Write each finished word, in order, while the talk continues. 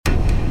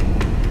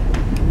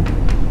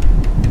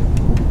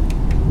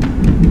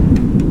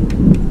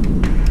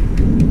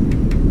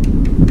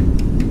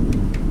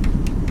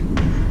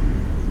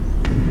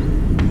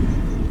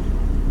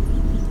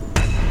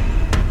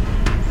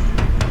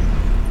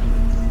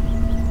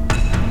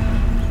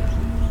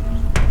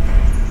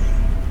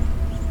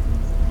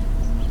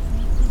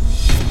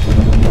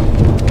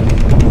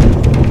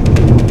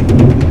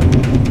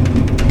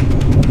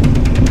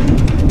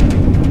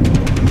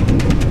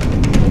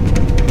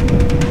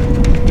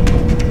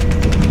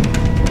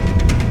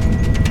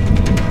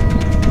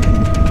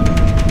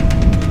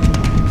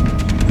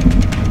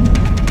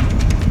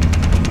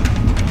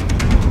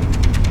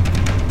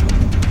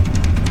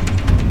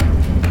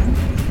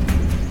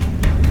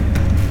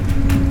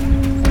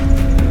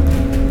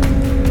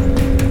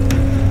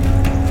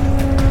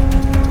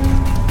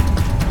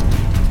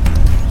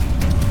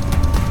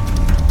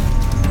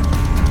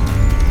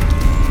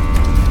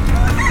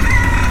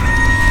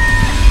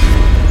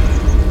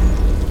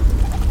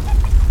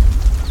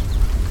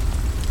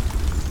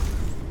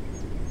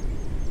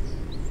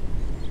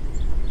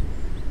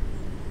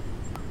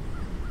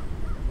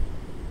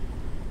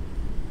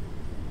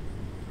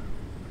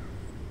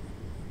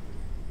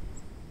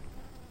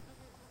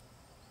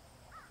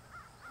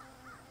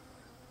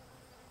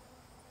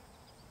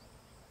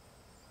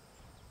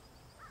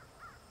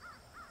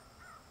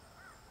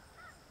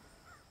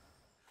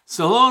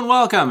So hello and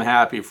welcome.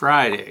 Happy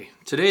Friday.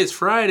 Today is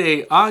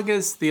Friday,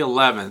 August the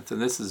 11th, and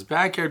this is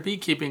Backyard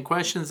Beekeeping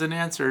Questions and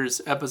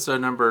Answers,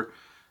 episode number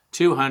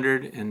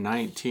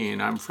 219.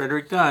 I'm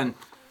Frederick Dunn,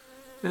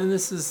 and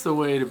this is the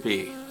way to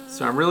be.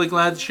 So I'm really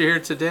glad that you're here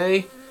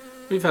today.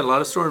 We've had a lot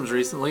of storms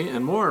recently,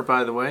 and more,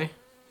 by the way,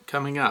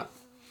 coming up.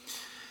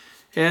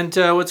 And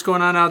what's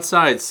going on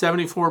outside?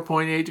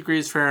 74.8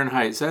 degrees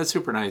Fahrenheit. So that's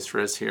super nice for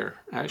us here.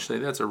 Actually,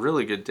 that's a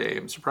really good day.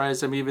 I'm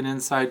surprised I'm even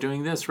inside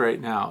doing this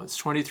right now. It's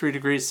 23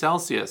 degrees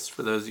Celsius,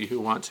 for those of you who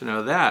want to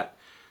know that.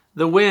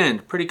 The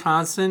wind, pretty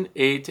constant,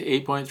 8 to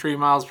 8.3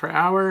 miles per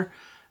hour.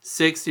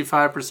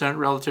 65%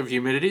 relative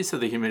humidity, so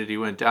the humidity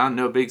went down.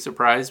 No big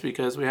surprise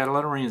because we had a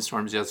lot of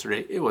rainstorms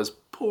yesterday. It was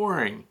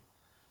pouring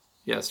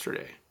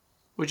yesterday,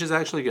 which is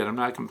actually good. I'm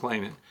not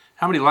complaining.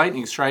 How many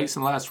lightning strikes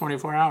in the last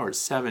 24 hours?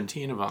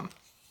 17 of them.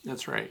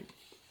 That's right,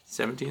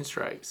 17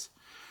 strikes.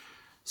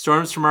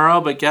 Storms tomorrow,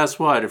 but guess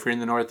what? If you're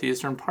in the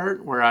northeastern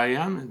part, where I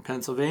am in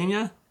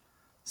Pennsylvania,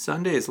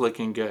 Sunday is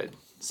looking good.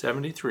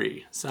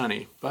 73,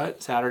 sunny.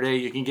 But Saturday,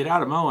 you can get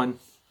out of mowing,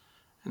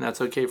 and that's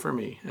okay for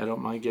me. I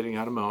don't mind getting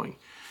out of mowing.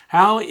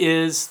 How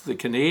is the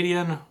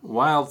Canadian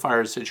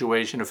wildfire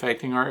situation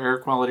affecting our air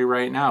quality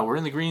right now? We're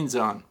in the green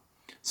zone.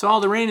 So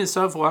all the rain and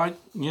stuff will,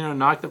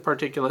 knock the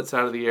particulates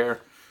out of the air.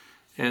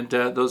 And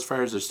those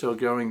fires are still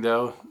going,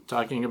 though.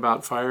 Talking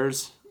about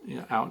fires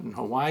out in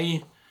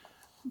Hawaii,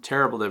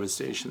 terrible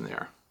devastation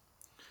there.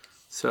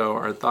 So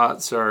our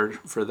thoughts are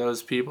for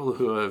those people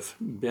who have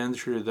been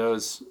through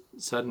those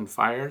sudden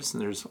fires,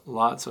 and there's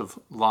lots of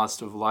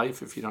loss of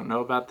life. If you don't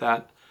know about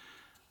that,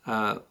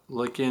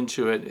 look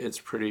into it. It's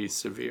pretty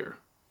severe.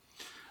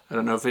 I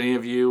don't know if any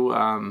of you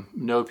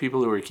know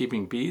people who are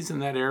keeping bees in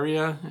that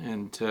area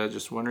and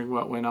just wondering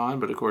what went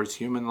on, but of course,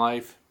 human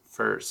life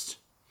first.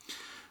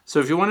 So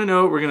if you want to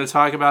know what we're going to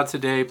talk about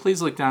today,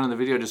 please look down in the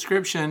video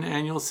description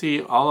and you'll see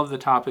all of the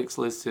topics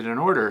listed in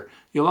order.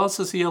 You'll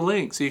also see a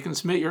link so you can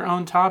submit your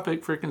own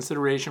topic for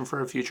consideration for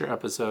a future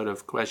episode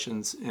of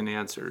Questions and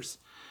Answers.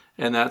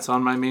 And that's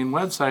on my main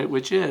website,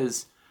 which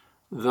is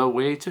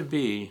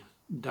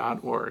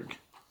thewaytobe.org.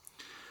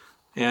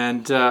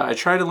 And I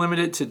try to limit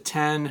it to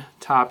 10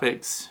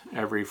 topics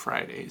every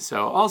Friday.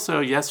 So also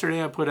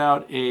yesterday I put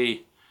out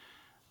a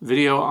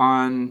video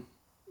on,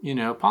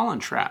 pollen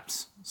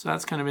traps. So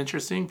that's kind of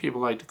interesting. People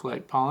like to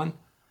collect pollen.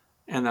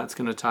 And that's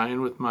going to tie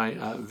in with my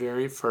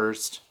very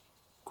first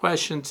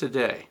question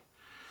today.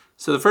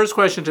 So the first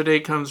question today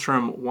comes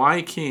from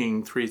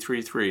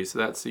yking333. So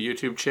that's the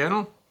YouTube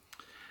channel.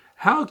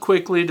 How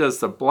quickly does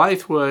the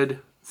Blythewood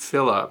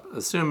fill up,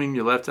 assuming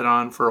you left it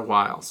on for a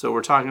while? So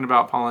we're talking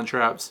about pollen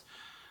traps.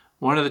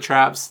 One of the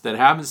traps that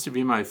happens to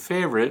be my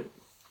favorite,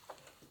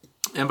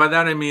 and by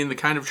that I mean the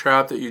kind of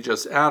trap that you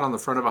just add on the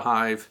front of a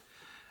hive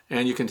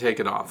and you can take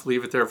it off.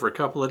 Leave it there for a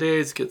couple of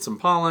days, get some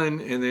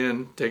pollen, and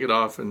then take it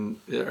off and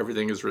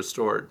everything is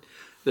restored.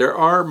 There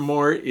are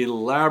more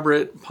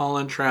elaborate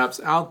pollen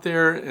traps out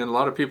there, and a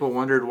lot of people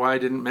wondered why I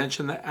didn't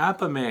mention the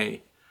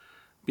Apame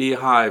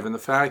beehive and the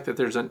fact that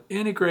there's an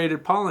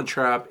integrated pollen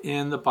trap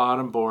in the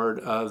bottom board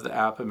of the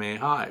Apame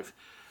hive.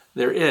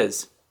 There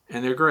is,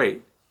 and they're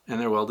great,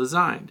 and they're well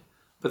designed.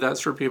 But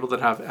that's for people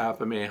that have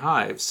Apame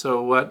hives.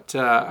 So what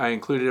I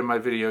included in my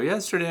video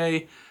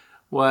yesterday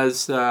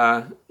was,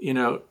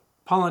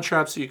 pollen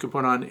traps that you can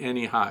put on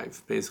any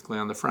hive, basically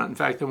on the front. In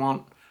fact, they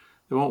won't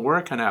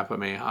work on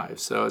Apame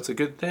hives. So it's a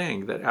good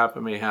thing that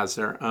Apame has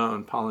their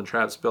own pollen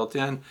traps built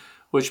in,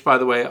 which, by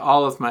the way,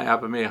 all of my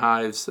Apame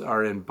hives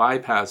are in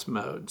bypass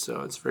mode.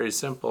 So it's very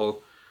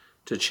simple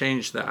to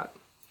change that.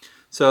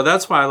 So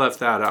that's why I left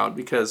that out,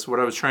 because what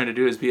I was trying to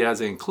do is be as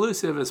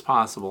inclusive as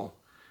possible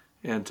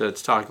and to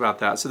talk about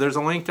that. So there's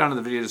a link down in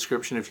the video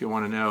description if you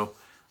want to know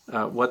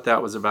what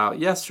that was about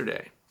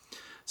yesterday.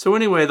 So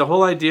anyway, the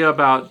whole idea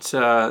about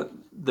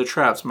the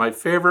traps, my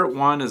favorite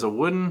one is a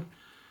wooden,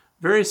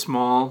 very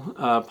small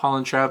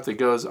pollen trap that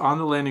goes on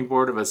the landing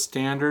board of a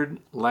standard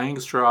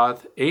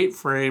Langstroth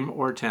 8-frame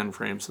or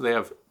 10-frame. So they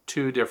have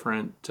two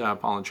different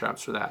pollen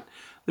traps for that.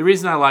 The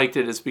reason I liked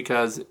it is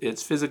because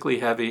it's physically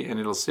heavy and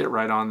it'll sit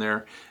right on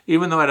there.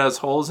 Even though it has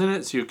holes in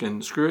it, so you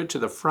can screw it to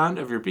the front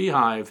of your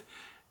beehive,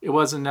 it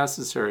wasn't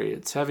necessary.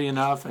 It's heavy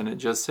enough and it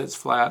just sits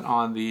flat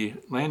on the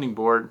landing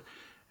board.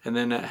 And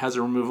then it has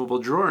a removable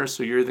drawer,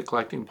 so you're either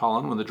collecting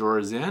pollen when the drawer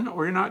is in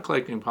or you're not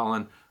collecting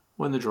pollen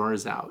when the drawer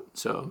is out.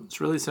 So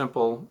it's really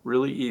simple,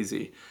 really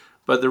easy.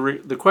 But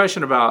the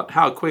question about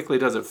how quickly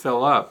does it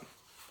fill up,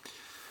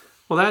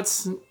 well,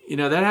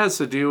 that has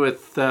to do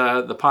with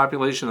the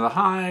population of the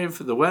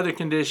hive, the weather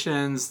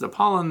conditions, the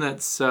pollen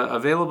that's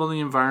available in the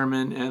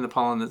environment, and the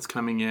pollen that's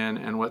coming in,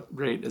 and what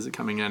rate is it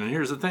coming in. And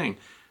here's the thing.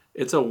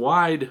 It's a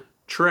wide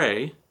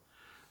tray,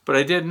 but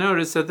I did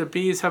notice that the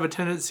bees have a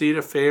tendency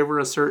to favor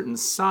a certain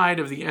side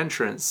of the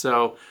entrance.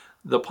 So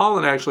the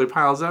pollen actually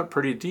piles up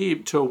pretty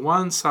deep to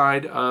one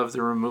side of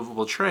the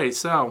removable tray.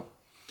 So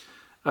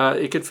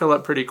it could fill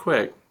up pretty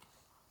quick.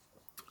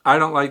 I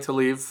don't like to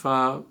leave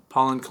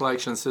pollen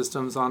collection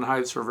systems on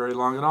hives for very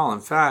long at all. In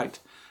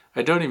fact,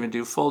 I don't even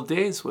do full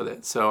days with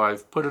it. So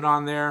I've put it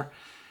on there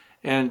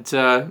and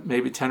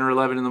maybe 10 or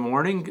 11 in the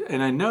morning.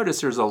 And I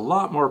notice there's a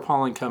lot more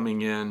pollen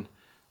coming in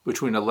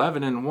between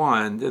 11 and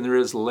 1 than there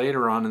is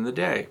later on in the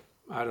day.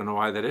 I don't know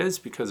why that is,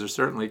 because they're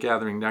certainly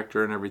gathering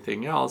nectar and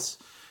everything else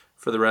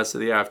for the rest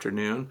of the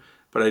afternoon.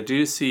 But I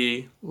do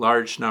see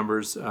large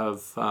numbers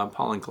of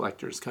pollen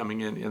collectors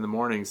coming in the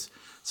mornings.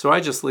 So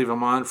I just leave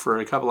them on for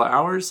a couple of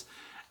hours.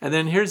 And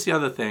then here's the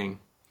other thing.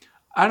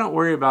 I don't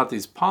worry about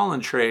these pollen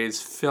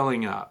trays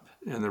filling up.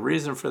 And the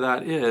reason for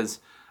that is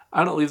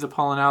I don't leave the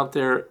pollen out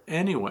there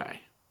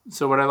anyway.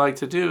 So what I like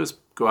to do is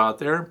go out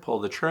there, pull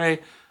the tray,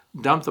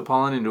 dump the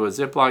pollen into a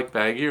Ziploc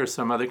baggie or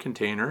some other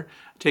container,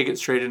 take it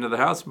straight into the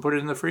house and put it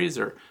in the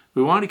freezer.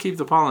 We want to keep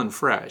the pollen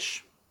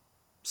fresh.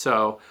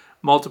 So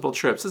multiple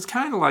trips. It's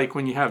kind of like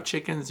when you have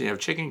chickens, you have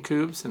chicken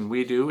coops, and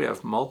we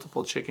have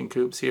multiple chicken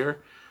coops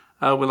here.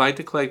 We like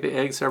to collect the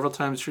eggs several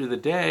times through the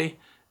day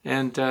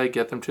and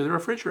get them to the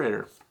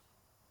refrigerator.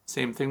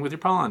 Same thing with your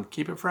pollen.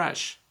 Keep it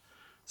fresh.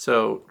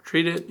 So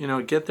treat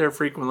it, get there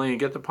frequently and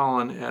get the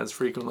pollen as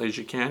frequently as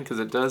you can, because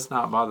it does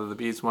not bother the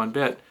bees one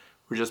bit.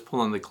 We're just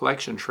pulling the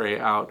collection tray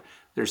out.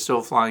 They're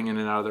still flying in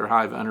and out of their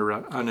hive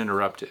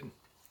uninterrupted.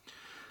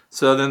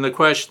 So then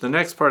the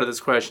next part of this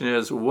question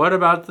is, what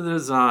about the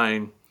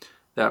design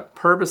that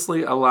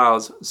purposely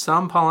allows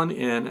some pollen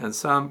in and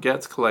some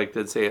gets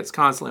collected? Say it's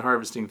constantly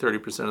harvesting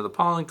 30% of the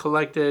pollen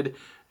collected.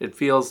 It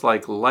feels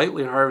like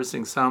lightly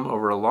harvesting some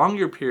over a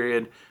longer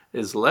period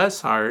is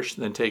less harsh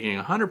than taking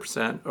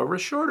 100% over a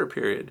shorter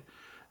period.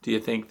 Do you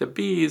think the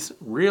bees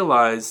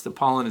realize the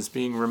pollen is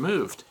being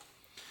removed?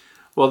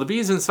 Well, the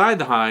bees inside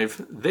the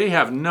hive, they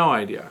have no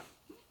idea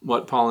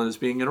what pollen is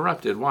being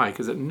interrupted. Why?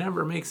 Because it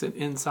never makes it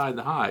inside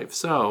the hive.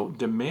 So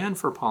demand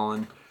for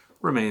pollen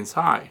remains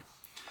high.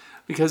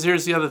 Because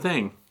here's the other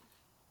thing.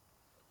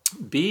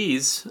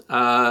 Bees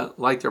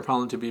like their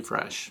pollen to be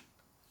fresh.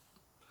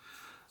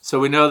 So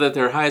we know that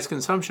their highest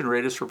consumption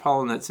rate is for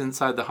pollen that's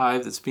inside the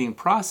hive that's being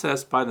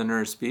processed by the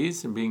nurse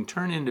bees and being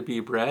turned into bee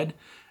bread.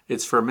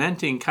 Its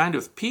fermenting, kind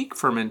of peak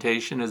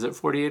fermentation, is at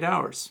 48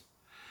 hours.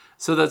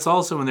 So that's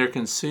also when they're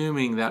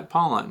consuming that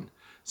pollen.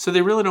 So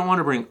they really don't want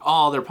to bring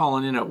all their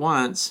pollen in at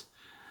once,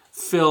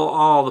 fill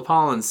all the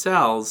pollen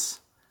cells,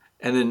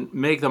 and then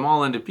make them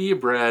all into bee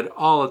bread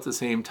all at the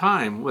same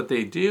time. What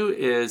they do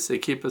is they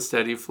keep a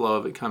steady flow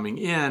of it coming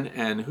in,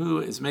 and who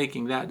is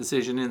making that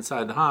decision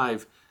inside the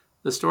hive?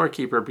 The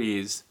storekeeper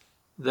bees,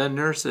 the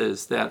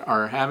nurses that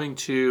are having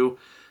to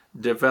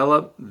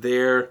develop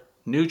their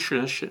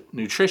nutrition,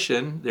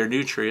 their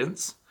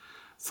nutrients,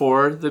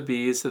 for the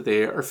bees that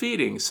they are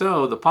feeding.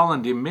 So the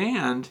pollen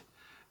demand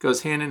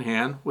goes hand in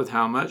hand with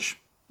how much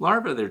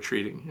larvae they're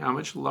treating, how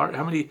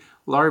many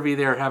larvae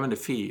they're having to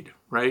feed,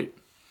 right?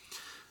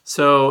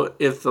 So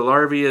if the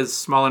larvae is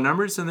smaller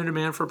numbers, then their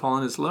demand for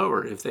pollen is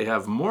lower. If they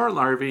have more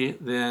larvae,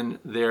 then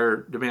their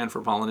demand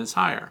for pollen is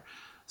higher.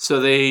 So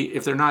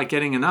if they're not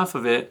getting enough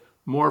of it,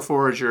 more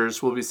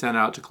foragers will be sent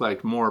out to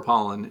collect more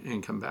pollen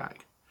and come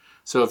back.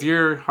 So if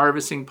you're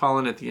harvesting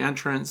pollen at the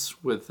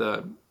entrance with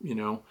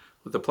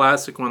with the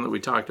plastic one that we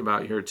talked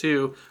about here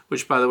too,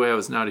 which by the way I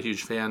was not a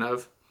huge fan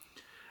of,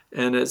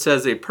 and it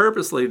says they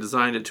purposely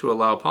designed it to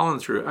allow pollen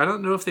through. I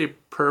don't know if they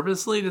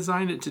purposely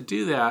designed it to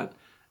do that.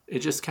 It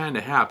just kind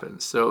of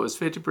happens. So it was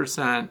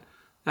 50%.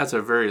 That's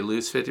a very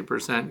loose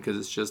 50% because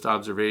it's just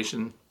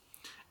observation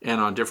and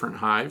on different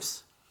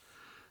hives.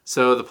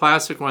 So the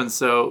plastic one,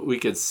 so we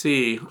could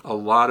see a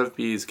lot of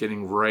bees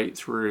getting right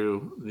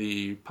through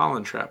the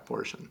pollen trap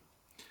portion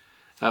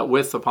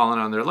with the pollen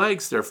on their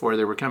legs. Therefore,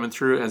 they were coming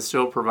through and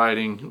still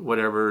providing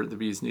whatever the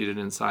bees needed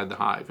inside the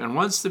hive. And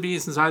once the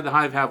bees inside the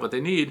hive have what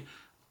they need,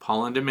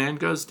 pollen demand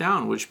goes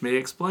down, which may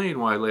explain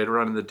why later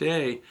on in the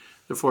day,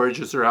 the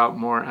foragers are out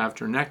more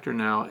after nectar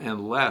now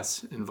and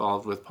less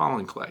involved with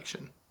pollen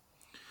collection.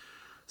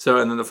 So,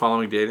 and then the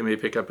following day, they may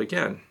pick up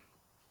again.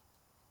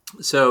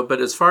 So, but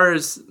as far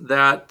as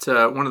that,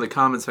 one of the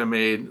comments I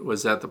made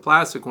was that the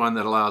plastic one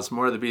that allows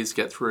more of the bees to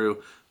get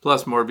through,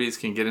 plus more bees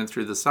can get in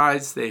through the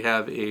sides. They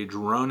have a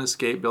drone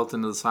escape built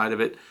into the side of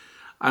it.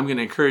 I'm going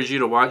to encourage you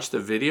to watch the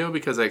video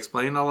because I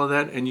explain all of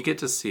that and you get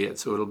to see it.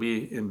 So it'll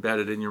be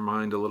embedded in your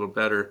mind a little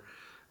better.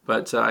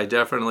 But I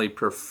definitely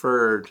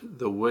preferred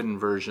the wooden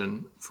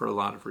version for a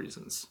lot of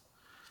reasons.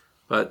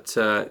 But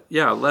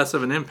yeah, less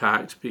of an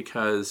impact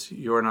because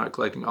you're not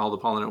collecting all the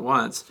pollen at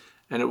once.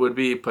 And it would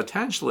be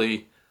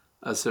potentially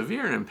a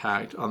severe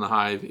impact on the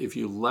hive if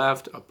you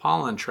left a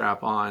pollen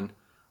trap on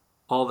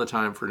all the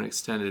time for an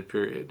extended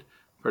period,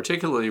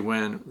 particularly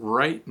when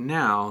right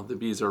now the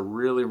bees are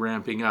really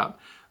ramping up.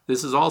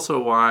 This is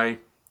also why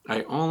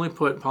I only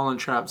put pollen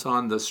traps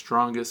on the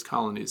strongest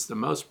colonies, the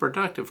most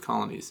productive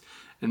colonies.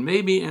 And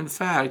maybe, in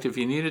fact, if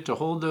you needed to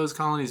hold those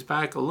colonies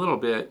back a little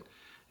bit,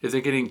 if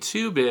they're getting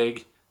too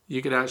big,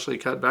 you could actually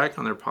cut back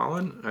on their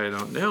pollen. I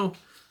don't know.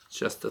 It's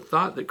just a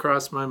thought that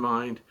crossed my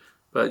mind.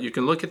 But you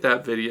can look at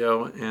that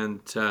video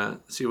and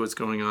see what's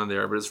going on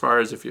there. But as far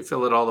as if you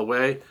fill it all the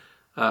way,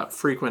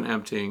 frequent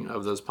emptying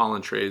of those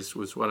pollen trays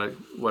was what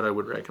I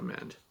would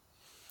recommend.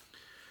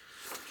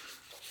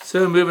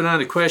 So moving on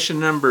to question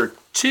number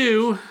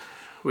 2,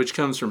 which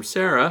comes from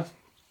Sarah.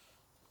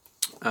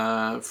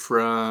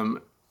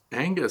 from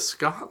Angus,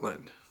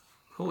 Scotland.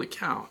 Holy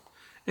cow.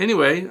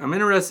 Anyway, I'm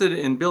interested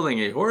in building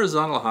a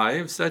horizontal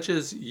hive such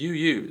as you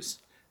use.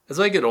 As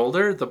I get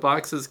older, the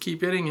boxes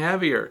keep getting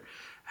heavier.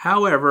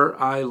 However,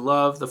 I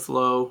love the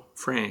flow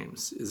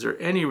frames. Is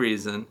there any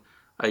reason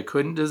I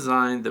couldn't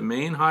design the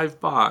main hive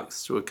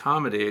box to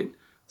accommodate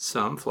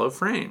some flow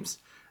frames?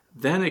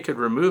 Then I could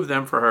remove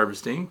them for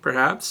harvesting,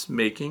 perhaps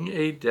making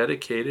a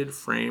dedicated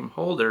frame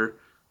holder.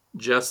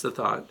 Just a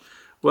thought.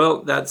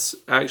 Well, that's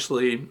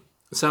actually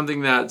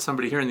something that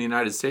somebody here in the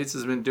United States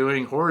has been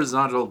doing.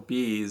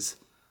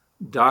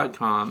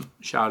 Horizontalbees.com.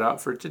 Shout out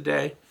for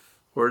today.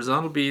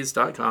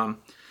 Horizontalbees.com.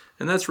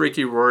 And that's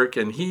Ricky Rourke,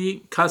 and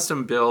he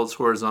custom builds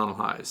horizontal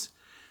hives.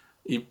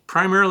 He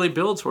primarily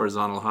builds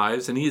horizontal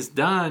hives, and he's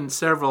done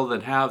several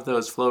that have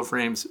those flow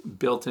frames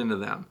built into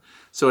them.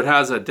 So it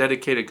has a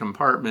dedicated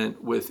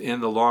compartment within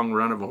the long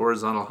run of a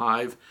horizontal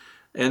hive,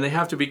 and they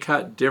have to be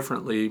cut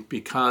differently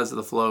because of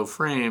the flow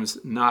frames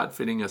not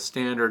fitting a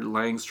standard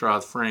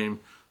Langstroth frame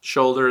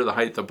shoulder. The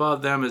height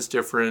above them is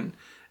different,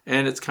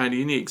 and it's kind of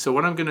unique. So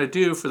what I'm going to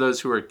do for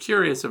those who are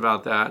curious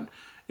about that,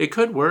 it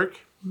could work.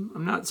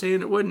 I'm not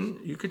saying it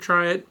wouldn't. You could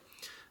try it.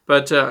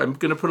 But I'm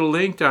going to put a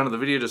link down in the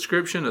video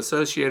description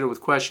associated with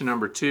question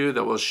number 2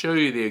 that will show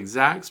you the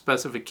exact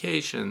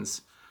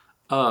specifications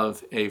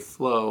of a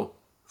flow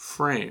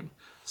frame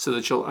so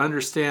that you'll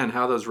understand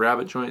how those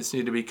rabbet joints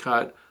need to be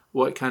cut,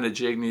 what kind of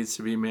jig needs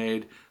to be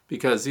made,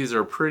 because these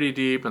are pretty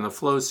deep and the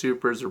flow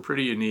supers are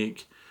pretty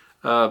unique.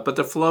 But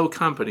the Flow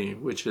company,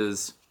 which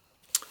is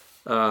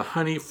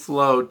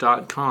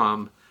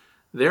honeyflow.com,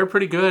 they're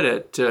pretty good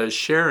at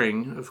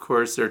sharing, of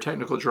course, their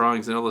technical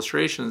drawings and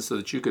illustrations so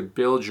that you could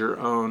build your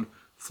own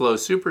flow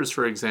supers,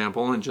 for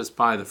example, and just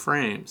buy the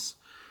frames.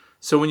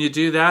 So when you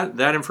do that,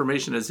 that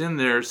information is in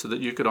there so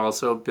that you could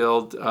also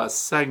build a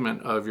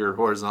segment of your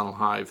horizontal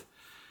hive.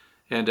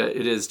 And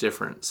it is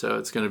different. So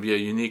it's going to be a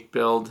unique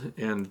build.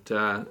 And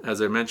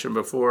as I mentioned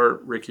before,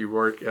 Ricky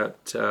Rourke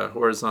at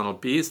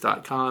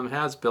horizontalbees.com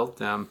has built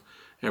them.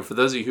 And for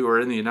those of you who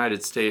are in the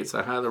United States,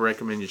 I highly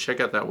recommend you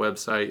check out that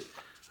website.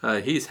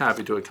 He's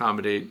happy to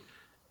accommodate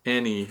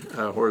any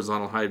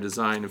horizontal hive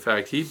design. In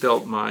fact, he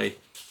built my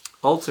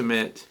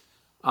ultimate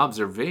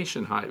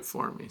observation hive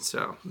for me.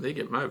 So they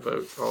get my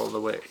vote all the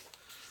way.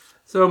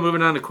 So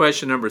moving on to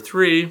question number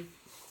 3.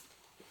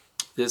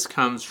 This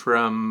comes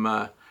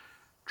from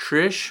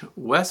Trish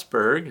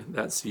Westberg.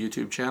 That's the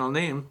YouTube channel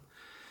name.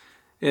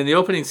 In the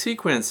opening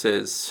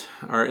sequences,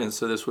 and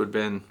so this would have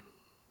been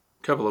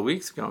a couple of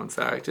weeks ago, in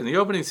fact. In the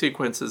opening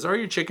sequences, are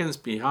your chickens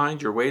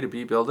behind your way to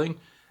bee building?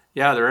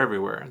 Yeah, they're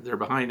everywhere. They're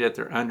behind it,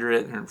 they're under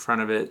it, they're in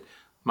front of it.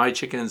 My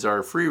chickens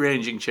are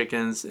free-ranging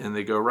chickens, and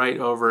they go right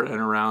over and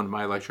around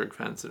my electric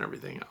fence and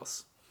everything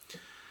else.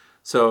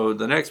 So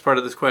the next part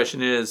of this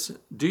question is,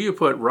 do you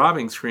put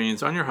robbing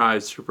screens on your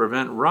hives to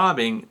prevent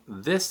robbing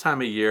this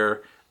time of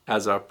year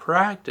as a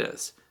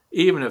practice,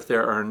 even if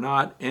there are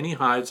not any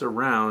hives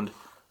around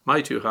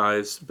my 2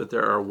 hives, but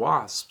there are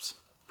wasps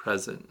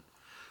present?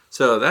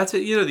 So that's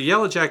it. You know, the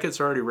yellow jackets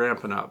are already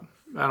ramping up.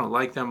 I don't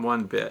like them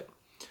one bit.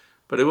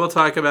 But I will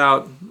talk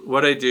about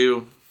what I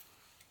do.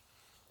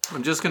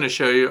 I'm just going to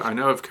show you. I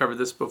know I've covered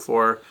this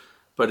before,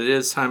 but it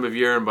is time of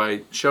year, and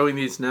by showing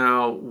these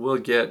now, we'll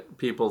get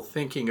people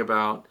thinking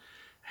about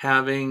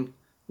having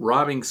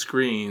robbing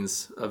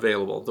screens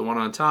available. The one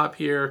on top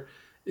here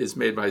is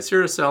made by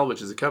Ciracel,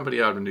 which is a company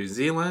out of New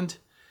Zealand.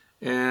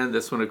 And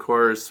this one, of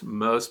course,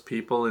 most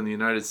people in the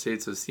United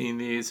States have seen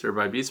these. They're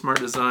by Be Smart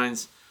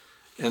Designs,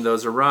 and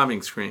those are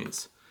robbing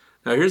screens.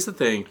 Now, here's the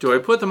thing. Do I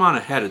put them on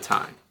ahead of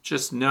time?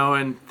 Just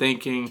knowing,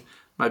 thinking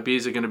my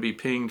bees are going to be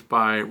pinged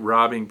by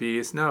robbing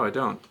bees? No, I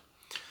don't.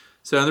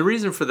 So the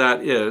reason for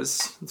that is,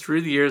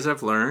 through the years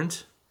I've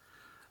learned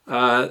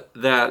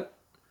that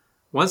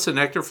once the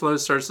nectar flow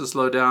starts to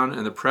slow down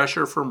and the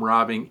pressure from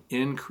robbing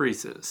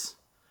increases,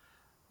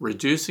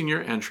 reducing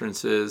your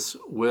entrances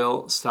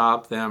will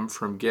stop them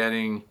from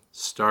getting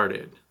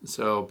started.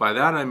 So by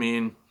that I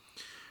mean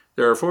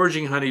there are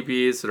foraging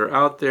honeybees that are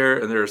out there,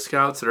 and there are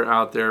scouts that are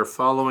out there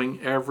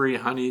following every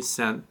honey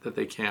scent that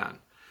they can.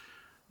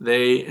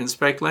 They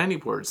inspect landing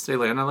boards. They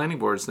land on landing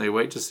boards, and they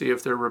wait to see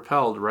if they're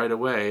repelled right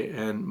away,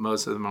 and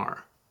most of them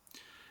are.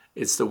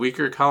 It's the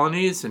weaker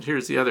colonies, and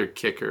here's the other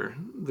kicker.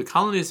 The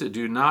colonies that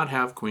do not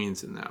have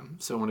queens in them.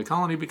 So when a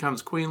colony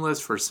becomes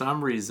queenless for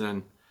some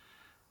reason,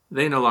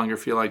 they no longer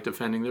feel like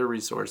defending their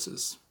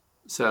resources.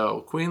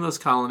 So queenless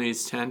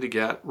colonies tend to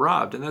get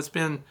robbed, and that's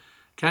been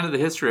kind of the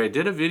history. I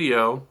did a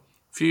video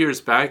a few years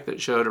back that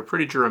showed a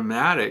pretty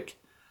dramatic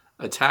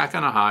attack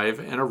on a hive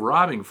and a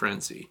robbing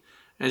frenzy.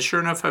 And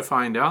sure enough, I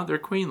find out they're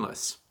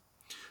queenless.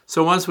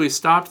 So once we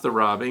stopped the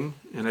robbing,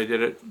 and I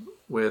did it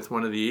with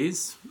one of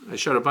these, I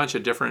showed a bunch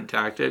of different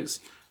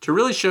tactics to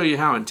really show you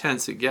how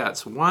intense it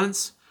gets.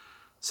 Once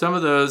some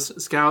of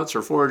those scouts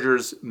or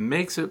foragers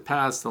makes it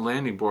past the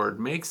landing board,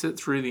 makes it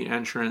through the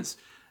entrance,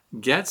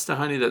 gets the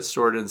honey that's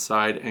stored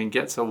inside, and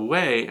gets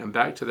away and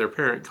back to their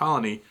parent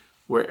colony,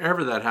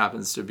 wherever that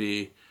happens to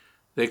be,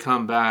 they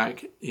come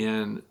back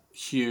in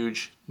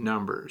huge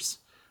numbers.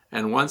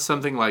 And once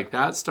something like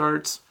that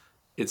starts,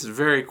 it's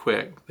very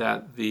quick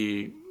that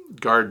the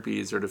guard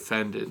bees are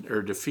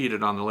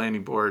defeated on the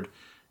landing board,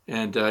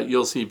 and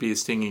you'll see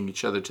bees stinging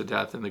each other to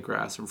death in the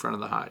grass in front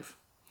of the hive.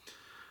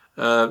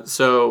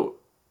 So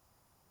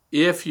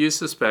if you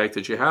suspect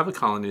that you have a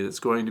colony that's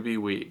going to be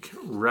weak,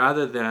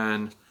 rather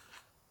than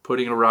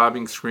putting a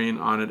robbing screen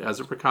on it as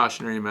a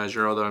precautionary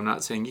measure, although I'm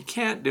not saying you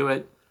can't do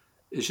it,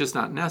 it's just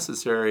not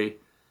necessary.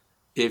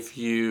 If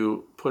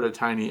you put a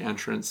tiny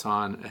entrance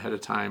on ahead of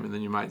time, and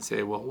then you might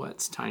say, well,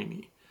 what's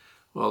tiny?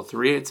 Well,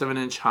 3/8 of an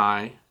inch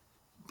high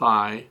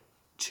by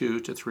 2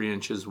 to 3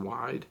 inches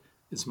wide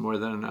is more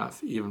than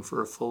enough, even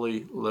for a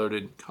fully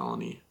loaded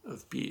colony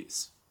of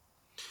bees.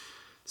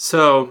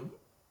 So,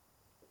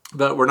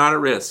 but we're not at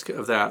risk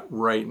of that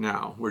right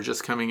now. We're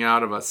just coming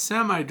out of a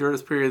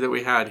semi-dearth period that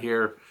we had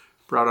here,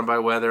 brought on by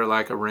weather,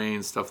 lack of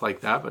rain, stuff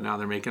like that, but now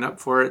they're making up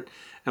for it.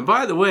 And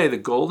by the way, the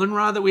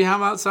goldenrod that we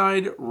have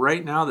outside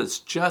right now that's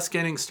just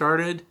getting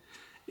started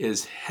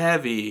is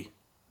heavy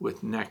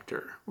with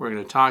nectar. We're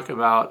going to talk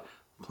about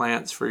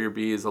plants for your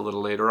bees a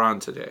little later on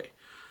today.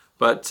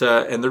 But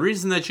and the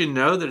reason that you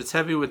know that it's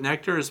heavy with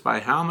nectar is by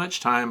how much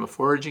time a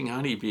foraging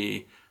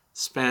honeybee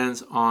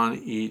spends on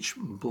each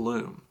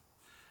bloom.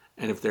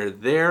 And if they're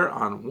there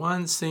on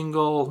one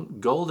single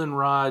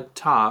goldenrod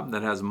top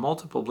that has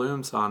multiple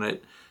blooms on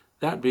it,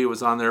 that bee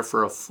was on there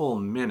for a full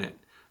minute.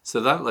 So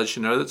that lets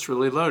you know that's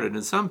really loaded.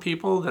 And some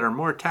people that are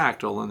more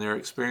tactile in their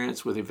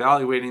experience with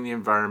evaluating the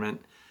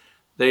environment,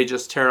 they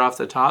just tear off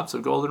the tops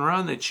of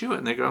goldenrod and they chew it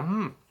and they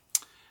go,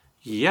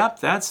 yep,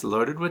 that's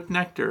loaded with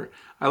nectar.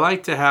 I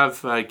like to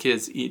have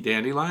kids eat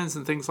dandelions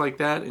and things like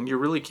that, and you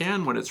really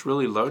can, when it's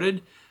really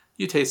loaded,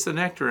 you taste the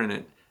nectar in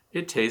it.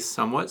 It tastes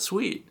somewhat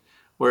sweet,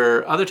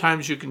 where other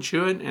times you can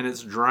chew it and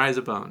it's dry as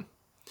a bone.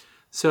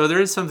 So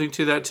there is something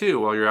to that too.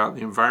 While you're out in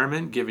the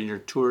environment, giving your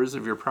tours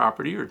of your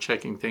property or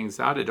checking things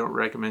out, I don't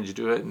recommend you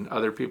do it in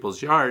other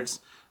people's yards,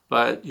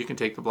 but you can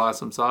take the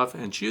blossoms off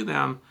and chew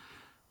them.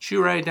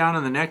 Chew right down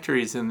on the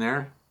nectaries in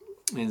there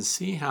and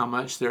see how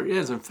much there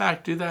is. In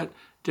fact, do that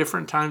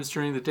different times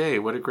during the day.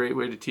 What a great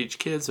way to teach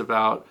kids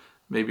about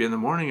maybe in the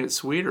morning it's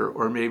sweeter,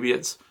 or maybe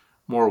it's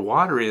more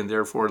watery and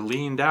therefore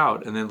leaned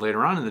out, and then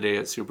later on in the day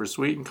it's super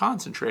sweet and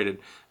concentrated,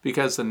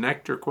 because the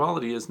nectar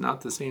quality is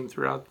not the same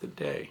throughout the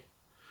day.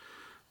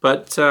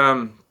 But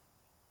so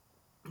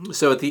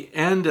at the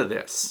end of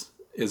this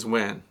is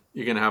when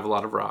you're going to have a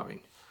lot of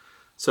robbing.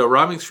 So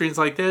robbing screens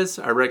like this,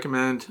 I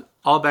recommend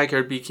all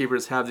backyard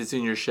beekeepers have these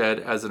in your shed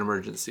as an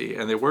emergency.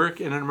 And they work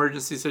in an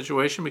emergency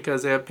situation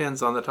because they have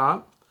pins on the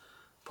top.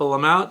 Pull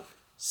them out,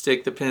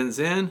 stick the pins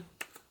in,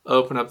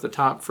 open up the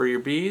top for your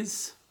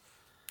bees.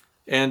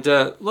 And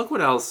look what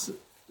else,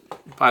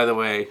 by the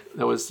way,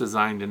 that was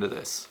designed into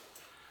this.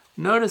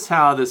 Notice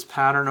how this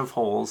pattern of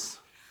holes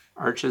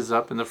arches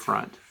up in the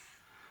front.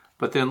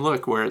 But then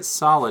look where it's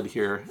solid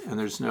here and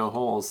there's no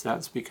holes.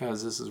 That's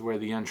because this is where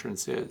the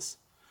entrance is.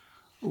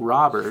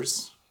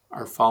 Robbers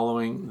are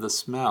following the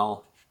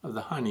smell of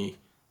the honey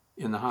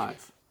in the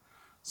hive.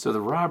 So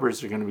the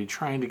robbers are going to be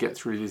trying to get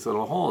through these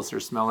little holes. They're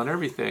smelling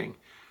everything.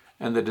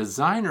 And the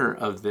designer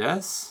of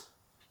this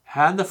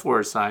had the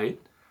foresight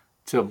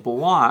to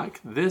block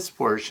this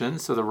portion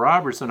so the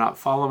robbers are not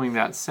following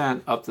that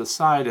scent up the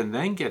side and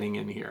then getting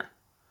in here.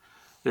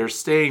 They're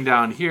staying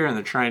down here and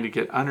they're trying to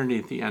get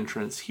underneath the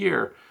entrance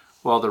here,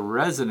 while the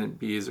resident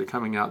bees are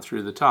coming out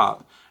through the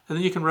top. And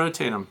then you can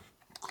rotate them.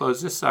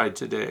 Close this side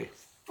today.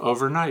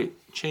 Overnight,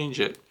 change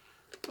it.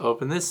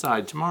 Open this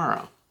side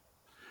tomorrow.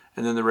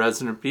 And then the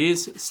resident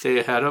bees stay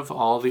ahead of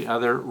all the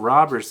other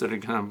robbers that are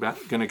going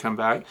to come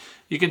back.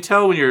 You can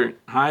tell when your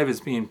hive is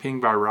being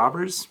pinged by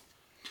robbers.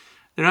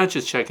 They're not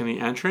just checking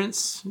the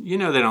entrance. You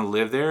know they don't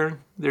live there.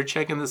 They're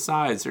checking the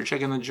sides. They're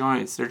checking the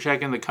joints. They're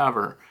checking the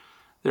cover.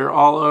 They're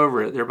all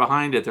over it. They're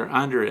behind it. They're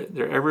under it.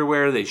 They're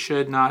everywhere they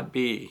should not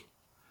be.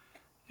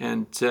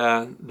 And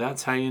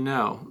that's how you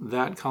know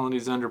that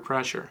colony's under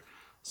pressure.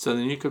 So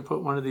then you could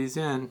put one of these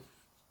in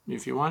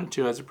if you wanted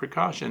to as a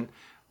precaution.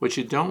 What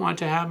you don't want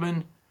to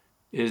happen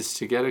is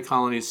to get a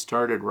colony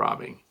started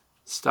robbing.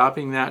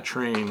 Stopping that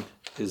train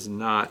is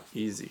not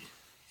easy.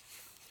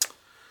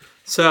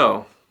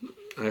 So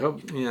I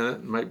hope,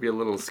 that might be a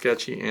little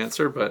sketchy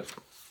answer, but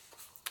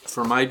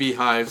for my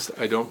beehives,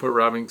 I don't put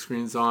robbing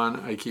screens on.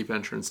 I keep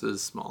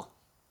entrances small.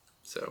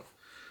 So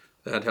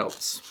that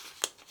helps.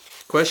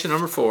 Question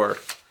number 4.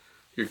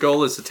 Your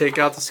goal is to take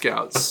out the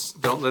scouts.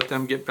 Don't let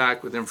them get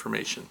back with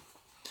information.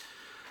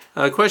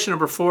 Question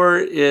number 4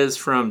 is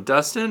from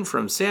Dustin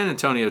from San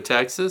Antonio,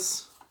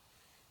 Texas.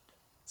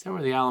 Is that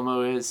where the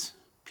Alamo is?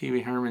 Pee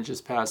Wee Herman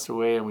just passed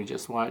away and we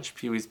just watched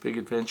Pee Wee's Big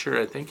Adventure.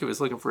 I think he was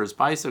looking for his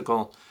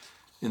bicycle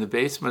in the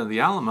basement of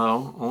the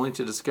Alamo, only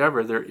to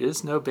discover there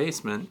is no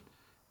basement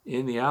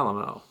in the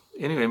Alamo.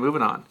 Anyway,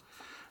 moving on.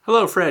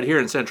 Hello, Fred, here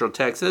in Central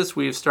Texas.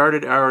 We've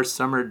started our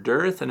summer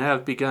dearth and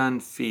have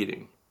begun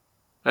feeding.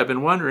 I've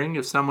been wondering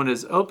if someone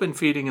is open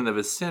feeding in the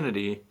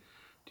vicinity,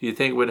 do you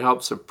think it would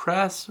help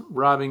suppress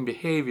robbing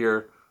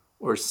behavior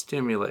or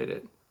stimulate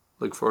it?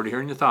 Look forward to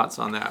hearing your thoughts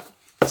on that.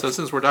 So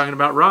since we're talking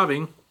about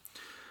robbing,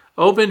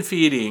 Open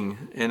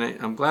feeding, and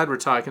I'm glad we're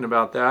talking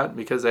about that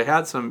because I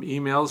had some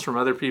emails from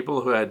other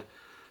people who had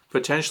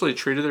potentially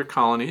treated their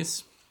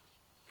colonies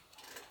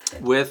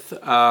with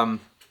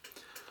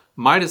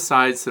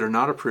miticides that are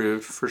not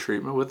approved for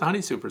treatment with the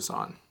honey supers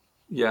on.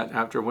 Yet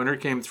after winter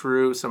came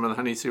through, some of the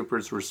honey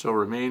supers were still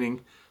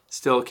remaining,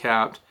 still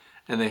capped,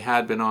 and they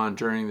had been on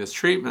during this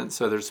treatment,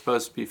 so they're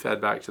supposed to be fed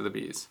back to the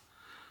bees.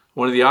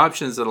 One of the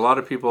options that a lot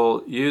of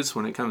people use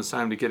when it comes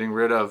time to getting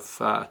rid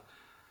of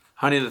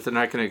honey that they're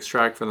not going to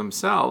extract for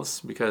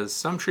themselves, because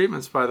some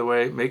treatments, by the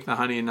way, make the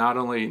honey not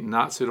only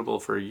not suitable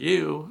for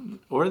you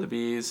or the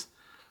bees,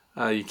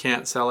 you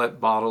can't sell it,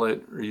 bottle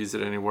it, or use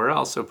it anywhere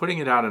else. So putting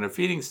it out in a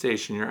feeding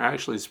station, you're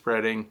actually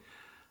spreading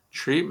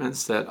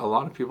treatments that a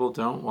lot of people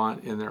don't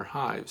want in their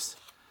hives.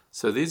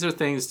 So these are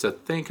things to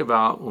think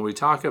about when we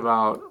talk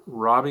about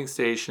robbing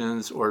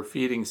stations or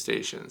feeding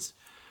stations.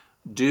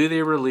 Do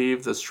they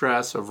relieve the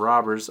stress of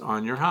robbers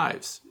on your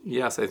hives?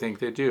 Yes, I think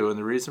they do. And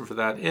the reason for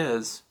that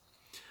is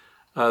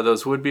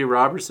those would-be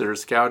robbers that are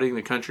scouting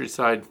the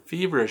countryside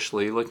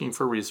feverishly looking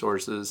for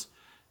resources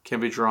can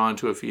be drawn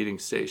to a feeding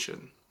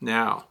station.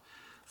 Now,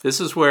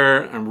 this is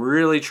where I'm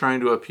really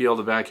trying to appeal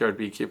to backyard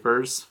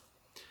beekeepers.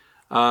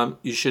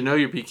 You should know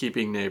your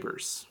beekeeping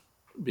neighbors,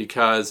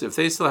 because if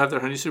they still have their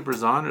honey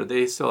supers on or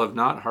they still have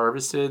not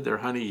harvested their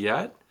honey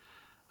yet,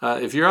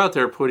 if you're out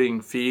there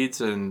putting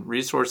feeds and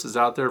resources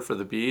out there for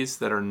the bees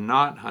that are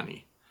not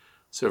honey,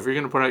 so if you're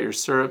going to put out your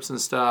syrups and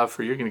stuff,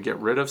 or you're going to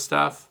get rid of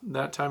stuff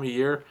that time of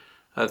year,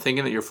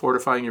 thinking that you're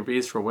fortifying your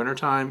bees for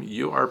wintertime,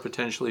 you are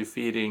potentially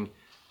feeding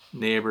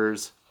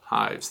neighbors'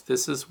 hives.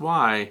 This is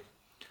why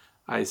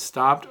I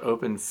stopped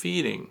open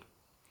feeding.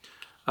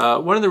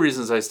 One of the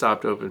reasons I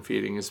stopped open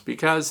feeding is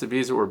because the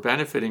bees that were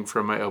benefiting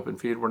from my open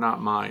feed were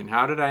not mine.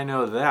 How did I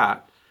know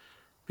that?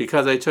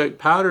 Because I took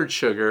powdered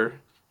sugar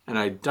and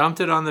I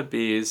dumped it on the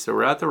bees that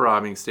were at the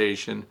robbing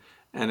station,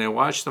 and I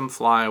watched them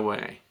fly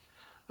away.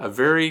 A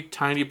very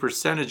tiny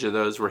percentage of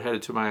those were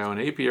headed to my own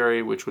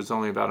apiary, which was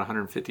only about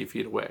 150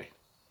 feet away.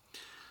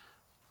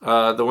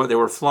 They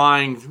were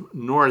flying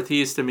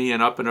northeast of me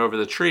and up and over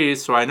the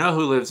trees, so I know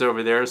who lives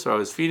over there, so I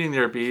was feeding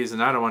their bees,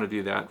 and I don't want to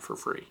do that for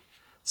free.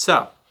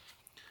 So,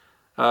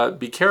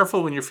 be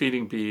careful when you're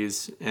feeding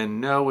bees and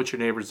know what your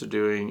neighbors are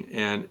doing,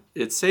 and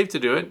it's safe to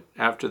do it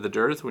after the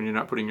dearth when you're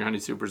not putting your honey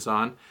supers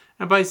on.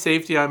 And by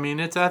safety, I mean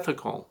it's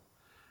ethical.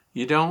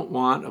 You don't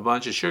want a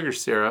bunch of sugar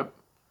syrup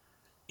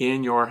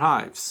in your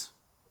hives,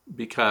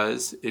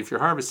 because if you're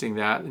harvesting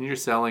that, then you're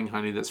selling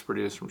honey that's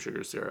produced from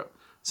sugar syrup.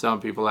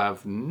 Some people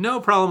have no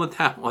problem with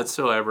that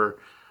whatsoever.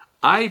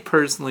 I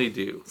personally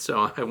do.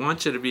 So I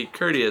want you to be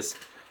courteous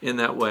in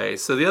that way.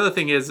 So the other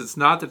thing is, it's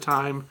not the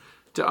time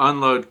to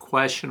unload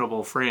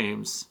questionable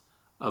frames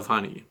of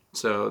honey.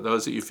 So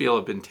those that you feel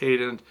have been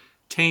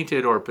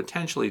tainted or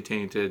potentially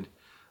tainted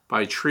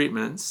by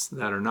treatments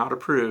that are not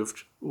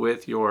approved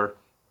with your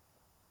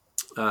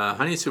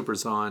honey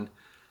supers on,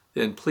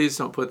 then please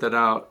don't put that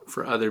out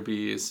for other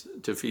bees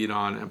to feed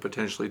on and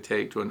potentially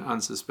take to an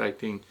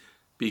unsuspecting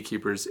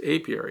beekeeper's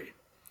apiary.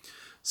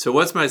 So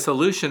what's my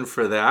solution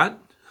for that?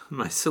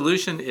 My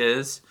solution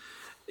is,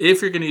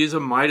 if you're going to use a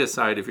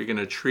miticide, if you're going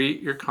to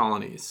treat your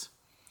colonies,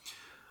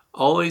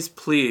 always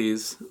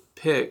please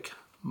pick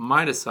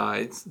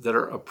miticides that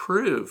are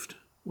approved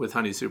with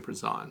honey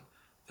supers on,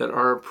 that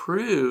are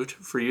approved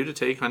for you to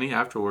take honey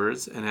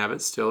afterwards and have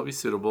it still be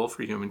suitable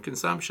for human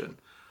consumption.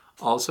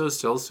 Also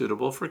still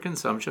suitable for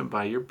consumption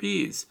by your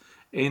bees.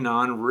 A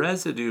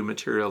non-residue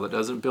material that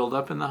doesn't build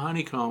up in the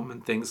honeycomb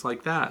and things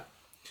like that.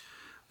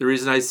 The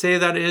reason I say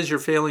that is you're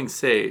failing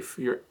safe.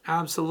 You're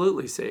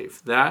absolutely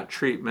safe. That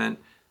treatment,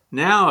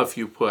 now if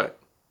you put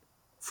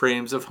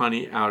frames of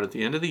honey out at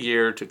the end of the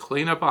year to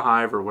clean up a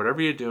hive or whatever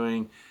you're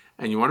doing,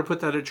 and you want to put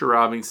that at your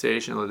robbing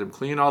station, let them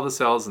clean all the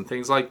cells and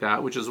things like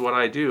that, which is what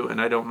I do, and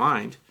I don't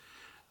mind,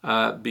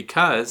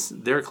 because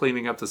they're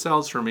cleaning up the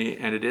cells for me,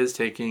 and it is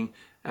taking,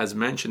 as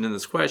mentioned in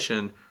this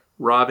question,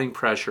 robbing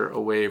pressure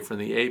away from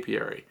the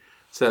apiary.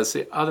 So that's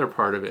the other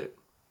part of it.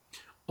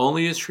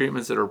 Only use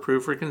treatments that are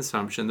approved for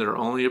consumption, that are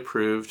only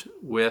approved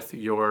with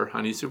your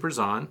honey supers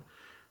on.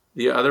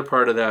 The other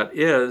part of that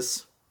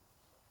is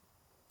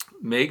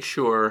make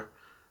sure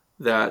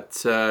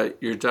that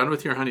you're done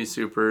with your honey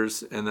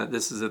supers and that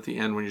this is at the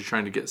end when you're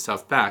trying to get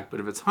stuff back. But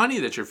if it's honey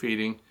that you're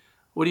feeding,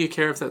 what do you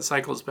care if that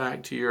cycles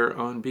back to your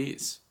own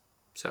bees?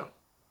 So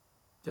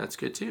that's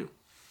good too.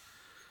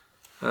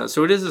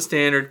 So it is a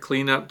standard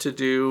cleanup to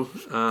do.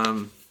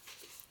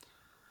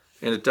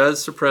 And it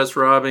does suppress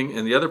robbing.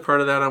 And the other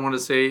part of that I want to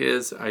say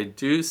is I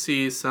do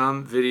see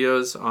some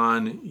videos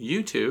on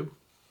YouTube,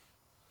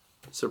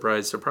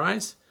 surprise,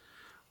 surprise,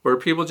 where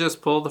people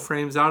just pull the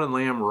frames out and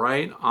lay them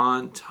right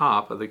on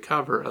top of the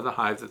cover of the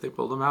hive that they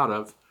pulled them out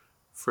of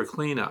for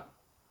cleanup.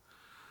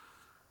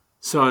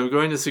 So I'm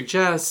going to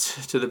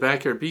suggest to the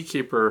backyard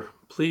beekeeper,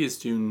 please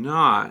do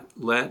not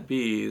let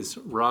bees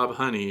rob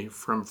honey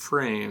from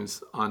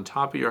frames on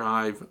top of your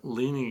hive,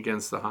 leaning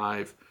against the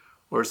hive,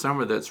 or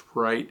somewhere that's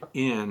right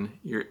in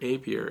your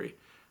apiary.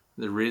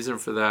 The reason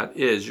for that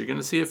is you're going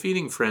to see a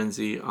feeding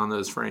frenzy on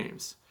those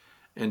frames.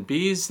 And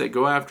bees that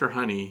go after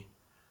honey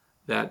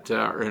that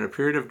are in a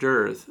period of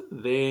dearth,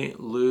 they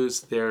lose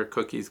their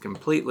cookies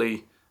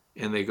completely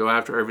and they go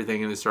after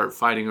everything and they start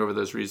fighting over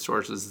those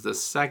resources. The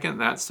second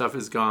that stuff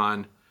is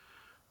gone,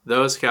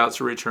 those scouts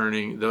are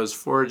returning, those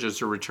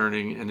forages are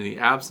returning, and in the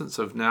absence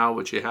of now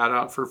what you had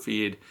out for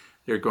feed,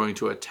 they're going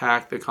to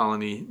attack the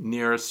colony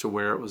nearest to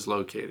where it was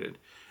located.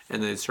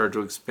 And they start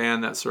to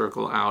expand that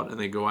circle out and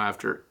they go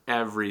after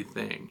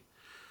everything.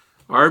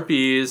 Our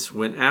bees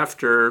went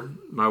after,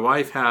 my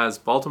wife has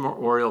Baltimore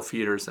Oriole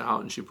feeders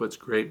out and she puts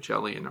grape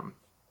jelly in them.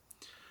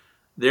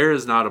 There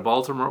is not a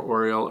Baltimore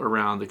Oriole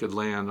around that could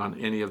land on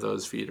any of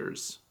those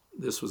feeders.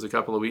 This was a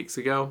couple of weeks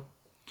ago.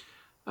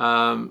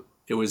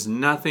 It was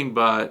nothing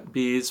but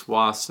bees,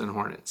 wasps, and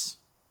hornets.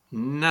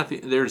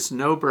 Nothing. There's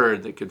no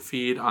bird that could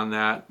feed on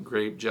that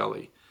grape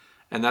jelly.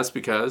 And that's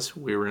because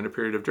we were in a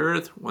period of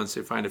dearth. Once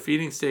they find a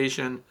feeding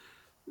station,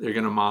 they're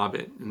going to mob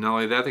it. And not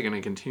only that, they're going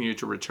to continue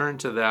to return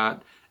to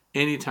that.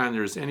 Anytime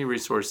there's any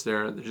resource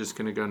there, they're just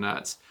going to go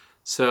nuts.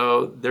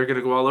 So they're going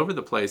to go all over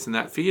the place. And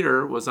that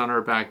feeder was on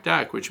our back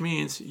deck, which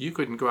means you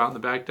couldn't go out on the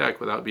back deck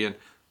without being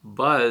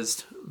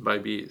buzzed by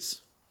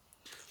bees.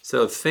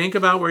 So think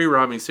about where your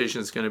robbing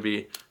station is going to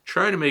be.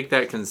 Try to make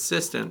that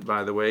consistent,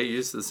 by the way.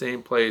 Use the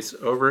same place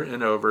over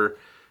and over.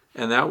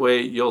 And that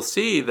way you'll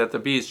see that the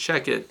bees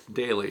check it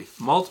daily,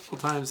 multiple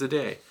times a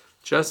day,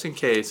 just in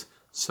case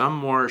some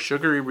more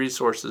sugary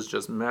resources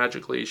just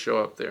magically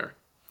show up there.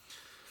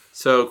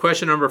 So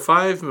question number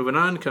 5, moving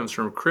on, comes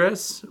from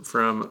Chris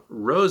from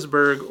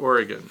Roseburg,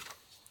 Oregon.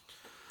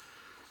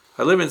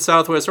 I live in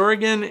Southwest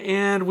Oregon,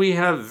 and we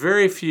have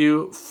very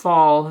few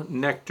fall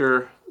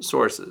nectar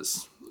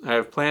sources. I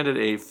have planted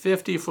a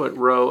 50-foot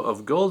row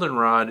of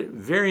goldenrod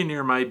very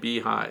near my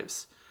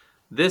beehives.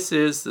 This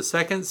is the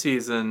second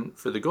season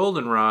for the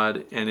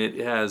goldenrod, and it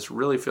has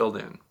really filled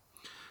in.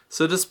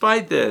 So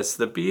despite this,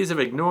 the bees have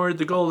ignored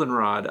the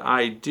goldenrod.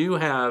 I do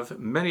have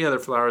many other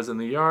flowers in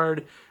the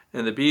yard,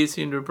 and the bees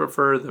seem to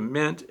prefer the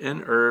mint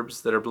and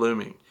herbs that are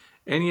blooming.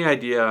 Any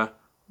idea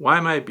why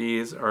my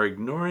bees are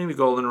ignoring the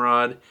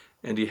goldenrod,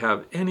 and do you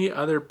have any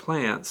other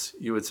plants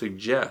you would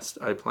suggest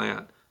I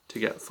plant to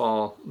get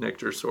fall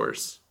nectar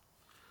source?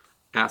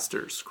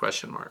 Asters, ?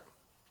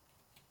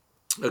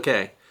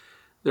 Okay,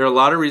 there are a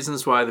lot of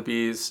reasons why the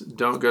bees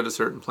don't go to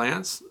certain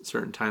plants,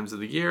 certain times of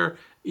the year,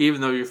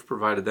 even though you've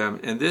provided them.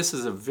 And this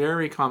is a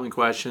very common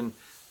question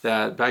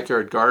that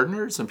backyard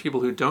gardeners and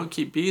people who don't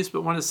keep bees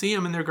but want to see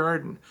them in their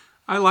garden.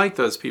 I like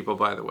those people,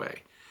 by the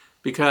way,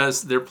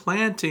 because they're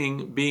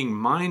planting being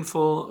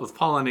mindful of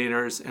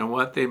pollinators and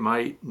what they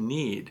might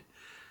need.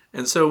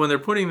 And so when they're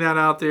putting that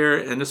out there,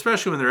 and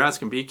especially when they're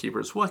asking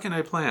beekeepers, what can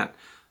I plant?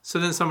 So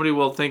then somebody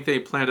will think they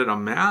planted a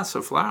mass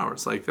of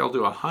flowers, like they'll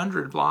do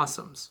 100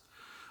 blossoms.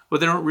 What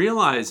they don't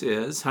realize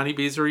is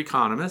honeybees are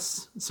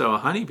economists. So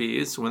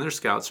honeybees, when their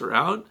scouts are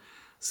out,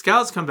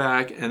 scouts come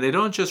back and they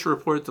don't just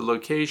report the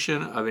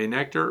location of a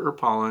nectar or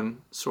pollen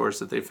source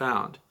that they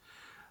found.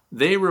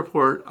 They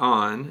report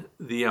on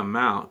the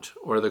amount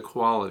or the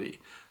quality.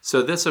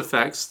 So this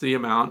affects the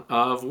amount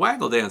of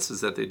waggle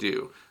dances that they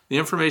do. The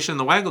information in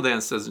the waggle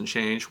dance doesn't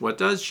change. What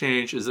does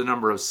change is the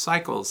number of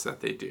cycles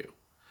that they do.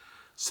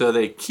 So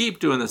they keep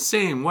doing the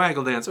same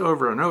waggle dance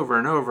over and over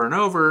and over and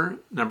over.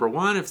 Number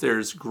one, if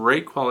there's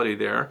great quality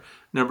there.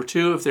 Number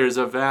two, if there's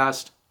a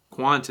vast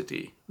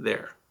quantity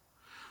there.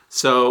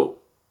 So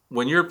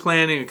when you're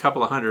planting a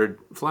couple of hundred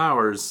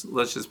flowers,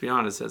 let's just be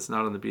honest, that's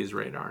not on the bees'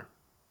 radar.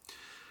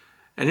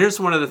 And here's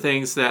one of the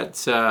things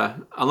that,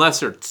 unless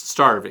they're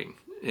starving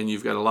and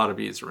you've got a lot of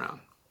bees around.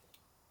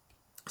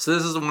 So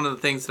this is one of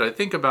the things that I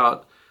think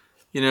about.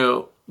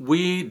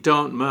 We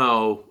don't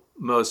mow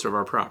most of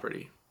our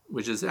property,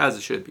 which is as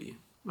it should be.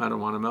 I don't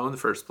want to mow in the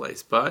first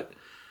place. But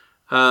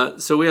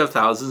so we have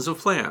thousands of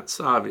plants,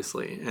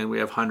 obviously, and we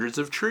have hundreds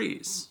of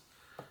trees.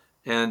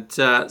 And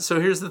so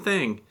here's the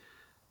thing.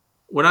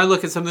 When I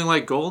look at something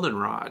like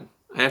goldenrod,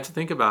 I have to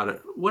think about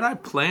it. Would I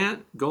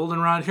plant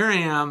goldenrod? Here I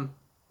am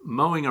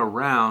mowing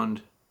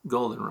around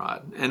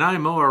goldenrod. And I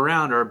mow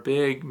around our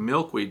big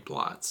milkweed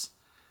plots.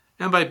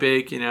 And by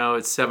big,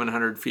 it's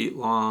 700 feet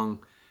long.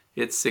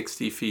 It's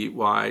 60 feet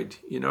wide.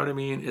 You know what I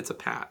mean? It's a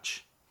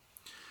patch.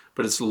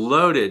 But it's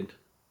loaded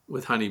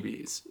with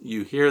honeybees.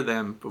 You hear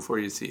them before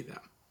you see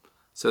them.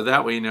 So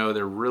that way you know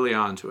they're really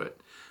onto it.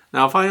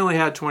 Now, if I only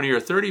had 20 or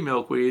 30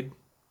 milkweed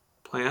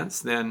plants,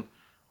 then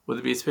would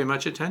the bees pay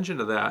much attention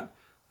to that?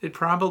 They'd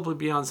probably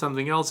be on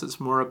something else that's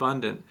more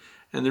abundant.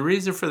 And the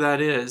reason for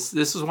that is,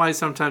 this is why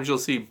sometimes you'll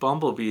see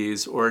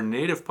bumblebees or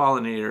native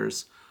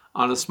pollinators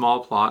on a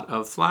small plot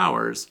of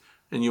flowers,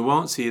 and you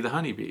won't see the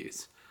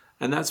honeybees.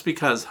 And that's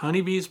because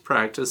honeybees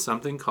practice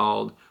something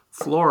called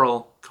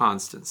floral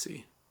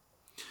constancy.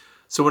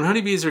 So when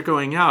honeybees are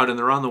going out and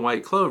they're on the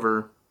white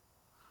clover,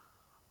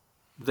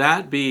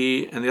 that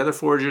bee and the other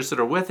foragers that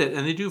are with it,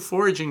 and they do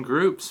forage in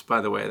groups, by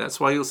the way. That's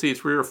why you'll see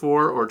 3 or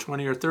 4 or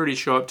 20 or 30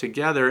 show up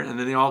together, and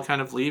then they all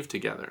kind of leave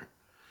together.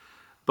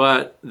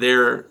 But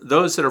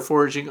those that are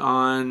foraging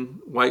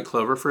on white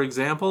clover, for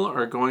example,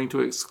 are going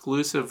to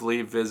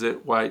exclusively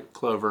visit white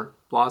clover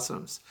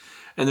blossoms.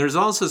 And there's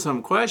also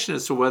some question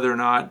as to whether or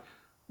not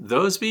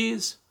those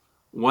bees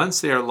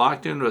once they are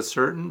locked into a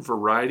certain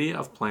variety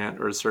of plant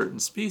or a certain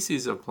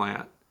species of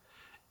plant.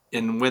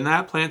 And when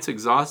that plant's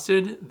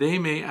exhausted, they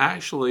may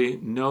actually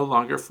no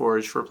longer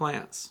forage for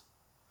plants.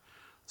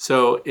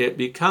 So it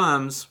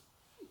becomes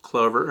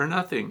clover or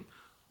nothing,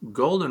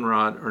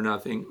 goldenrod or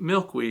nothing,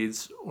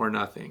 milkweeds or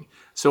nothing.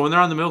 So when they're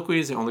on the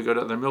milkweeds, they only go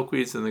to other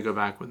milkweeds and they go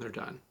back when they're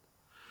done.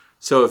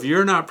 So if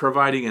you're not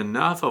providing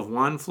enough of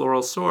one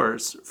floral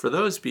source for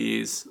those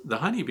bees, the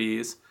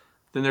honeybees,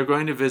 then they're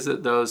going to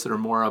visit those that are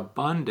more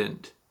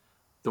abundant,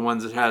 the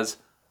ones that has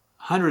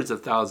hundreds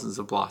of thousands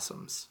of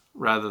blossoms,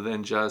 rather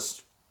than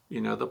just,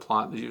 the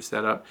plot that you've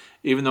set up.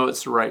 Even though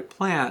it's the right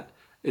plant,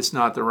 it's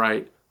not the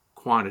right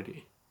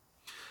quantity.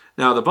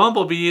 Now, the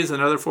bumblebees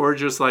and other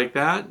foragers like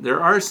that,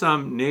 there are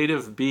some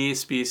native bee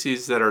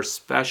species that are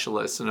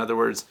specialists. In other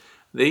words,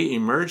 they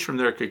emerge from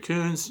their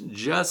cocoons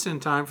just in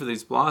time for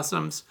these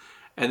blossoms,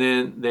 and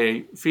then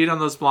they feed on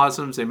those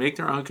blossoms, they make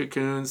their own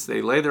cocoons,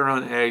 they lay their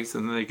own eggs,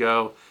 and then they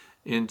go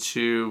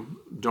into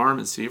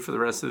dormancy for the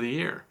rest of the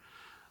year.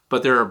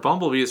 But there are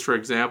bumblebees, for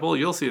example,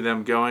 you'll see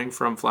them going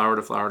from flower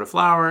to flower to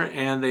flower,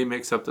 and they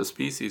mix up the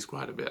species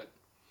quite a bit.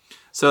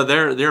 So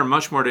they're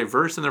much more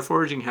diverse in their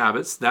foraging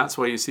habits. That's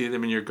why you see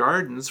them in your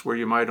gardens where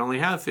you might only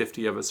have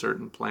 50 of a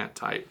certain plant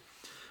type.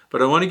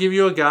 But I want to give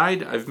you a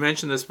guide. I've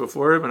mentioned this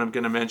before, but I'm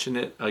going to mention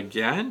it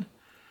again.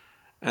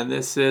 And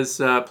this is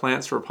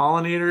Plants for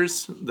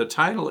Pollinators. The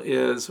title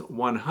is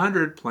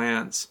 100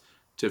 Plants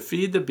to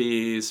Feed the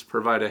Bees,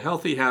 Provide a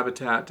Healthy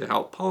Habitat to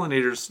Help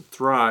Pollinators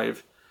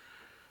Thrive.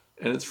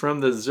 And it's from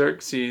the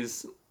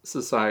Xerxes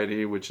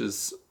Society, which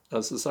is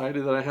a society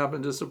that I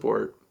happen to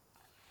support.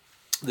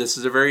 This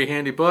is a very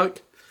handy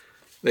book.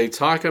 They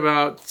talk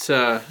about,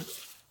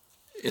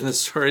 in the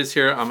stories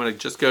here, I'm going to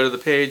just go to the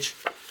page,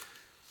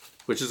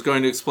 which is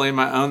going to explain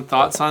my own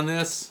thoughts on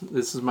this.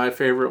 This is my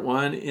favorite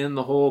one in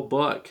the whole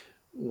book,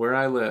 where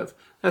I live.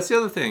 That's the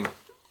other thing.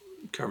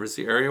 It covers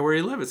the area where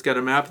you live. It's got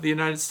a map of the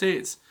United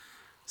States.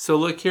 So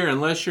look here,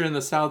 unless you're in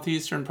the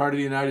southeastern part of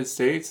the United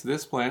States,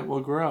 this plant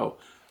will grow.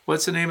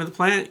 What's the name of the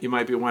plant? You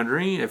might be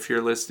wondering if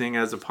you're listening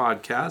as a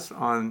podcast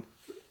on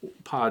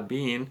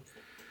Podbean.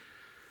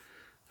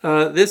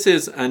 This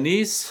is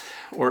anise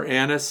or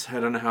anise, I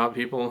don't know how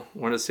people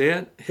want to say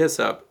it,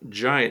 hyssop,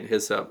 giant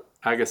hyssop,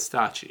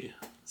 agastache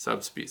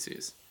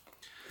subspecies.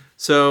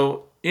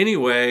 So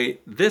anyway,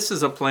 this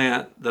is a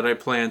plant that I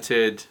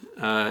planted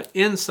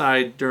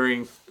inside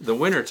during the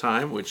winter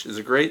time, which is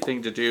a great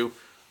thing to do,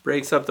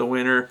 breaks up the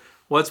winter.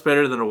 What's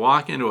better than to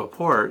walk into a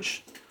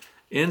porch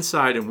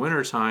inside in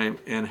wintertime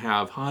and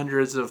have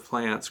hundreds of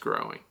plants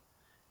growing?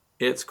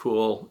 It's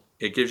cool.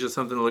 It gives you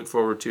something to look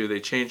forward to. They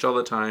change all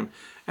the time.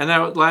 And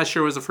that last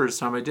year was the first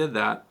time I did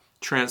that.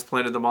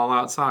 Transplanted them all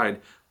outside.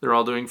 They're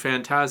all doing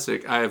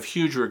fantastic. I have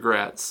huge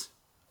regrets.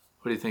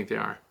 What do you think they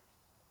are?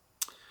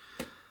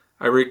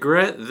 I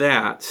regret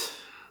that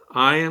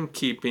I am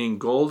keeping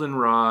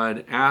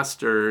goldenrod,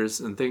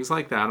 asters, and things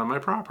like that on my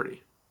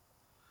property.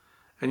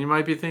 And you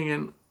might be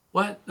thinking,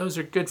 what? Those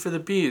are good for the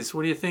bees.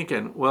 What are you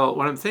thinking? Well,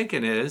 what I'm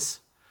thinking is,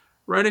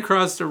 right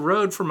across the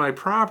road from my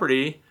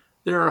property,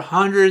 there are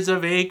hundreds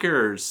of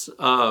acres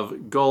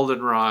of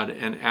goldenrod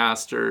and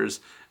asters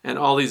and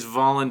all these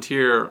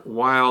volunteer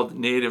wild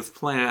native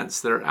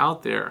plants that are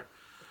out there.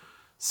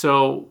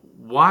 So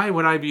why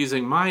would I be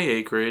using my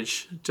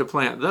acreage to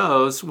plant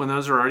those when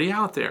those are already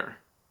out there?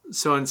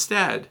 So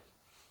instead,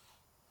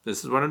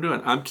 this is what I'm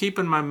doing. I'm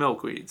keeping my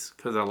milkweeds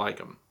because I like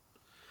them.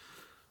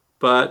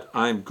 But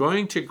I'm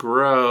going to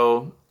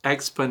grow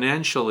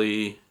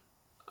exponentially.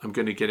 I'm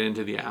going to get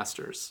into the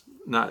asters.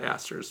 Not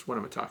asters. What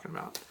am I talking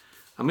about?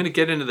 I'm going to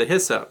get into the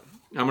hyssop.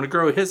 I'm going to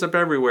grow hyssop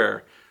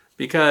everywhere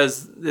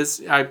because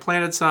I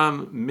planted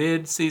some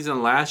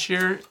mid-season last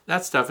year.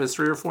 That stuff is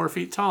 3 or 4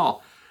 feet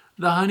tall.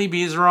 The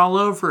honeybees are all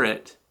over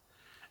it.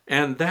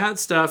 And that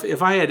stuff,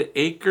 if I had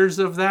acres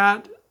of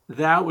that,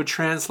 that would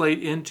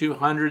translate into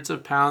hundreds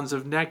of pounds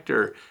of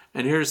nectar.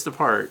 And here's the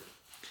part.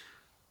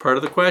 Part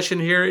of the question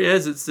here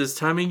is, it's this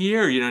time of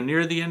year,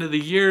 near the end of the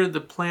year, the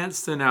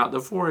plants thin out,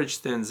 the forage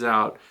thins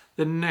out,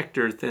 the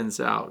nectar thins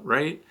out,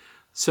 right?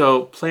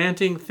 So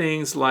planting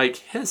things like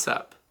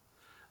hyssop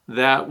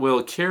that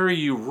will carry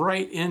you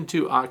right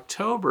into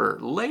October,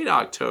 late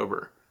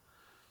October.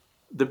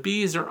 The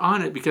bees are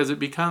on it because it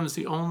becomes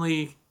the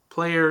only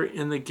player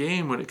in the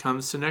game when it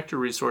comes to nectar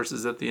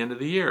resources at the end of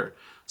the year.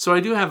 So I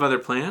do have other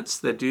plants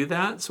that do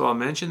that, so I'll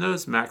mention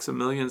those.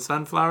 Maximilian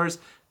sunflowers,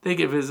 they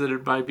get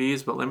visited by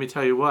bees, but let me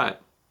tell you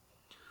what,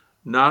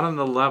 not on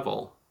the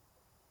level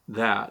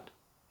that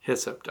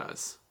hyssop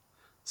does.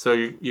 So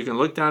you can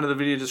look down to the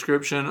video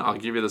description. I'll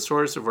give you the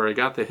source of where I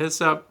got the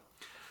hyssop.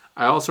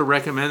 I also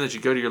recommend that you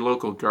go to your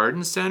local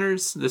garden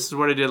centers. This is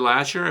what I did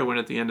last year. I went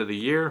at the end of the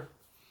year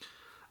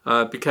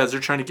because they're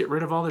trying to get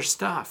rid of all their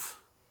stuff.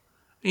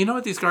 You know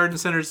what these garden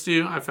centers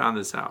do? I found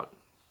this out.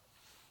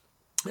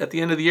 At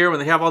the end of the year, when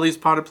they have all these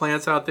potted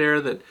plants out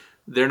there that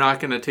they're not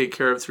going to take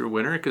care of through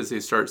winter because they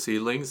start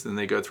seedlings and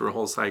they go through a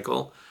whole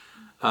cycle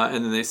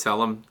and then they sell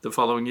them the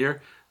following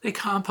year, they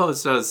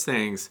compost those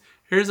things.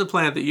 Here's a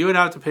plant that you would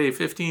have to pay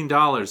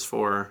 $15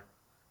 for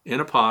in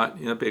a pot,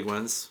 big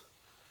ones.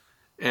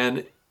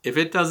 And if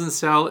it doesn't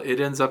sell, it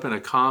ends up in a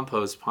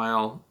compost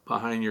pile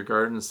behind your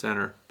garden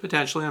center.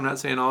 Potentially, I'm not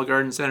saying all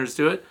garden centers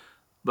do it,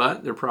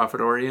 but they're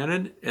profit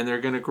oriented and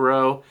they're going to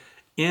grow.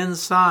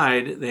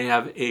 Inside, they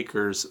have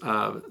acres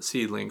of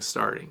seedlings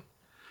starting.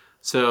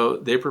 So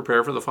they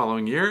prepare for the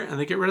following year and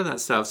they get rid of that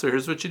stuff. So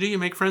here's what you do. You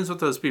make friends with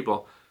those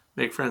people.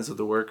 Make friends with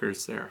the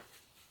workers there.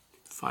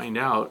 Find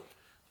out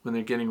when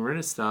they're getting rid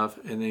of stuff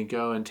and then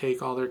go and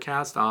take all their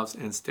cast-offs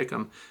and stick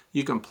them.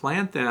 You can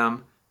plant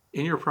them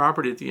in your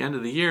property at the end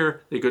of the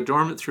year. They go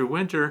dormant through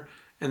winter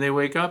and they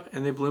wake up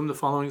and they bloom the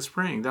following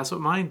spring. That's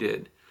what mine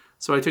did.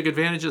 So I took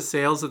advantage of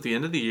sales at the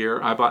end of the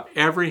year. I bought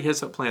every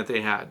hyssop plant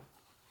they had.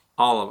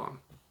 All of them.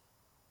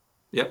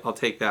 Yep, I'll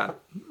take that.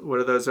 What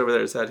are those over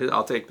there? Is that his?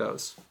 I'll take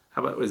those.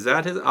 How about, is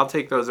that his? I'll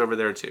take those over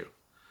there too.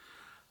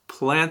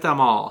 Plant them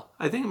all.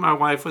 I think my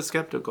wife was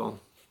skeptical.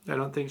 I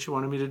don't think she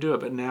wanted me to do it,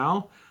 but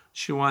now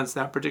she wants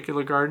that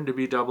particular garden to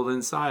be doubled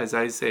in size.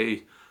 I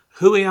say,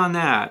 hooey on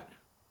that.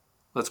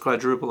 Let's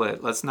quadruple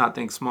it. Let's not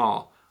think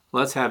small.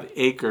 Let's have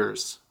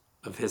acres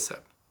of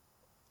hyssop.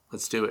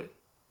 Let's do it.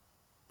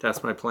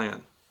 That's my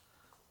plan.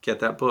 Get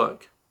that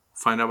book.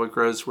 Find out what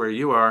grows where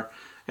you are.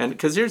 And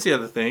because here's the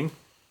other thing.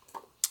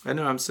 I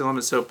know I'm still on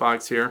my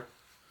soapbox here.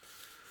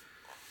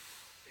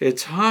 It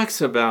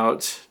talks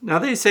about, now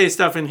they say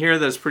stuff in here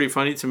that's pretty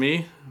funny to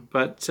me,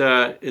 but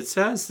it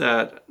says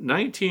that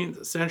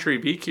 19th century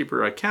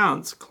beekeeper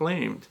accounts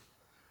claimed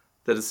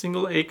that a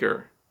single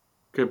acre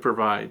could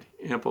provide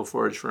ample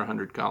forage for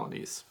 100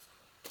 colonies.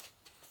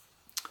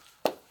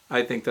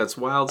 I think that's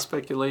wild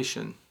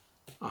speculation.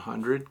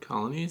 100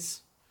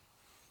 colonies?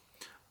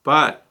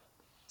 But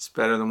it's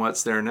better than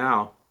what's there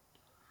now.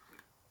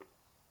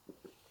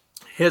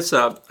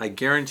 Hyssop, I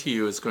guarantee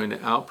you, is going to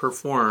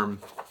outperform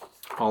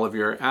all of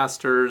your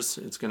asters.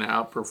 It's going to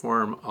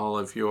outperform all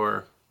of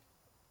your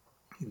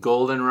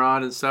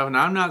goldenrod and stuff.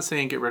 Now, I'm not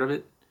saying get rid of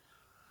it.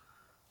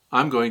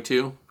 I'm going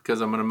to, because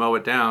I'm going to mow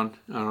it down.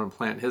 I'm going to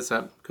plant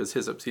hyssop because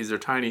hyssop seeds are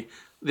tiny.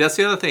 That's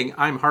the other thing.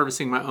 I'm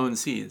harvesting my own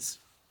seeds.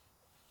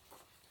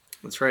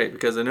 That's right,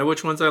 because I know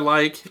which ones I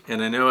like,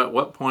 and I know at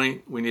what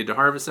point we need to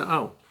harvest them.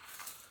 Oh,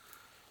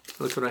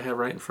 look what I have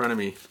right in front of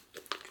me.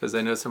 Because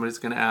I know somebody's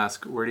going to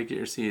ask, where do you get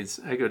your seeds?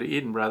 I go to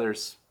Eden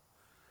Brothers.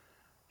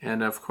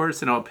 And of course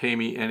they don't pay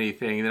me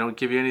anything. They don't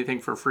give you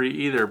anything for free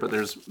either, but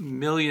there's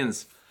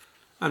millions,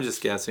 I'm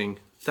just guessing,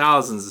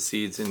 thousands of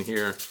seeds in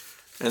here.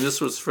 And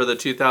this was for the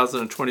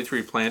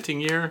 2023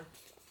 planting year.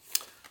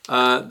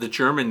 The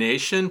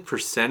germination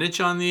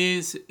percentage on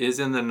these is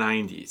in the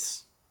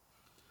 90s.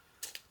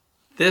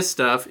 This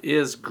stuff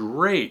is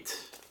great.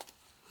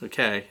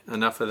 Okay,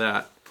 enough of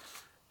that.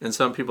 And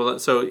some people,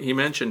 so he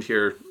mentioned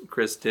here,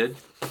 Chris did,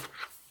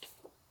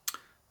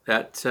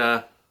 that,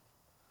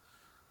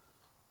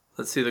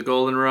 let's see, the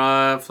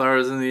goldenrod,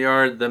 flowers in the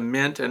yard, the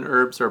mint and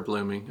herbs are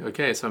blooming.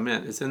 Okay, so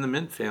mint, it's in the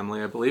mint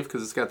family, I believe,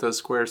 because it's got those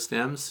square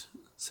stems.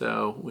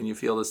 So when you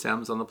feel the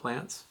stems on the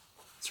plants,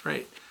 that's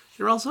right.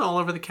 They're also all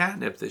over the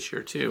catnip this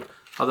year too.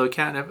 Although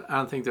catnip, I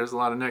don't think there's a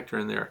lot of nectar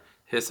in there.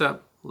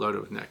 Hyssop, loaded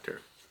with nectar.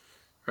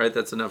 All right,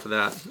 that's enough of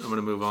that. I'm going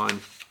to move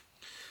on.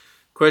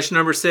 Question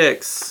number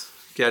 6.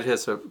 Get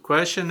hyssop.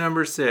 Question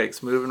number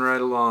 6, moving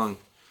right along.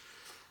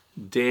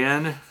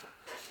 Dan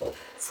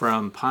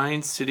from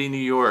Pine City, New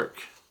York.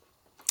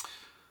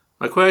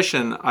 My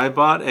question, I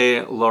bought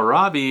a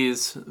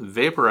Larrabee's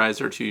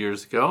vaporizer 2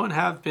 years ago and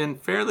have been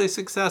fairly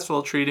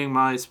successful treating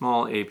my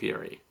small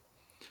apiary.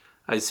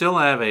 I still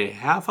have a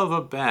half of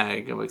a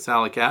bag of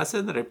oxalic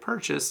acid that I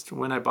purchased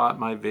when I bought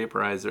my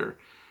vaporizer.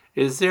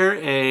 Is there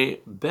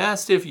a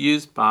best if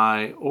used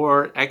by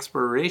or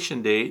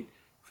expiration date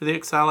for the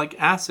oxalic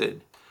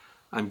acid?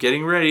 I'm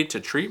getting ready to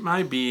treat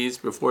my bees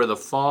before the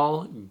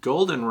fall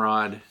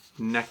goldenrod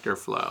nectar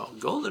flow.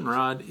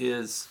 Goldenrod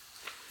is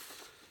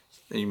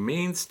a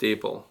main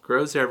staple.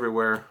 Grows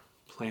everywhere.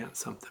 Plant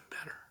something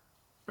better.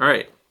 All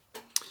right.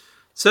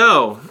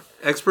 So,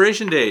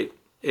 expiration date,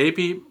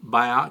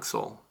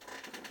 AP-bioxyl.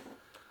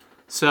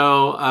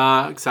 So,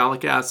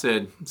 oxalic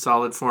acid,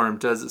 solid form,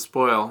 does it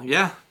spoil?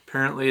 Yeah,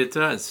 apparently it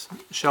does.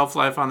 Shelf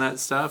life on that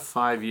stuff,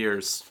 5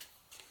 years.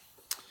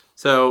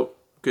 So,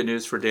 good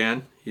news for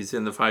Dan. He's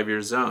in the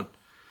 5-year zone.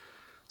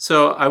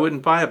 So I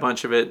wouldn't buy a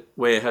bunch of it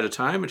way ahead of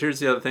time. But here's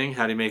the other thing.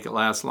 How do you make it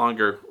last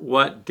longer?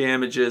 What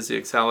damages the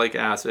oxalic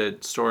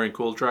acid? Store in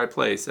cool, dry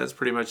place. That's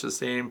pretty much the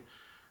same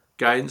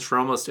guidance for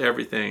almost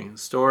everything.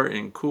 Store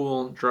in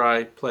cool,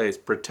 dry place.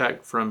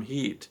 Protect from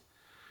heat.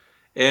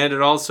 And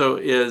it also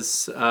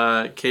is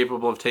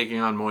capable of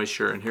taking on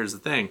moisture. And here's the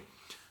thing.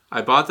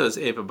 I bought those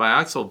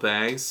AP-bioxyl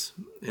bags,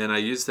 and I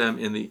used them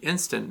in the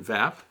Instant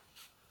VAP,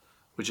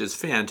 which is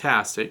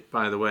fantastic,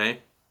 by the way.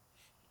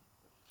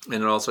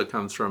 And it also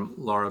comes from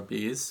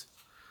Larrabee's.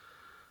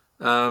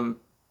 But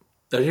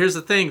here's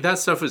the thing, that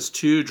stuff was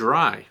too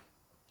dry.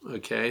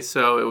 Okay,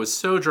 so it was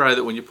so dry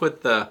that when you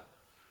pick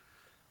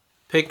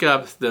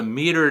up the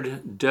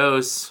metered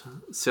dose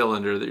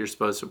cylinder that you're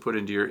supposed to put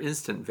into your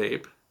instant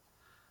vape,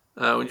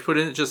 when you put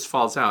it in, it just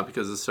falls out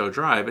because it's so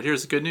dry. But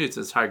here's the good news,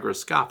 it's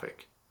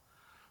hygroscopic.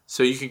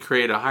 So you can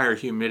create a higher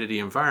humidity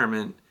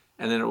environment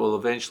and then it will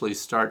eventually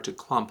start to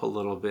clump a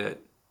little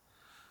bit.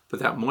 But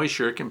that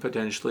moisture can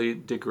potentially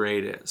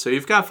degrade it. So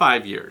you've got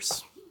 5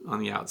 years on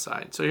the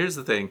outside. So here's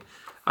the thing.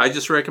 I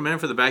just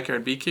recommend for the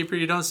backyard beekeeper,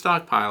 you don't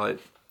stockpile it.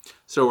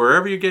 So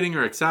wherever you're getting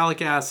your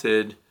oxalic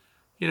acid,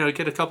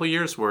 get a couple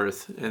years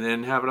worth and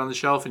then have it on the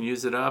shelf and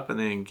use it up and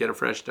then get a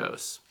fresh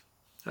dose.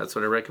 That's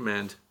what I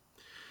recommend.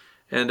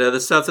 And the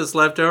stuff that's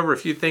left over,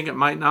 if you think it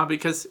might not,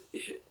 because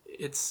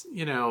it's,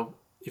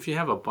 if you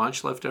have a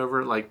bunch left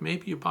over, like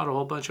maybe you bought a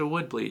whole bunch of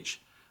wood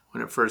bleach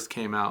when it first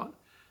came out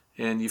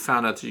and you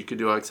found out that you could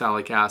do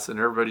oxalic acid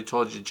and everybody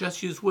told you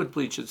just use wood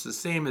bleach. It's the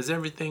same as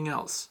everything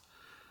else.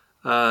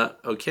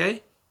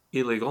 Okay,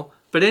 illegal.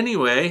 But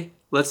anyway,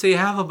 let's say you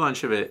have a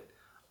bunch of it.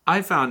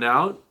 I found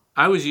out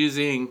I was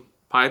using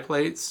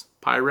Pyrex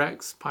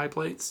pie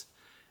plates,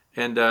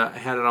 and I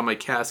had it on my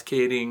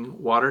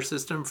cascading water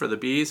system for the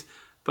bees,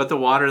 but the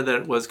water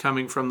that was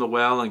coming from the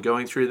well and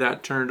going through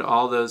that turned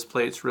all those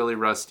plates really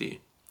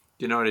rusty.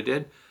 You know what I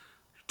did?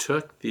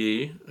 Took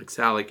the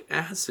oxalic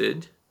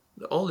acid,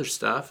 the older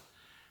stuff,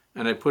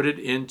 and I put it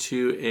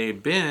into a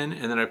bin,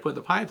 and then I put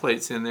the pie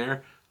plates in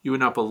there. You would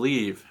not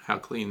believe how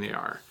clean they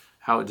are,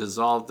 how it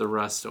dissolved the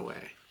rust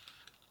away.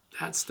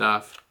 That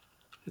stuff,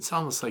 it's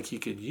almost like you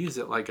could use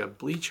it like a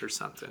bleach or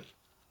something.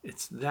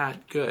 It's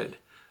that good.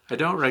 I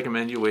don't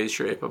recommend you waste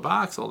your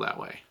ipovoxyl that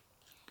way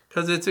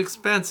because it's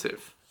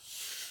expensive.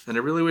 And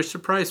I really wish the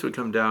price would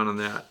come down on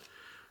that.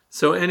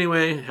 So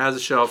anyway, it has a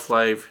shelf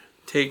life.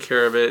 Take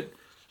care of it.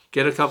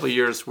 Get a couple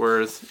years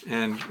worth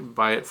and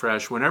buy it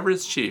fresh whenever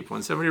it's cheap.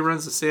 When somebody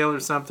runs a sale or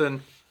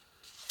something,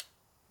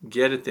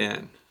 get it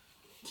then.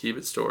 Keep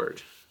it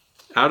stored.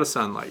 Out of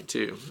sunlight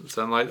too.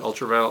 Sunlight,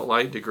 ultraviolet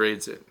light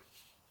degrades it.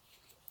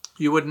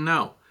 You wouldn't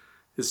know.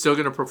 It's still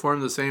going to perform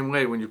the same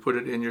way when you put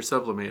it in your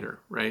sublimator,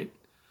 right?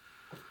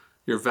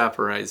 Your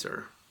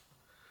vaporizer.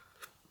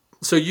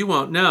 So you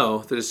won't know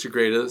that it's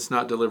degraded. It's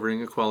not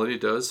delivering a quality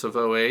dose of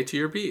OA to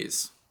your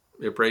bees.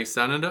 It breaks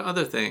down into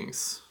other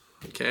things.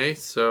 Okay,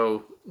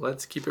 so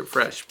let's keep it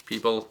fresh,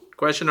 people.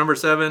 Question number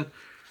 7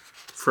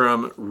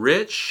 from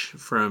Rich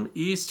from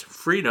East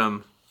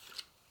Freedom,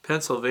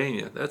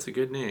 Pennsylvania. That's a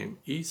good name,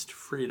 East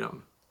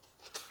Freedom.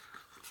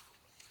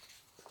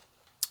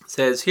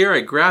 Says, here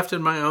I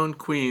grafted my own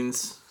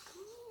queens,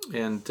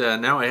 and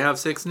now I have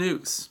 6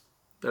 nukes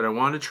that I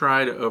want to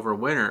try to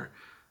overwinter.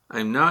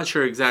 I'm not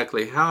sure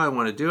exactly how I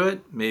want to do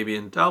it, maybe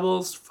in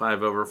doubles,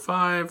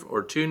 5/5,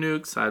 or 2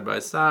 nukes side by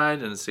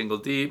side and a single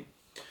deep.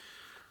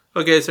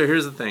 Okay, so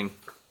here's the thing.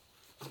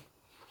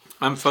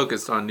 I'm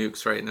focused on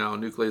nukes right now,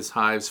 nucleus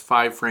hives,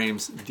 5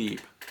 frames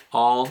deep.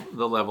 All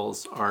the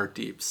levels are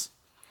deeps.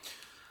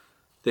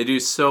 They do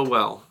so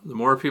well. The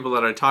more people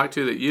that I talk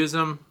to that use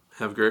them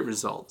have great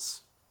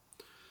results.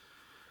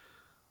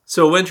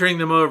 So wintering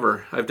them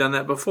over, I've done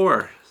that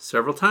before,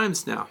 several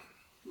times now.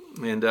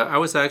 And I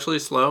was actually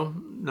slow,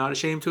 not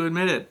ashamed to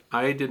admit it.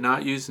 I did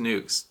not use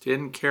nukes,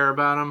 didn't care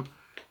about them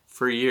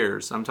for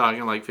years. I'm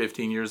talking like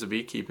 15 years of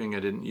beekeeping, I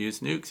didn't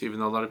use nukes, even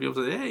though a lot of people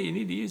say, hey, you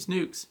need to use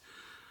nukes.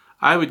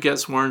 I would get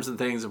swarms and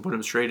things and put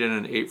them straight in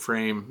an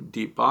 8-frame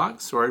deep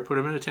box, or I'd put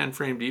them in a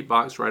 10-frame deep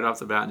box right off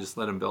the bat and just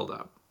let them build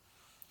up.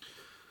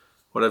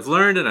 What I've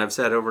learned, and I've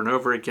said over and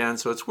over again,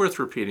 so it's worth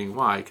repeating.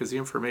 Why? Because the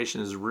information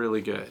is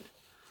really good.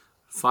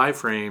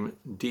 5-frame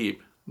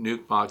deep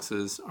nuke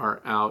boxes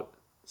are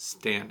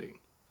outstanding.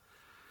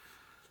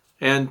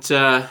 And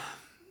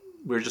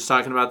we were just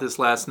talking about this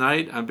last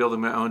night. I'm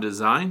building my own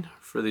design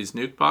for these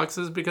nuke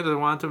boxes because I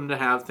want them to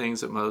have things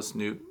that most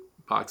nuke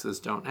boxes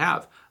don't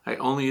have. I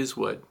only use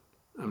wood.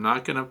 I'm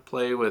not going to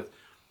play with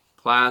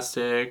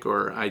plastic,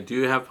 or I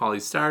do have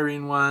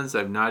polystyrene ones.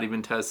 I've not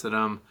even tested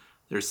them.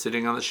 They're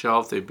sitting on the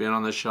shelf. They've been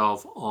on the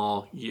shelf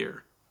all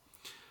year.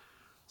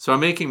 So I'm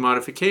making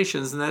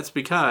modifications, and that's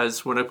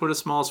because when I put a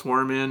small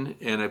swarm in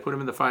and I put them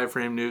in the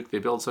 5-frame nuke, they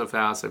build so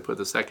fast. I put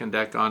the second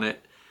deck on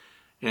it,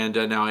 and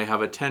now I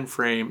have a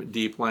 10-frame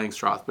deep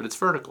Langstroth, but it's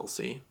vertical,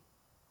 see?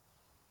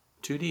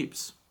 2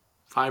 deeps,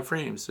 5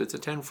 frames. It's a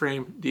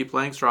 10-frame deep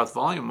Langstroth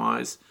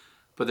volume-wise,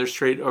 but they're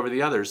straight over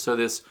the others. So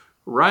this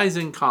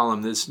rising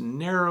column, this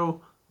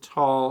narrow,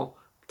 tall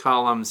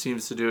column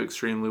seems to do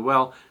extremely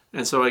well,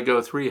 and so I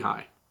go 3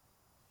 high.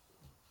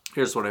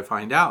 Here's what I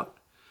find out.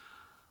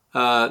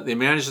 They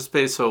manage the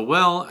space so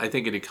well, I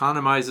think it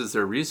economizes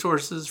their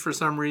resources for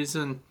some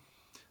reason.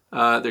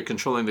 They're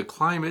controlling the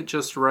climate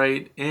just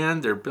right,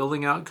 and they're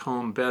building out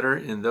comb better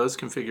in those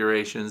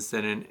configurations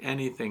than in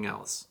anything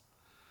else.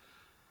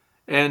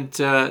 And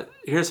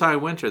here's how I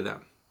winter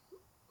them.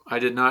 I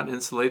did not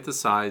insulate the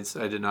sides.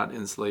 I did not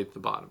insulate the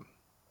bottom.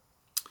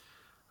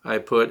 I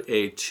put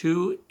a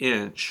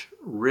 2-inch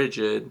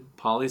rigid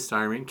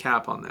polystyrene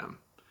cap on them.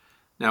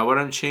 Now what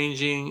I'm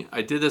changing,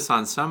 I did this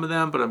on some of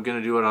them, but I'm going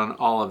to do it on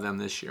all of them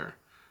this year.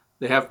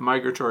 They have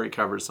migratory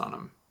covers on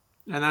them,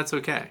 and that's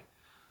okay.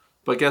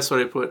 But guess what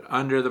I put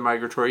under the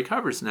migratory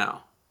covers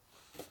now?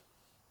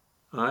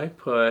 I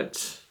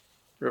put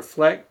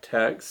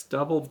Reflectex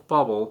double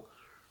bubble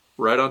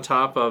right on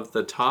top of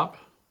the top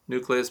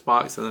nucleus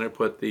box, and then I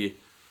put the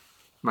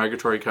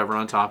migratory cover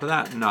on top of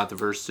that. Not the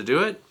first to do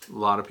it. A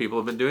lot of people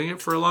have been doing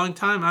it for a long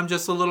time. I'm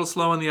just a little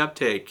slow in the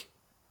uptake.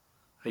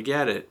 I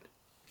get it.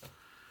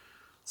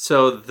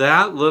 So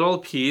that little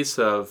piece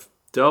of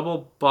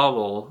double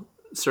bubble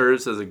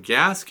serves as a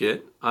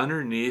gasket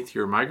underneath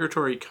your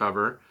migratory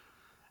cover,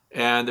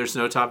 and there's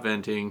no top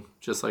venting,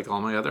 just like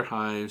all my other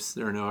hives.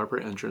 There are no upper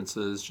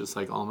entrances, just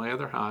like all my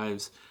other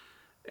hives.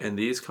 And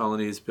these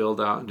colonies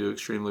build out and do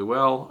extremely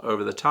well.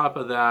 Over the top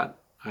of that,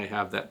 I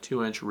have that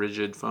 2-inch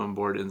rigid foam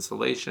board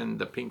insulation,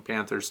 the Pink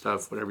Panther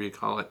stuff, whatever you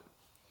call it.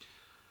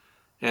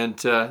 And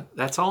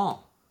that's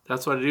all.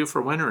 That's what I do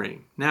for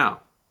wintering. Now,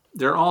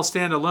 they're all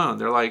standalone.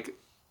 They're like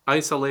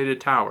isolated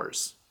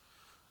towers.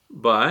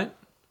 But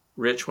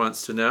Rich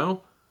wants to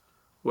know,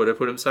 would I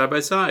put them side by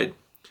side?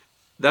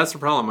 That's the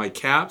problem. My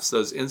caps,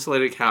 those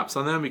insulated caps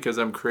on them, because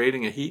I'm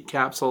creating a heat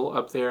capsule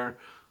up there,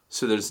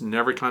 so there's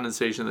never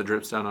condensation that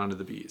drips down onto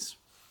the bees.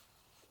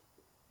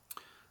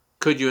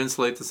 Could you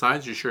insulate the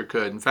sides? You sure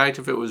could. In fact,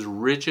 if it was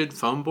rigid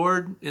foam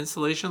board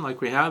insulation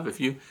like we have, if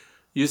you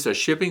used a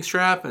shipping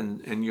strap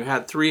and you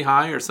had 3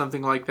 high or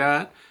something like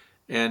that,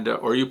 and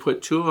or you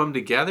put 2 of them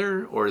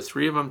together or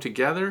 3 of them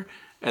together,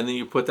 and then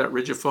you put that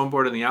rigid foam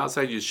board on the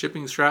outside, use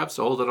shipping straps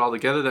to hold it all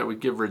together, that would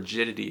give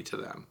rigidity to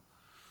them.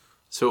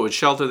 So it would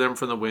shelter them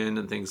from the wind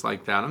and things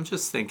like that. I'm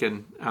just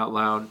thinking out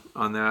loud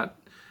on that.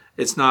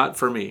 It's not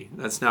for me.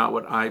 That's not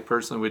what I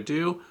personally would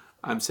do.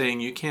 I'm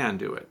saying you can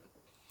do it.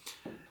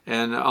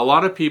 And a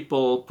lot of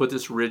people put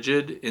this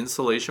rigid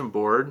insulation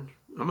board.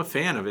 I'm a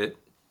fan of it.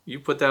 You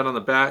put that on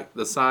the back,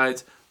 the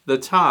sides, the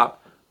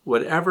top,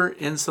 whatever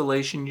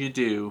insulation you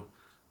do,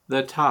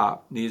 the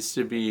top needs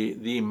to be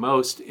the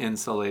most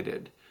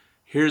insulated.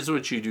 Here's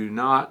what you do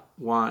not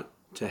want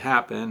to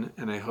happen,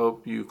 and I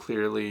hope you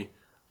clearly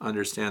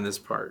understand this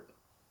part.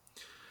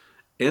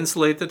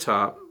 Insulate the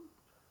top.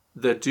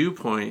 The dew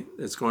point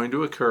that's going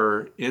to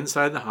occur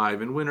inside the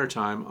hive in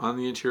wintertime on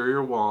the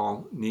interior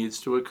wall needs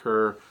to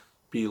occur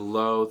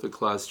below the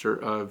cluster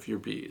of your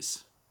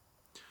bees.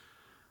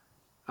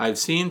 I've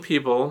seen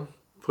people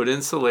put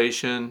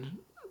insulation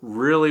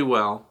really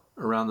well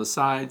around the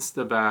sides,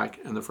 the back,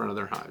 and the front of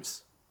their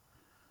hives.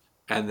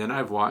 And then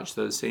I've watched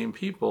those same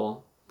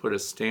people put a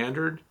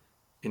standard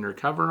inner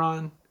cover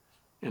on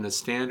and a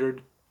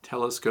standard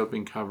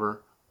telescoping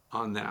cover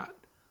on that.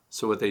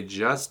 So what they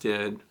just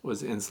did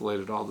was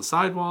insulated all the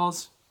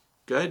sidewalls,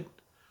 good,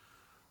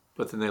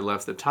 but then they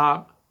left the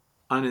top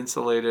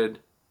uninsulated,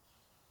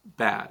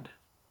 bad.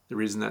 The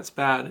reason that's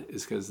bad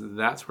is because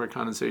that's where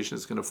condensation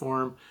is going to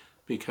form,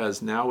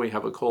 because now we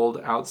have a cold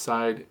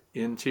outside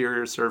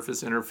interior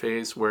surface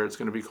interface where it's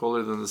going to be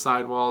colder than the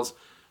sidewalls.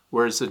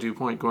 Where is the dew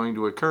point going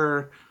to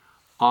occur?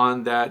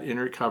 On that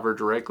inner cover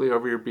directly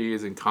over your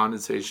bees, and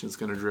condensation is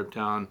going to drip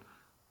down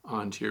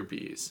onto your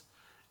bees.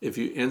 If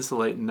you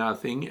insulate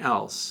nothing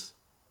else,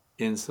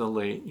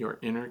 insulate your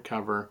inner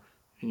cover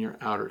and your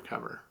outer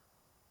cover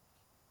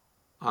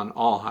on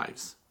all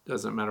hives.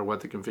 Doesn't matter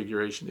what the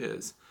configuration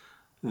is.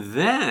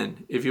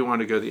 Then, if you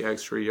want to go the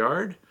extra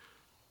yard,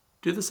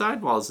 do the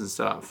sidewalls and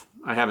stuff.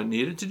 I haven't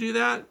needed to do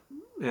that.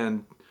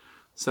 And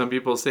some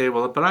people say,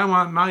 well, but I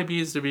want my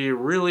bees to be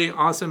really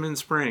awesome in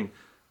spring.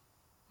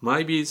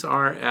 My bees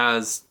are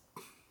as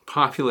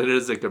populated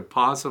as they could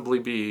possibly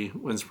be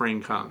when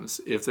spring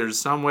comes. If there's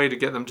some way to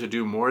get them to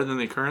do more than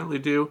they currently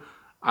do,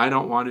 I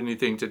don't want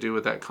anything to do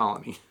with that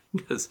colony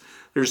because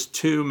there's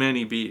too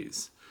many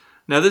bees.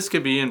 Now, this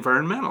could be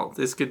environmental.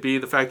 This could be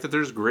the fact that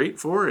there's great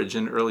forage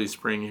in early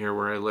spring here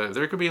where I live.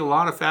 There could be a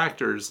lot of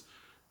factors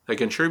that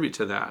contribute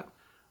to that.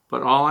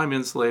 But all I'm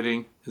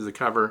insulating is the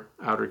cover,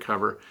 outer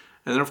cover.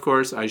 And then, of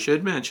course, I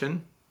should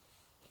mention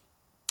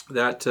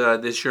that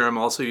this year I'm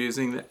also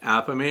using the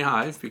Apame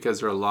hive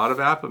because there are a lot of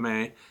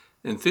Apame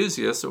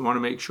enthusiasts that want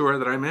to make sure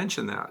that I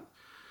mention that.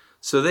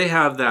 So they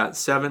have that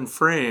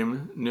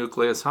 7-frame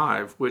nucleus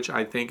hive, which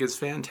I think is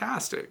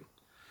fantastic.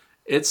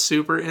 It's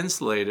super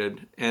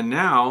insulated. And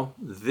now,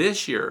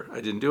 this year,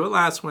 I didn't do it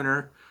last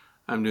winter,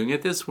 I'm doing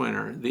it this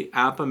winter, the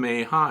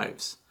Apame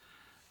hives.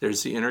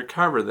 There's the inner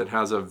cover that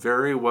has a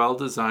very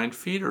well-designed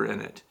feeder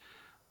in it.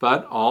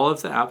 But all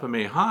of the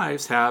Apame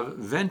hives have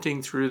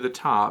venting through the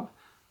top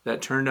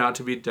that turned out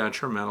to be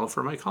detrimental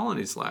for my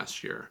colonies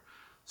last year.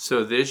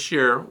 So this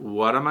year,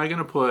 what am I going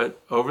to put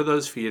over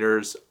those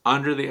feeders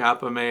under the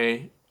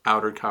Apame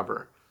outer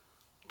cover?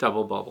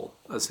 Double bubble,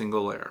 a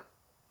single layer.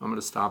 I'm going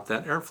to stop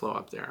that airflow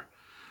up there.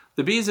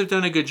 The bees have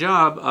done a good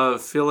job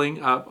of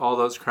filling up all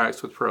those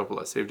cracks with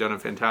propolis. They've done a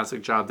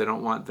fantastic job. They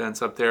don't want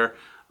vents up there.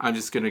 I'm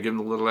just going to give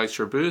them a little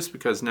extra boost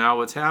because now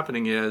what's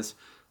happening is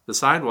the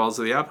sidewalls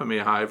of the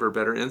Apame hive are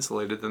better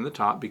insulated than the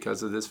top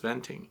because of this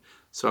venting.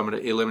 So I'm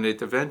going to eliminate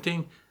the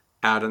venting,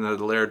 add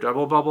another layer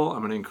double bubble. I'm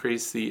going to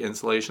increase the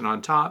insulation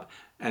on top.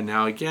 And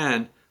now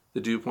again,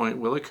 the dew point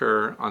will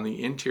occur on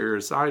the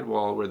interior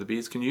sidewall where the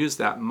bees can use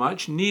that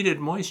much needed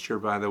moisture,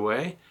 by the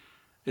way.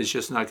 It's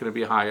just not going to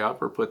be high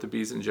up or put the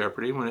bees in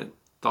jeopardy when it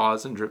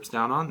thaws and drips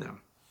down on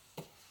them.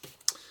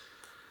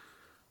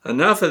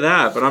 Enough of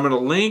that, but I'm going to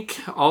link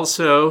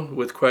also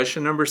with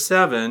question number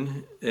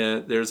 7.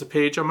 There's a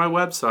page on my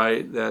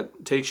website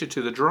that takes you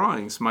to the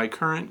drawings, my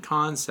current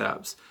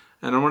concepts.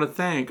 And I want to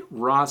thank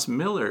Ross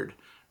Millard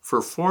for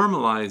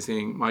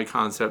formalizing my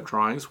concept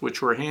drawings,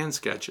 which were hand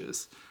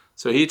sketches.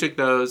 So he took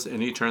those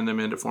and he turned them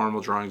into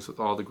formal drawings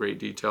with all the great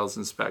details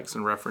and specs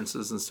and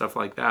references and stuff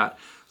like that.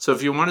 So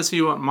if you want to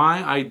see what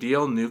my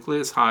ideal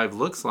nucleus hive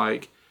looks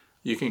like,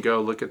 you can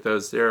go look at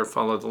those there,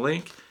 follow the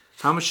link.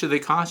 How much do they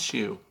cost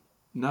you?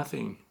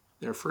 Nothing.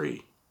 They're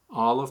free.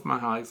 All of my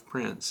hive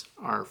prints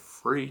are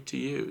free to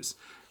use.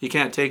 You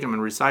can't take them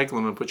and recycle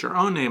them and put your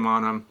own name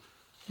on them.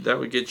 That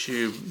would get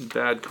you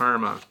bad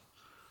karma.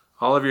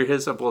 All of your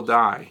hyssop will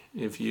die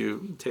if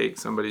you take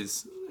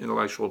somebody's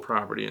intellectual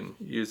property and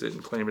use it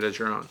and claim it as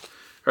your own. All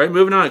right,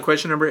 moving on.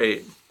 Question number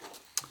 8.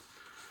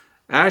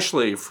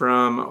 Ashley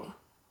from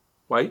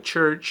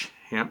Whitechurch,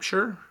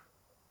 Hampshire,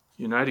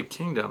 United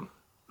Kingdom.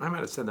 I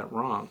might have said that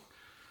wrong.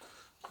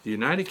 The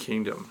United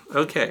Kingdom.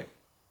 Okay.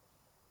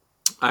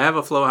 I have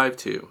a flow hive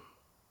too.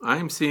 I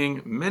am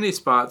seeing many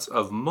spots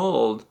of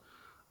mold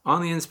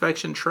on the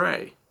inspection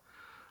tray.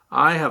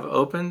 I have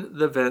opened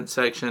the vent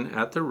section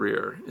at the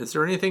rear. Is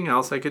there anything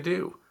else I could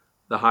do?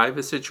 The hive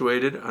is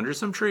situated under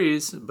some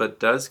trees, but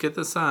does get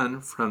the sun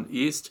from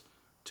east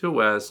to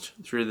west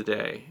through the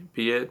day,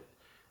 be it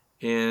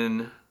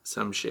in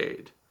some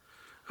shade.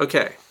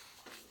 Okay,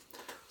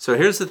 so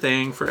here's the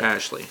thing for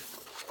Ashley.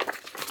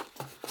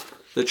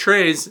 The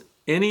trays,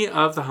 any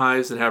of the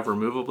hives that have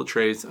removable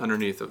trays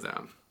underneath of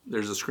them.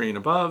 There's a screen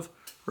above,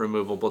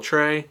 removable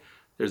tray.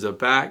 There's a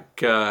back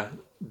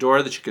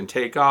door that you can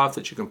take off,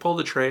 that you can pull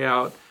the tray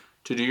out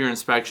to do your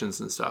inspections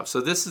and stuff.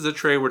 So this is a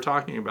tray we're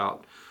talking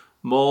about.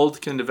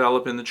 Mold can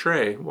develop in the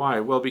tray. Why?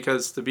 Well,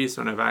 because the bees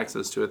don't have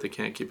access to it. They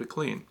can't keep it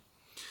clean.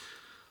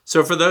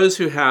 So for those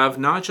who have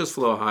not just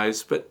flow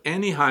hives, but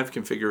any hive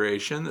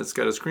configuration that's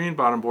got a screen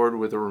bottom board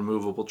with a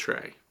removable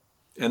tray.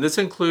 And this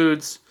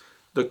includes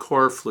the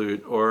core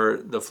flute, or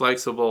the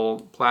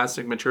flexible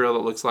plastic material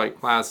that looks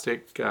like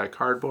plastic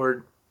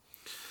cardboard.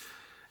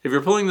 If you're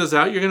pulling those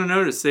out, you're going to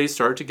notice they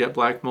start to get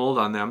black mold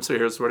on them. So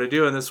here's what I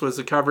do, and this was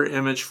the cover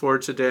image for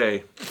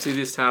today. See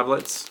these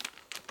tablets?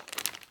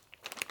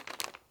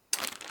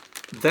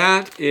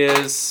 That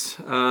is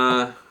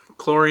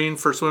chlorine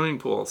for swimming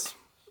pools.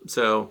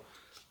 So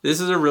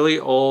this is a really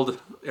old,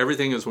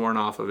 everything is worn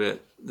off of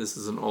it. This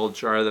is an old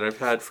jar that I've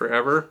had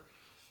forever,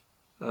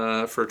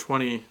 for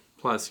 20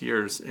 plus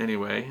years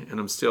anyway,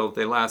 and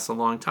they last a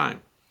long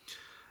time.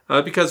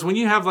 Because when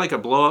you have like a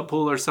blow up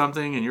pool or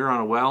something and you're on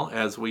a well,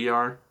 as we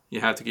are,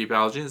 you have to keep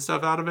algae and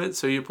stuff out of it,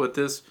 so you put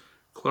this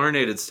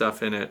chlorinated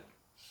stuff in it.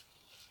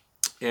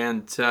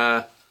 And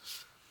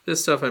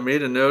this stuff, I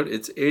made a note,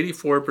 it's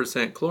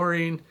 84%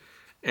 chlorine,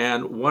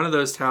 and one of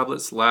those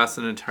tablets lasts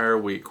an entire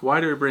week. Why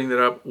do I bring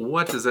that up?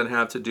 What does that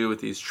have to do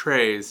with these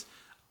trays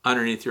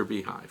underneath your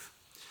beehive?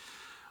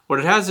 What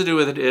it has to do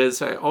with it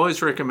is I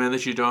always recommend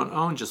that you don't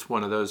own just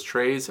one of those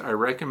trays. I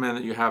recommend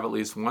that you have at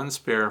least one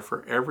spare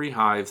for every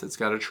hive that's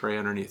got a tray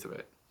underneath of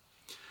it.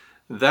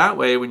 That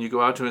way, when you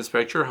go out to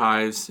inspect your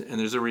hives, and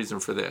there's a reason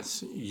for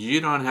this,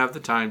 you don't have the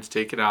time to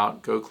take it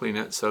out, go clean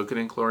it, soak it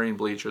in chlorine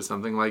bleach or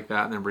something like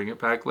that, and then bring it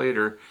back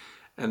later.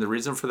 And the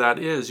reason for that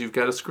is you've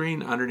got a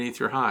screen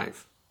underneath your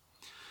hive.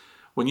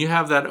 When you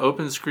have that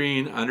open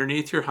screen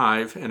underneath your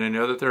hive, and I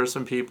know that there are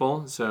some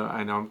people, so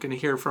I know I'm going to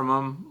hear from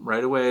them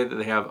right away, that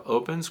they have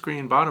open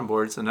screen bottom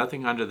boards and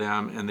nothing under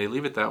them, and they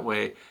leave it that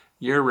way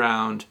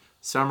year-round,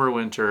 summer,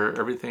 winter,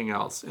 everything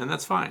else. And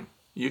that's fine.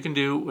 You can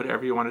do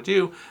whatever you want to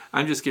do.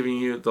 I'm just giving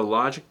you the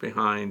logic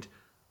behind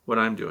what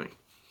I'm doing.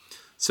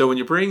 So when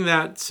you bring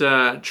that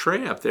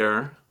tray up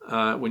there,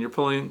 when you're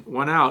pulling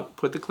one out,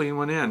 put the clean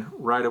one in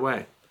right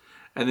away.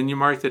 And then you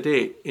mark the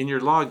date in your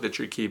log that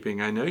you're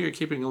keeping. I know you're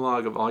keeping a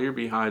log of all your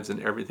beehives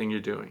and everything you're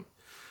doing.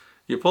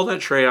 You pull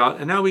that tray out,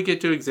 and now we get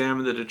to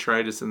examine the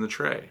detritus in the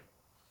tray.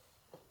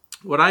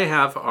 What I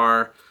have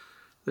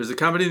there's a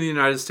company in the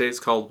United States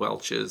called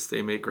Welch's.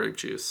 They make grape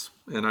juice.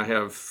 And I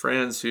have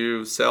friends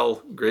who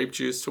sell grape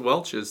juice to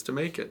Welch's to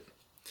make it.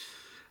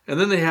 And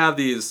then they have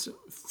these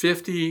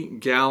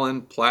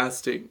 50-gallon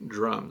plastic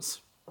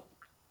drums.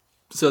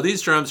 So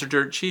these drums are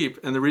dirt cheap,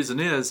 and the reason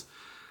is,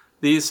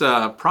 these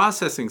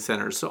processing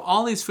centers, so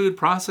all these food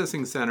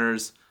processing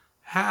centers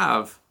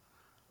have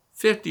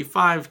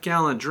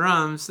 55-gallon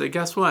drums that,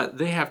 guess what,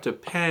 they have to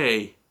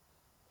pay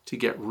to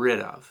get rid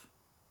of.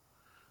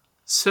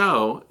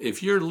 So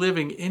if you're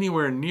living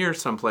anywhere near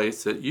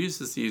someplace that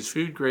uses these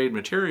food grade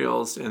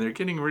materials and they're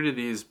getting rid of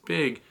these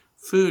big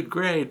food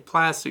grade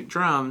plastic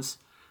drums,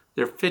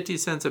 they're 50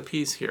 cents a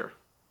piece here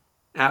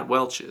at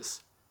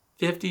Welch's.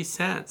 50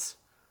 cents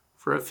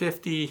for a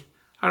 50,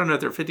 I don't know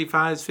if they're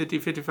 55s, 50,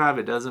 55,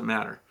 it doesn't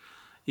matter.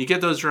 You get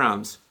those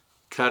drums,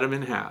 cut them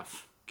in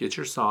half. Get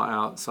your saw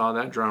out, saw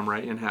that drum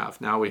right in half.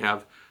 Now we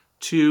have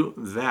 2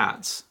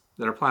 vats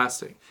that are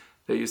plastic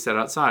that you set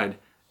outside.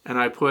 And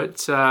I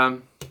put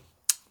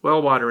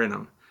well water in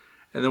them.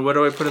 And then what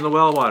do I put in the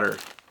well water?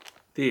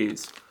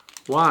 These.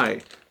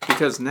 Why?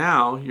 because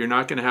now you're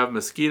not going to have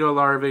mosquito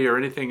larvae or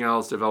anything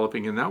else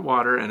developing in that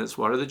water, and it's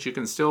water that you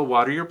can still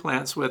water your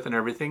plants with and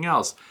everything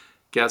else.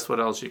 Guess what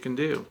else you can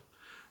do?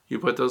 You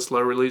put those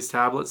slow release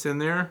tablets in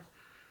there,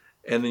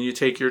 and then you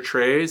take your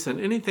trays and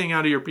anything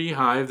out of your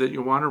beehive that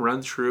you want to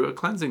run through a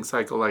cleansing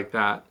cycle like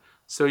that.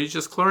 So you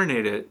just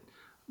chlorinate it.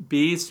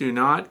 Bees do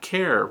not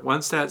care.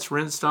 Once that's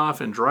rinsed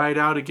off and dried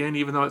out again,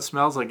 even though it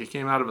smells like it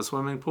came out of a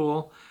swimming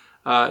pool,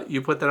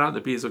 you put that out,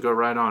 the bees will go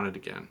right on it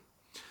again.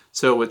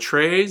 So with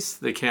trays,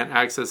 they can't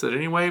access it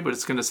anyway, but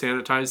it's going to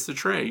sanitize the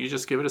tray. You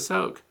just give it a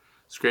soak.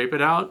 Scrape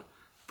it out,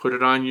 put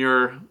it on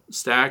your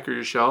stack or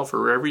your shelf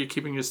or wherever you're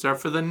keeping your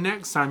stuff for the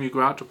next time you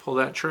go out to pull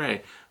that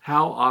tray.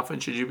 How often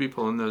should you be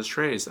pulling those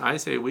trays? I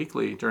say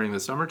weekly during the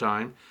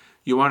summertime.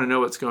 You want to know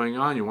what's going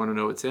on. You want to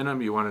know what's in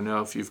them. You want to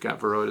know if you've got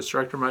Varroa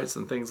destructor mites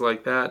and things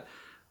like that.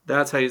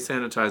 That's how you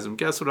sanitize them.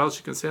 Guess what else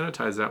you can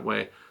sanitize that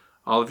way?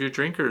 All of your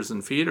drinkers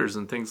and feeders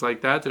and things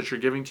like that that you're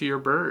giving to your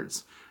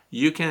birds.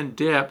 You can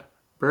dip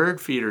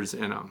bird feeders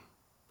in them.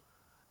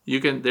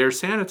 They're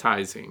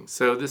sanitizing.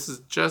 So this is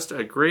just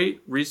a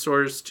great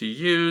resource to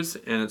use,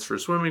 and it's for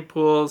swimming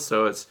pools,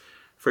 so it's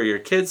for your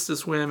kids to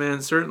swim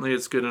in. Certainly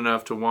it's good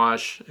enough to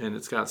wash, and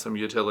it's got some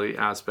utility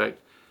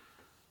aspect.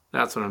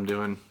 That's what I'm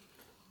doing.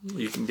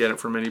 You can get it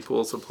from any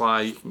pool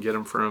supply. You can get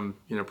them from,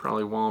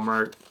 probably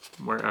Walmart,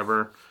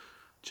 wherever.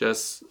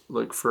 Just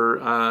look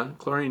for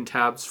chlorine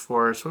tabs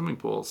for swimming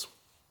pools.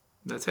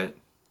 That's it.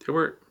 They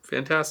work.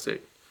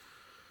 Fantastic.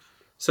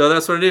 So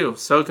that's what I do,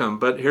 soak them.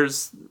 But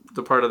here's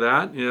the part of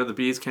that. The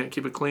bees can't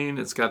keep it clean.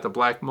 It's got the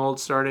black mold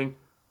starting.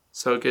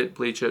 Soak it,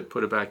 bleach it,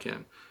 put it back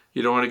in.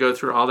 You don't want to go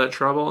through all that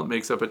trouble. It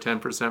makes up a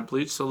 10%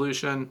 bleach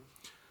solution.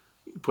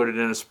 Put it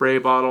in a spray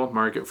bottle,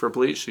 mark it for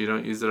bleach so you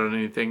don't use it on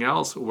anything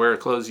else. Wear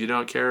clothes you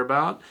don't care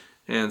about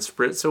and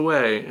spritz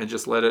away and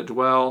just let it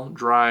dwell,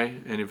 dry,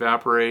 and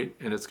evaporate,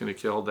 and it's going to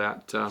kill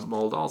that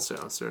mold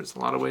also. So there's a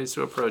lot of ways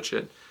to approach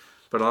it,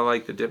 but I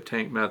like the dip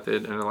tank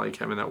method, and I like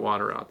having that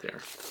water out there.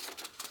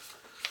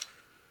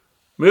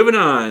 Moving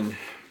on.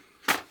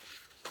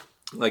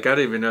 I don't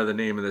even know the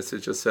name of this. It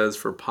just says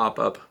for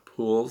pop-up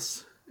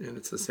pools, and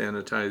it's a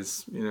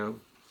sanitized,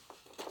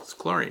 it's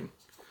chlorine.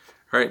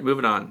 All right,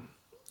 moving on.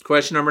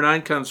 Question number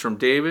 9 comes from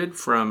David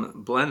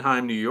from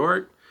Blenheim, New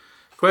York.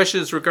 Question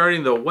is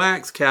regarding the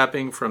wax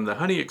capping from the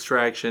honey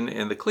extraction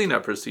and the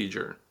cleanup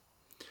procedure.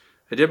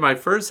 I did my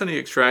first honey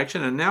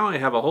extraction, and now I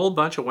have a whole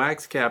bunch of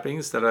wax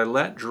cappings that I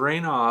let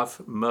drain off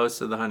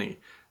most of the honey.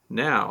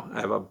 Now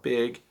I have a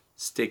big,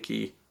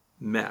 sticky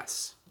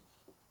mess.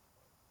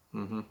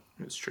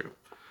 It's true.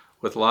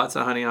 With lots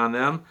of honey on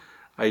them.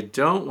 I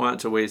don't want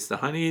to waste the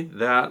honey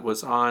that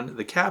was on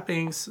the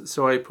cappings,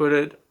 so I put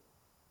it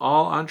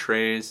all on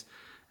trays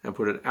and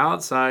put it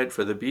outside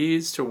for the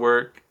bees to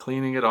work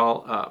cleaning it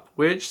all up,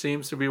 which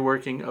seems to be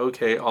working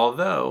okay,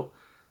 although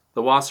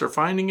the wasps are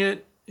finding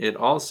it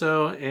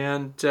also,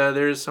 and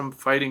there's some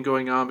fighting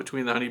going on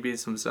between the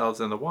honeybees themselves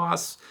and the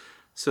wasps,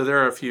 so there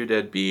are a few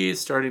dead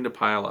bees starting to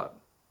pile up.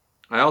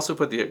 I also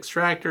put the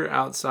extractor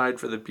outside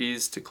for the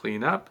bees to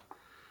clean up,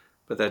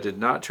 but that did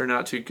not turn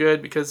out too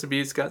good because the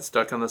bees got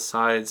stuck on the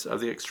sides of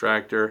the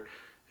extractor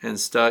and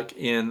stuck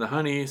in the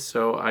honey,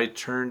 so I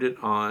turned it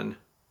on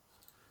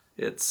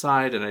its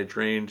side and I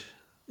drained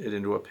it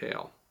into a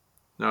pail.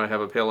 Now I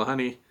have a pail of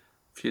honey,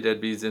 a few dead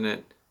bees in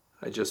it.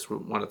 I just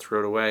want to throw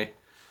it away. I'd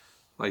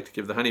like to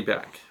give the honey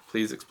back.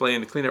 Please explain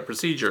the cleanup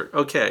procedure.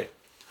 Okay,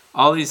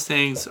 all these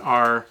things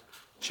are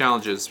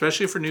challenges,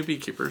 especially for new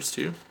beekeepers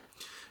too.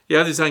 You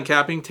have these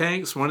uncapping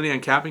tanks. One of the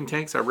uncapping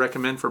tanks I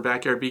recommend for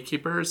backyard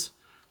beekeepers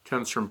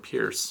comes from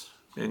Pierce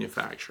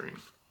Manufacturing.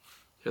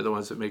 They're the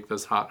ones that make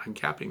those hot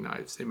uncapping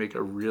knives. They make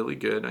a really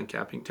good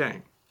uncapping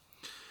tank.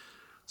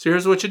 So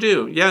here's what you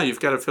do. Yeah, you've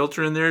got a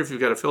filter in there. If you've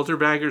got a filter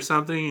bag or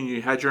something and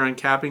you had your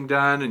uncapping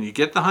done, and you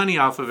get the honey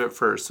off of it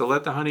first. So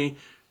let the honey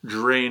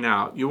drain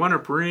out. You want to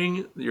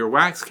bring your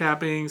wax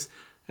cappings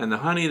and the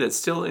honey that's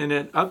still in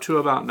it up to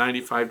about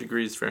 95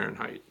 degrees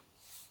Fahrenheit.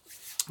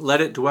 Let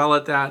it dwell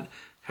at that.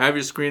 Have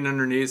your screen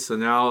underneath, so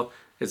now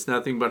it's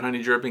nothing but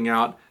honey dripping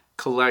out.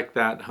 Collect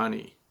that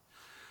honey.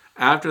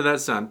 After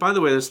that's done, by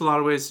the way, there's a lot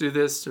of ways to do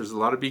this. There's a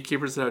lot of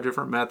beekeepers that have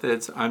different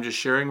methods. I'm just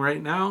sharing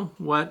right now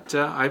what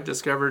I've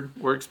discovered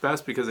works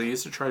best, because I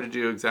used to try to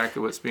do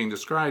exactly what's being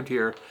described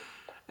here,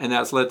 and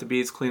that's let the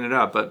bees clean it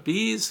up. But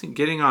bees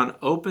getting on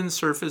open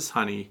surface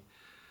honey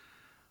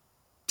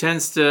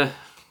tends to,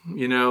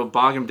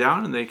 bog them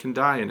down and they can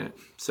die in it.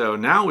 So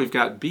now we've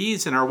got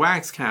bees in our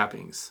wax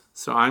cappings.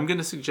 So I'm going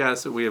to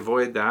suggest that we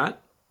avoid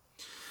that.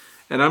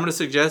 And I'm going to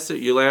suggest that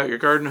you lay out your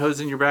garden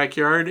hose in your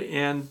backyard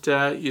and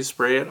you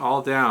spray it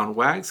all down.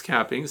 Wax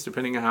cappings,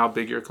 depending on how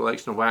big your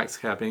collection of wax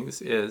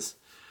cappings is,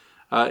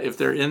 if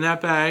they're in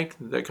that bag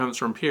that comes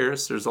from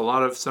Pierce,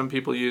 some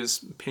people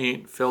use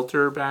paint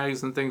filter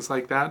bags and things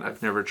like that.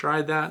 I've never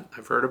tried that.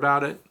 I've heard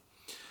about it.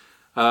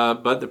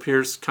 But the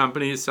Pierce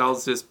company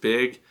sells this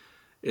big,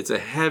 it's a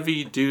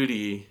heavy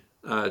duty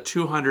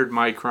 200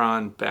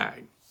 micron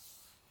bag.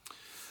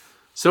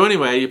 So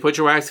anyway, you put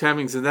your wax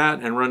cappings in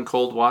that and run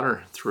cold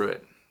water through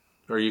it,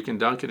 or you can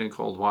dunk it in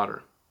cold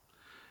water.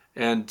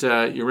 And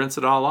you rinse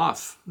it all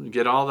off,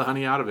 get all the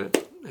honey out of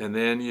it. And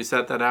then you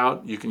set that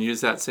out. You can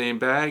use that same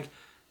bag.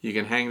 You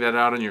can hang that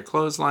out on your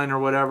clothesline or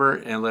whatever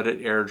and let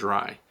it air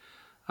dry.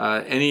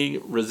 Any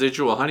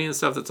residual honey and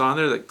stuff that's on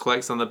there that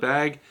collects on the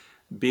bag,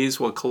 bees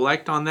will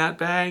collect on that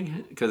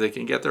bag because they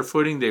can get their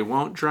footing. They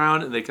won't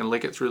drown, and they can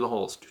lick it through the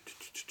holes.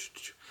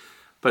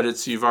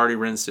 But you've already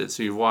rinsed it,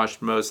 so you've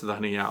washed most of the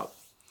honey out.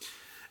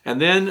 And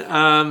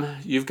then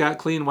you've got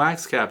clean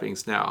wax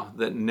cappings now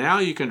that now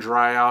you can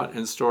dry out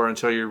and store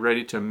until you're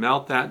ready to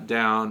melt that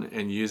down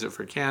and use it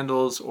for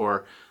candles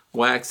or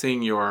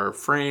waxing your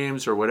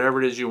frames or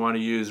whatever it is you want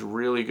to use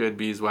really good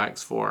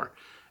beeswax for.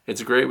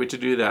 It's a great way to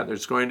do that.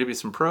 There's going to be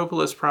some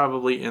propolis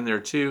probably in there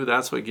too.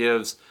 That's what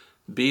gives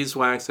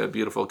beeswax that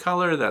beautiful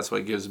color. That's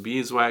what gives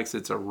beeswax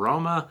its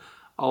aroma.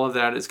 All of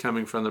that is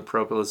coming from the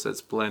propolis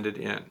that's blended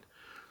in.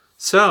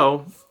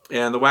 So,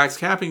 and the wax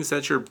cappings,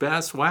 that's your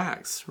best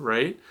wax,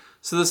 right?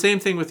 So the same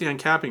thing with the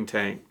uncapping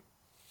tank.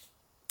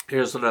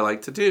 Here's what I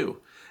like to do.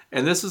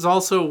 And this is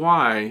also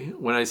why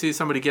when I see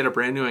somebody get a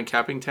brand new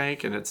uncapping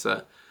tank and it's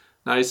a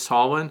nice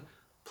tall one,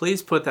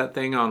 please put that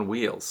thing on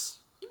wheels.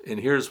 And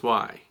here's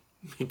why.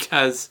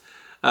 Because,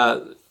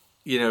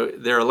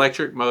 they're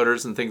electric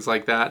motors and things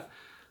like that.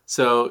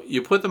 So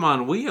you put them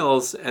on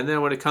wheels, and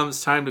then when it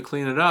comes time to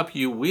clean it up,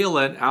 you wheel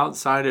it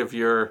outside of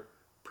your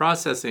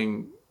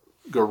processing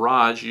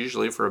garage,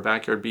 usually for a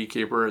backyard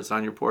beekeeper. It's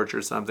on your porch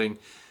or something.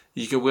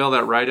 You can wheel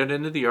that right out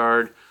into the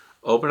yard,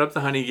 open up the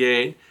honey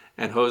gate,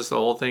 and hose the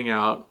whole thing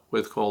out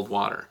with cold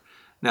water.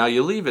 Now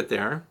you leave it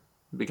there,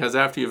 because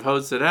after you've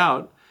hosed it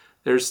out,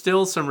 there's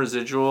still some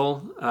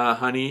residual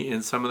honey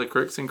in some of the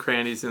crooks and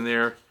crannies in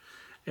there.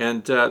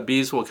 And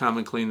bees will come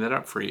and clean that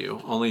up for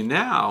you. Only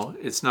now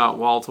it's not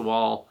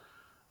wall-to-wall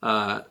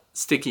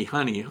sticky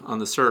honey on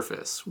the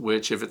surface,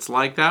 which if it's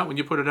like that when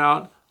you put it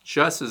out,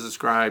 just as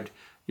described,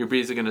 your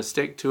bees are going to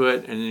stick to it,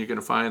 and then you're going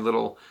to find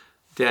little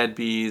dead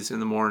bees in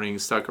the morning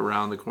stuck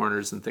around the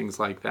corners and things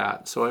like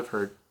that. So I've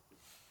heard.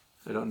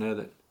 I don't know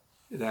that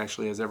it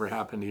actually has ever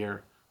happened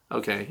here.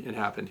 Okay, it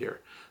happened here.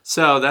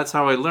 So that's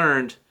how I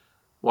learned.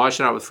 Wash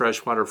it out with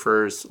fresh water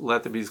first.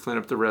 Let the bees clean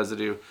up the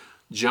residue.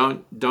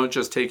 Don't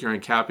just take your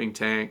uncapping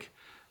tank.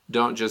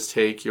 Don't just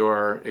take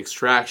your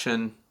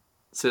extraction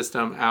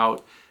system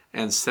out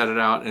and set it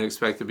out and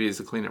expect the bees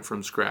to clean it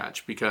from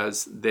scratch,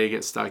 because they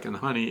get stuck in the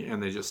honey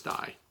and they just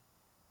die.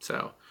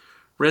 So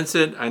rinse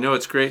it. I know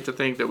it's great to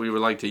think that we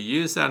would like to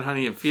use that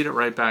honey and feed it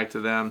right back to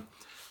them.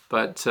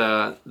 But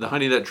the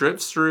honey that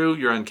drips through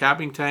your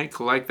uncapping tank,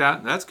 collect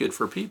that. That's good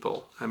for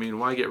people. I mean,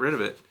 why get rid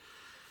of it?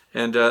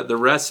 And the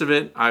rest of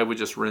it, I would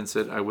just rinse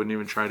it. I wouldn't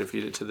even try to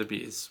feed it to the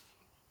bees.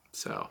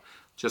 So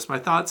just my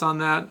thoughts on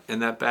that.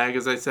 And that bag,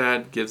 as I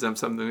said, gives them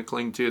something to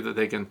cling to that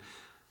they can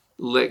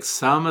lick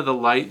some of the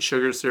light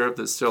sugar syrup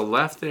that's still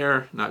left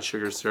there. Not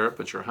sugar syrup,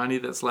 but your honey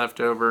that's left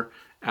over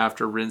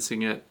after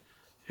rinsing it.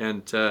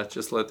 And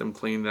just let them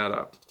clean that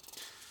up.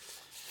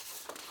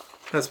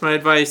 That's my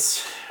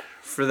advice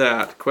for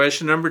that.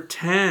 Question number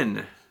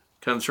 10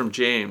 comes from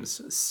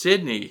James,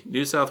 Sydney,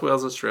 New South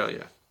Wales,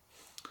 Australia.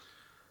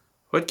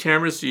 What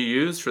cameras do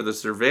you use for the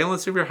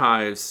surveillance of your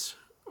hives?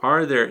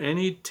 Are there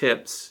any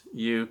tips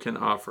you can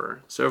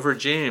offer? So for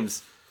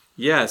James,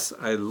 yes,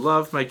 I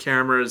love my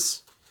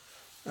cameras.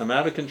 I'm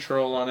out of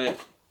control on it.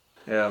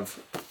 I'm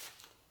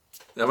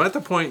at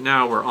the point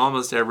now where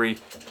almost every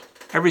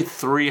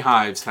 3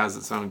 hives has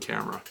its own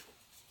camera.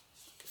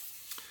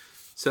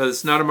 So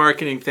it's not a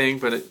marketing thing,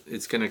 but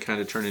it's going to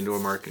kind of turn into a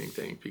marketing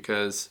thing,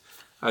 because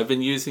I've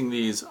been using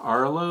these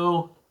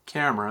Arlo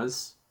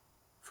cameras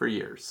for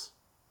years.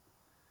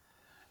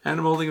 And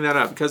I'm holding that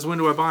up because when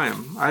do I buy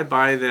them? I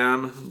buy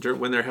them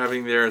when they're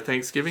having their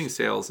Thanksgiving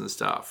sales and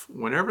stuff.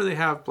 Whenever they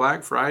have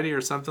Black Friday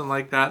or something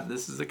like that,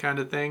 this is the kind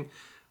of thing.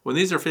 When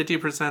these are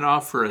 50%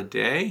 off for a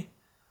day,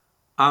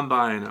 I'm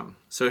buying them.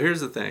 So here's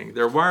the thing.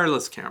 They're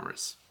wireless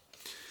cameras.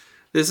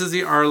 This is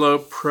the Arlo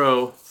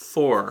Pro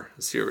 4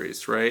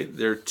 series, right?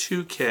 They're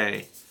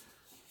 2K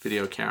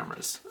video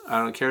cameras. I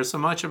don't care so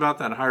much about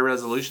that high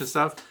resolution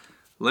stuff.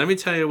 Let me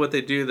tell you what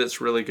they do that's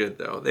really good,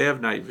 though. They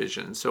have night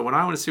vision. So when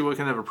I want to see what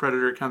kind of a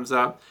predator comes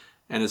up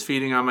and is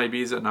feeding on my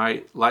bees at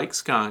night, like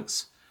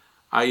skunks,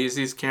 I use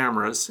these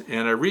cameras.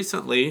 And I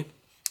recently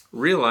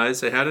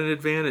realized I had an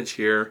advantage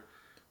here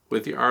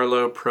with the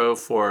Arlo Pro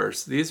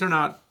 4s. These are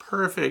not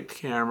perfect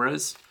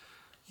cameras.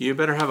 You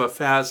better have a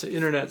fast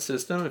internet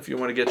system if you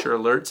want to get your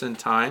alerts in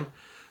time.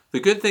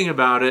 The good thing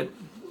about it,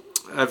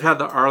 I've had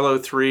the Arlo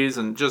 3s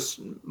and just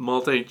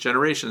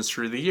multi-generations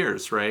through the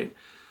years, right?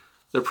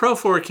 The Pro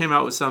 4 came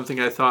out with something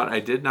I thought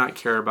I did not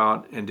care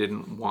about and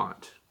didn't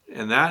want.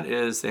 And that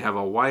is they have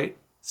a white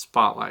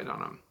spotlight on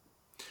them.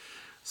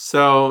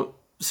 So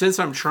since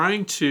I'm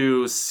trying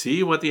to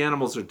see what the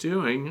animals are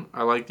doing,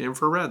 I like the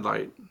infrared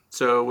light.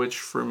 So which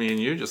for me and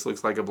you just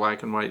looks like a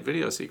black and white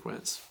video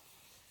sequence.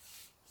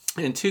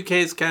 And 2K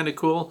is kind of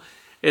cool.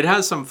 It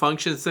has some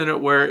functions in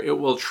it where it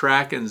will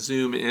track and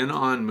zoom in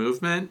on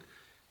movement.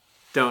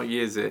 Don't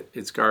use it.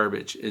 It's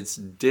garbage. It's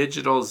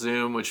digital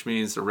zoom, which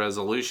means the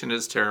resolution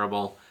is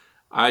terrible.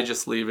 I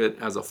just leave it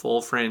as a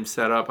full frame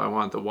setup. I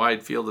want the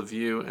wide field of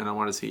view, and I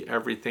want to see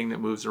everything that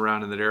moves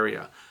around in that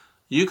area.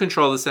 You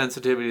control the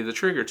sensitivity of the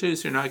trigger too,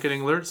 so you're not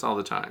getting alerts all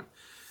the time.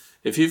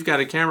 If you've got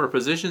a camera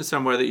positioned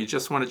somewhere that you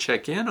just want to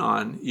check in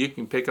on, you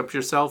can pick up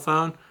your cell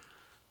phone,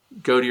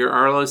 go to your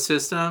Arlo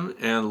system,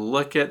 and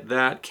look at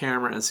that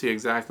camera and see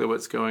exactly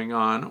what's going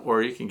on,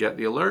 or you can get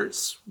the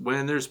alerts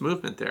when there's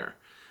movement there.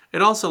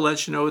 It also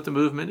lets you know what the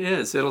movement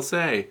is. It'll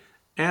say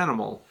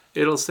animal.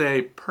 It'll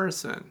say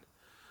person.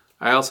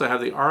 I also have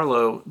the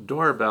Arlo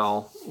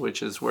doorbell,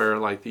 which is where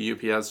like the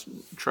UPS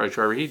truck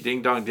driver, he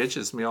ding-dong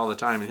ditches me all the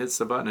time and hits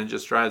the button and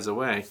just drives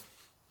away.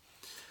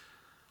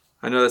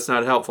 I know that's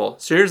not helpful.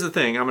 So here's the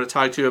thing. I'm going to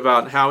talk to you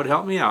about how it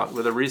helped me out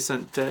with a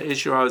recent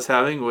issue I was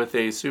having with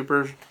a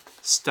super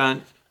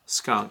stunt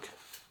skunk,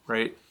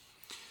 right?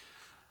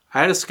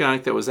 I had a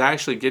skunk that was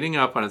actually getting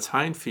up on its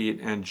hind feet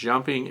and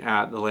jumping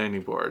at the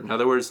landing board. In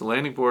other words, the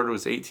landing board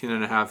was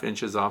 18.5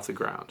 inches off the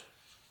ground.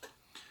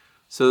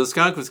 So the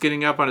skunk was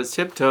getting up on its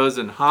tiptoes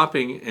and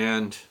hopping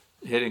and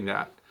hitting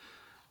that.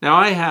 Now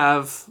I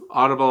have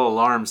audible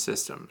alarm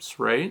systems,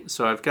 right?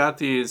 So I've got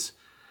these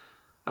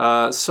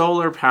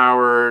solar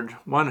powered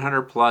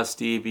 100 plus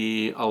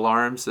dB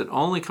alarms that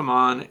only come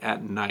on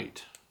at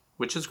night,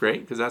 which is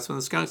great because that's when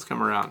the skunks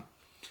come around.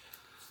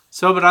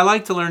 So, but I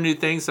like to learn new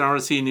things and I want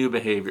to see new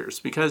behaviors,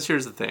 because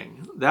here's the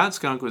thing. That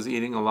skunk was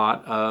eating a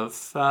lot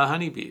of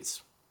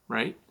honeybees,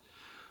 right?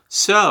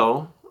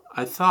 So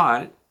I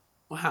thought,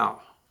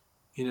 wow,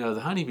 you know,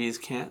 the honeybees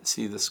can't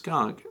see the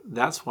skunk.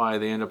 That's why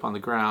they end up on the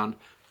ground.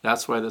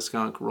 That's why the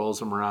skunk rolls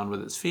them around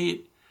with its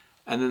feet.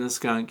 And then the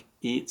skunk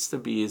eats the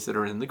bees that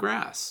are in the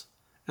grass.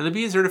 And the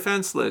bees are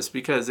defenseless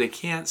because they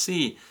can't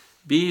see.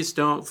 Bees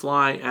don't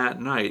fly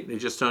at night. They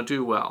just don't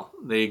do well.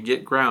 They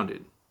get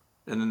grounded.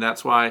 And then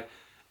that's why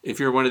if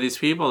you're one of these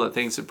people that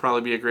thinks it'd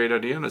probably be a great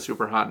idea on a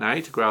super hot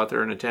night to go out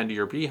there and attend to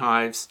your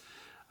beehives,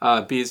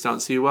 bees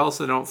don't see well,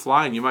 so they don't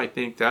fly. And you might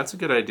think that's a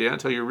good idea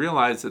until you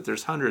realize that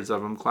there's hundreds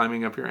of them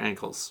climbing up your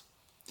ankles.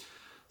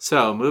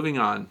 So moving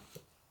on.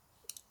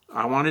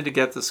 I wanted to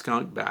get the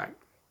skunk back.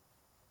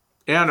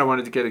 And I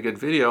wanted to get a good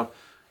video,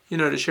 you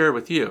know, to share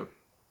with you.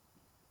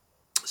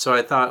 So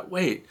I thought,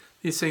 wait,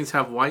 these things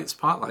have white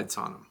spotlights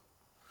on them.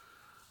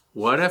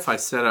 What if I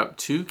set up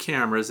 2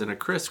 cameras in a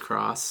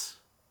crisscross,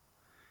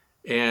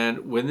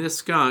 and when this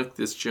skunk,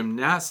 this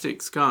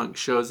gymnastic skunk,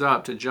 shows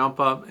up to jump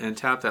up and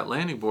tap that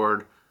landing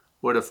board,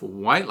 what if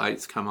white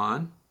lights come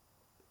on?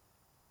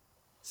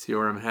 See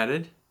where I'm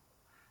headed?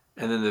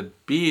 And then the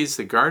bees,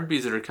 the guard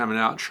bees that are coming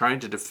out trying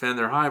to defend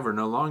their hive, are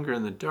no longer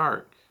in the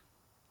dark.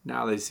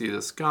 Now they see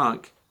the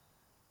skunk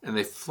and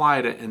they fly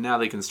at it, and now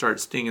they can start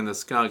stinging the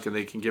skunk and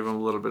they can give them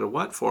a little bit of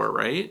what for,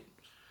 right?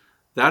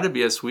 That'd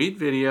be a sweet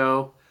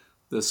video.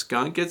 The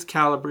skunk gets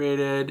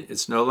calibrated.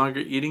 It's no longer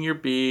eating your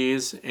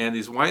bees, and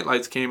these white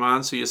lights came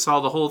on, so you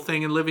saw the whole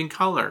thing in living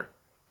color.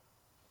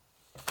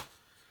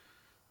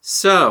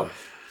 So,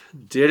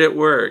 did it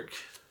work?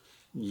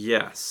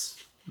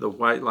 Yes. The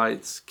white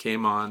lights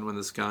came on when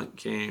the skunk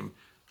came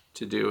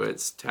to do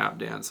its tap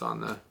dance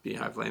on the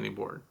beehive landing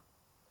board.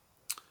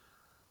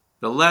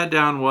 The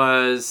letdown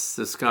was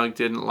the skunk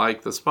didn't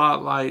like the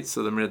spotlight,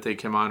 so the minute they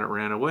came on, it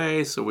ran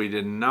away, so we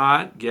did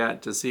not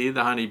get to see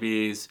the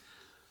honeybees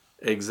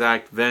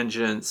exact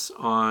vengeance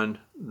on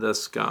the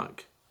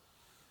skunk.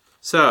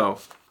 So,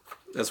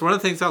 that's one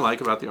of the things I like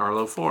about the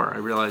Arlo 4. I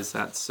realize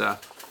that's a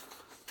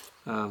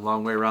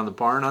long way around the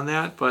barn on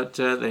that, but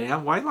they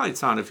have white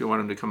lights on if you want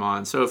them to come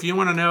on. So if you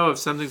want to know if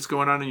something's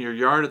going on in your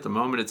yard at the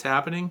moment it's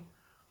happening,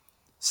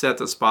 set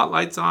the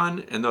spotlights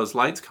on and those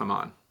lights come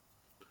on.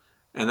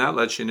 And that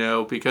lets you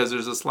know, because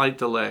there's a slight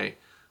delay.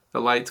 The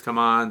lights come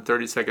on,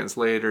 30 seconds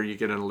later you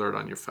get an alert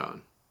on your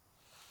phone.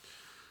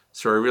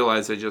 So I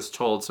realized I just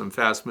told some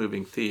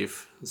fast-moving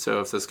thief.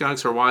 So if the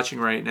skunks are watching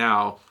right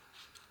now,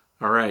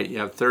 all right, you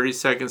have 30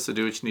 seconds to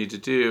do what you need to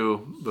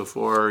do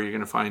before you're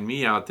going to find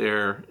me out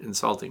there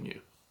insulting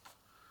you.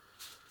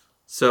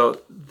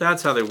 So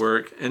that's how they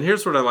work. And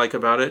here's what I like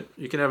about it.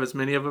 You can have as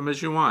many of them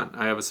as you want.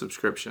 I have a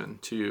subscription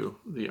to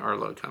the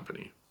Arlo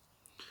company,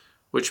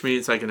 which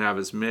means I can have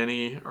as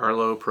many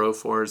Arlo Pro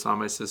 4s on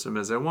my system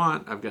as I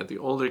want. I've got the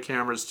older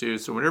cameras too.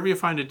 So whenever you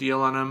find a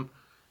deal on them,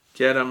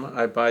 get them.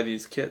 I buy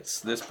these kits.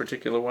 This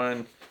particular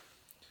one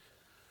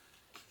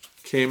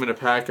came in a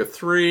pack of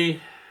 3,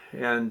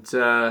 and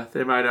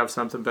they might have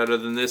something better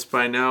than this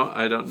by now.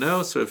 I don't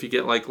know. So if you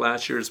get like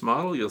last year's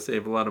model, you'll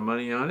save a lot of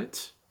money on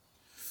it.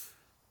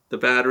 The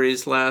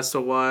batteries last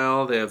a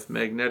while. They have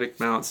magnetic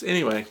mounts.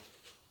 Anyway,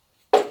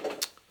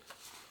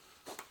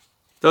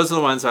 those are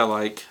the ones I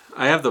like.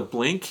 I have the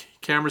Blink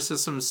camera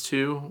systems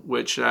too,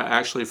 which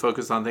actually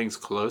focus on things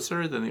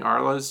closer than the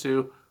Arlos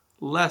do.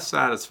 Less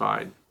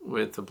satisfied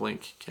with the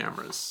Blink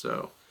cameras.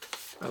 So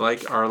I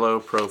like Arlo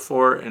Pro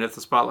 4, and if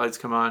the spotlights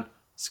come on, it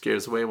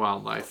scares away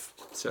wildlife.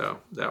 So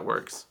that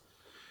works.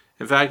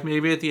 In fact,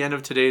 maybe at the end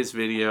of today's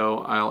video,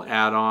 I'll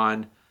add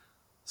on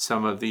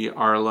some of the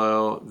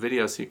Arlo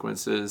video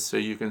sequences so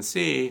you can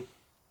see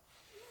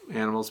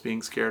animals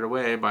being scared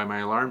away by my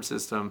alarm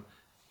system,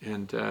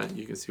 and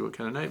you can see what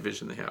kind of night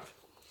vision they have.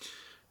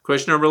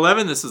 Question number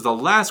 11. This is the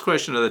last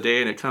question of the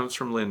day, and it comes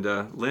from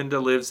Linda. Linda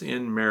lives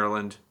in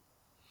Maryland.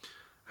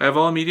 I have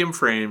all medium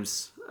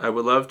frames. I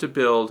would love to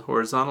build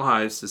horizontal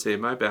hives to save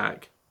my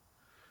back.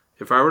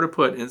 If I were to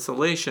put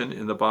insulation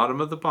in the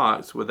bottom of the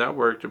box, would that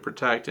work to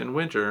protect in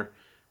winter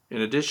in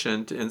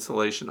addition to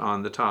insulation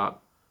on the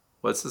top?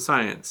 What's the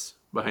science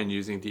behind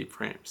using deep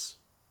frames?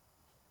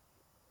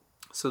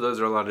 So those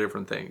are a lot of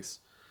different things.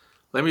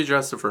 Let me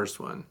address the first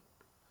one.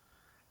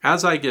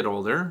 As I get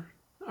older,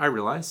 I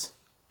realize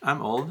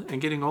I'm old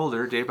and getting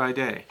older day by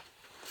day.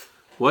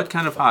 What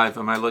kind of hive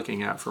am I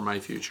looking at for my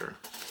future?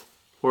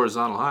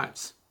 Horizontal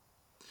hives.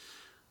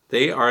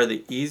 They are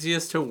the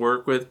easiest to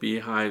work with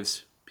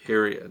beehives,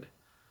 period.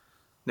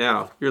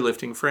 Now, you're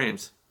lifting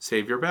frames.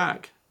 Save your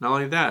back. Not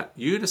only that,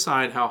 you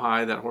decide how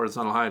high that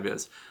horizontal hive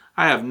is.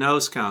 I have no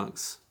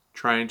skunks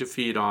trying to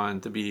feed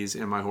on the bees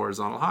in my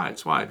horizontal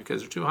hives. Why?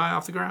 Because they're too high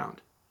off the ground.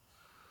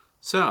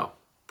 So,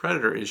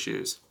 predator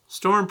issues.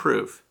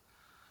 Storm-proof.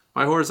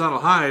 My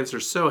horizontal hives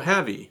are so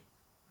heavy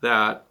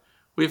that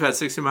we've had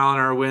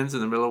 60-mile-an-hour winds in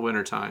the middle of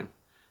wintertime,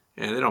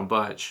 and they don't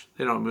budge.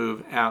 They don't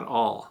move at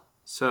all.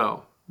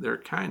 So, they're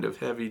kind of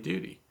heavy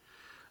duty.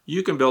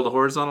 You can build a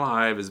horizontal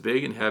hive as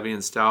big and heavy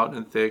and stout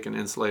and thick and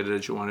insulated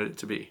as you want it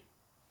to be.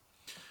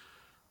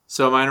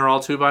 So mine are all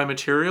 2x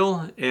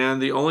material,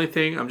 and the only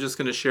thing, I'm just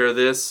going to share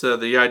this,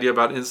 the idea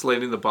about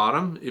insulating the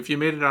bottom. If you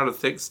made it out of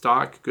thick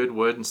stock, good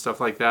wood and stuff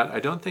like that, I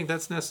don't think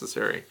that's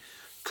necessary.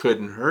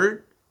 Couldn't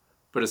hurt,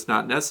 but it's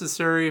not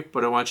necessary,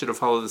 but I want you to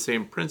follow the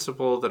same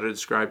principle that I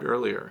described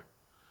earlier.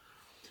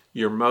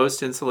 Your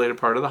most insulated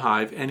part of the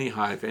hive, any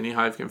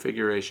hive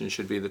configuration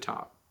should be the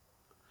top.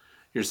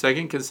 Your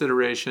second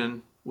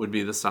consideration would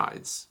be the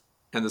sides.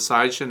 And the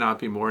sides should not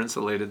be more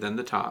insulated than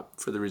the top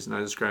for the reason I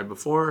described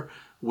before.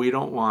 We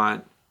don't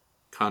want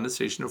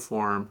condensation to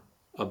form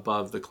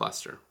above the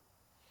cluster.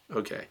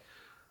 Okay,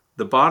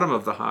 the bottom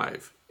of the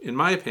hive, in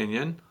my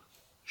opinion,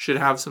 should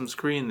have some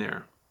screen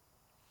there.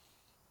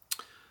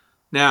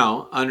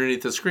 Now,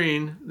 underneath the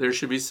screen, there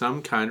should be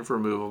some kind of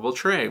removable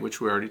tray, which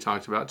we already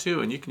talked about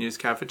too, and you can use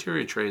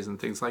cafeteria trays and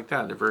things like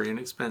that. They're very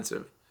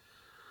inexpensive.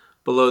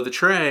 Below the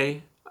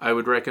tray, I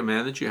would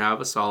recommend that you have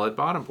a solid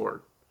bottom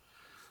board.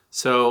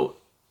 So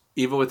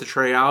even with the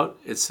tray out,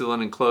 it's still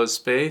an enclosed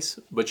space,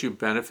 but you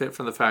benefit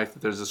from the fact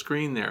that there's a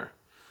screen there.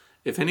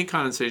 If any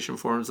condensation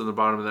forms on the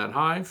bottom of that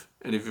hive,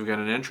 and if you've got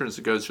an entrance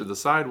that goes through the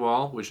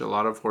sidewall, which a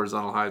lot of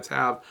horizontal hives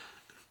have,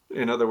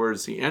 in other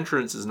words, the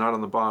entrance is not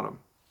on the bottom.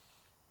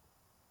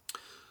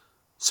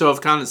 So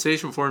if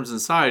condensation forms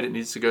inside, it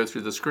needs to go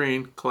through the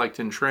screen, collect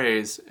in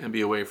trays, and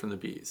be away from the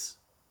bees.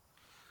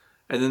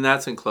 And then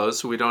that's enclosed,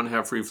 so we don't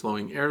have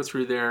free-flowing air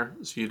through there,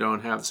 so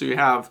you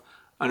have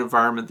an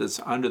environment that's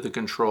under the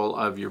control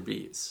of your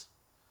bees.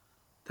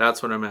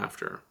 That's what I'm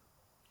after.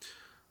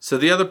 So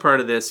the other part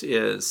of this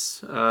is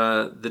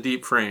the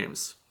deep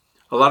frames.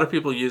 A lot of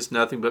people use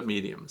nothing but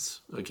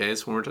mediums. Okay,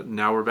 so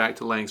now we're back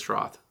to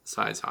Langstroth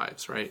size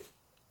hives, right?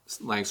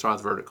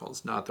 Langstroth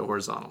verticals, not the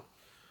horizontal.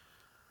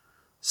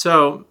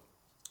 So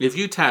if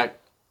you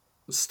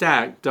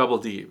stack double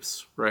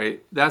deeps,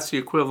 right? That's the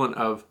equivalent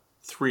of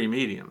 3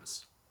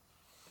 mediums.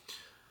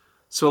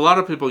 So a lot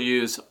of people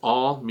use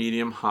all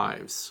medium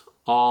hives,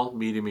 all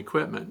medium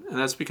equipment, and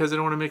that's because they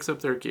don't want to mix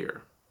up their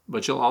gear.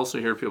 But you'll also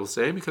hear people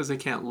say because they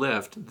can't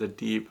lift the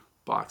deep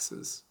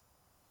boxes.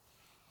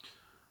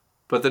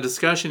 But the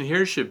discussion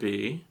here should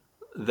be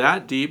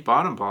that deep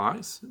bottom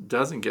box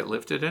doesn't get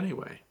lifted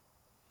anyway.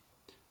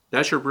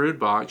 That's your brood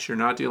box. You're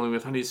not dealing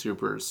with honey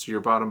supers, so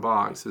your bottom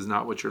box is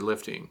not what you're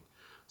lifting.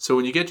 So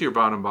when you get to your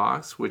bottom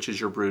box, which is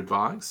your brood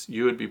box,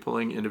 you would be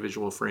pulling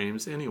individual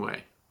frames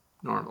anyway,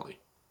 normally.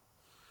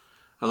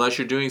 Unless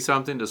you're doing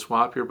something to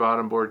swap your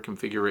bottom board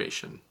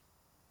configuration.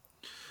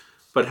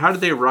 But how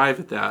did they arrive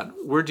at that?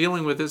 We're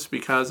dealing with this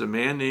because a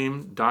man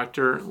named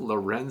Dr.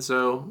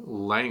 Lorenzo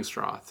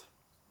Langstroth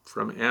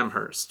from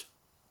Amherst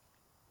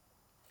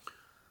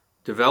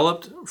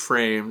developed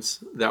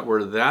frames that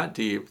were that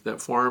deep that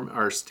form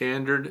our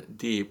standard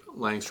deep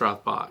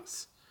Langstroth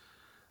box.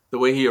 The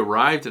way he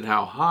arrived at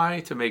how high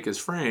to make his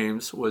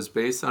frames was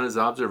based on his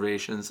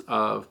observations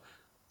of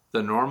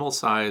the normal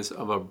size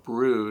of a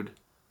brood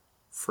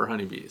for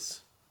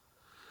honeybees.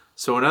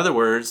 So in other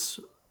words,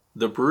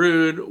 the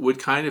brood would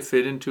kind of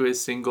fit into a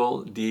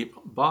single deep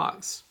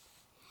box.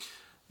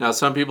 Now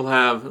some people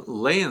have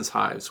Layens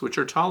hives, which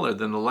are taller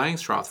than the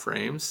Langstroth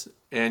frames,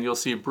 and you'll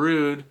see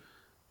brood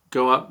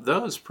go up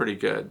those pretty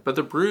good. But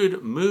the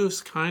brood moves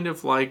kind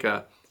of like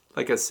a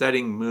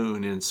setting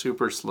moon in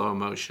super slow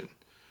motion.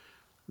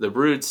 The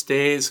brood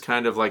stays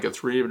kind of like a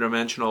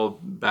 3-dimensional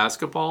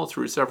basketball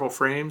through several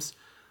frames,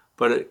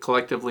 but it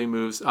collectively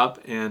moves up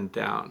and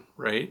down,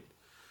 right?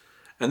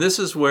 And this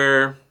is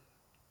where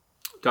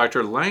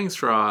Dr.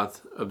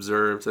 Langstroth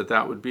observed that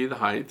that would be the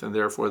height and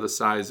therefore the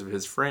size of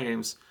his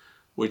frames,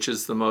 which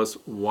is the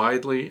most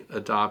widely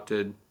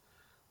adopted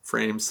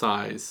frame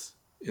size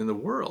in the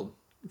world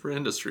for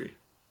industry.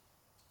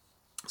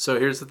 So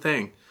here's the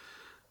thing.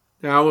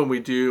 Now when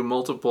we do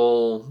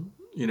multiple,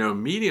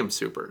 medium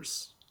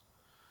supers,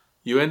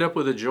 you end up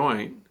with a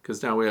joint,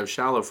 because now we have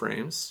shallow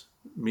frames,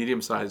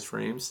 medium-sized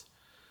frames,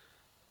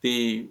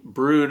 the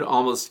brood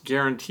almost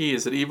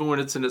guarantees that even when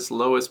it's in its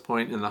lowest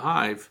point in the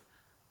hive,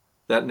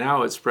 that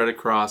now it's spread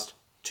across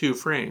 2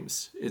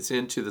 frames. It's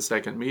into the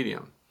second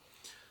medium.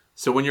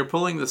 So when you're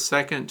pulling the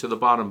second to the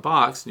bottom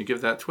box and you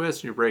give that twist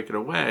and you break it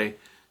away,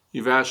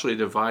 you've actually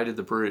divided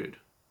the brood.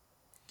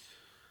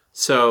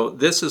 So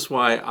this is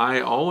why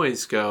I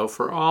always go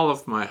for all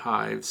of my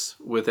hives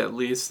with at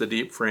least the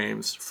deep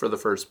frames for the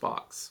first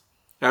box.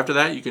 After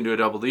that, you can do a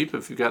double deep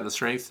if you've got the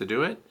strength to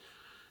do it.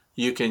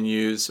 You can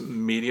use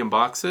medium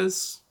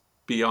boxes.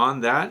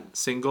 Beyond that,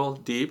 single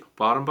deep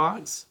bottom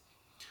box.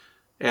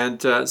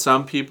 And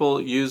some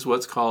people use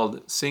what's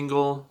called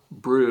single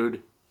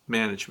brood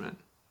management.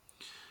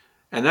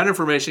 And that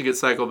information gets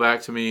cycled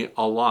back to me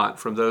a lot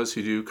from those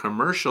who do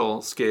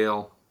commercial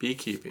scale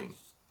beekeeping.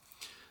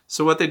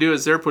 So what they do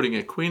is they're putting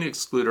a queen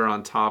excluder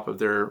on top of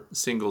their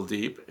single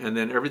deep, and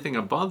then everything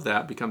above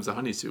that becomes a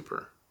honey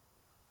super.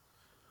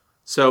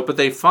 So, but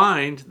they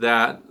find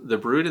that the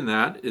brood in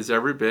that is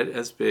every bit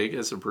as big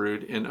as a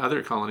brood in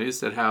other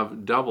colonies that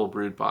have double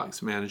brood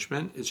box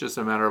management. It's just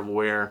a matter of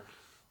where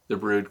the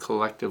brood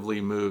collectively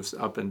moves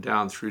up and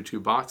down through 2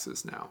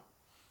 boxes now.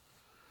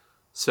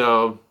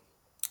 So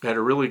I had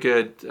a really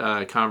good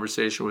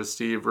conversation with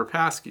Steve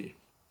Rapaski.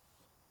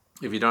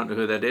 If you don't know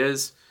who that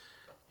is,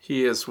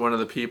 he is one of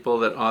the people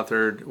that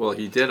authored, well,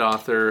 he did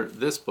author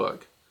this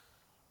book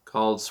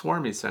called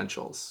Swarm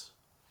Essentials.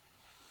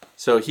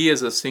 So he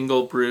is a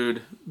single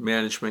brood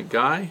management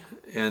guy,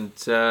 and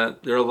there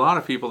are a lot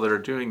of people that are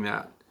doing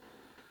that.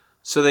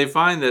 So they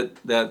find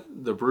that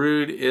the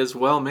brood is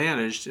well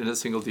managed in a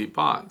single deep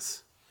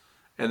box,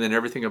 and then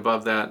everything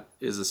above that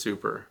is a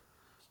super.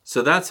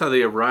 So that's how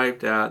they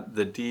arrived at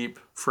the deep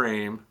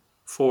frame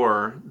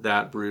for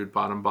that brood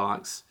bottom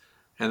box.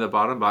 And the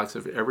bottom box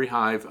of every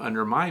hive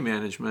under my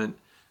management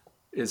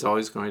is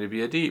always going to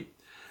be a deep.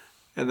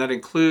 And that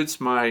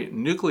includes my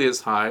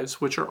nucleus hives,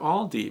 which are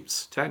all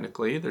deeps.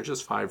 Technically, they're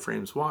just 5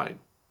 frames wide.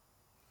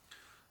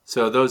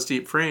 So those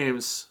deep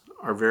frames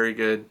are very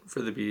good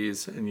for the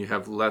bees, and you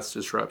have less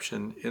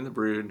disruption in the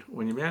brood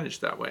when you manage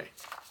that way.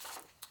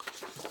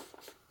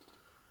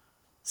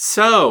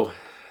 So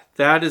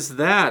that is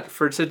that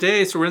for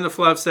today. So we're in the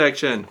fluff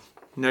section.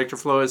 Nectar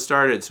flow has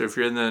started. So if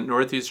you're in the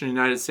northeastern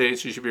United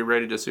States, you should be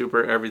ready to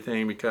super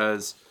everything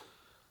because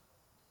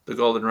the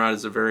goldenrod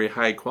is a very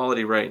high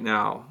quality right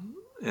now.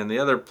 And the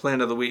other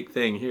plant of the week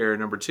thing here,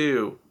 number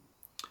 2,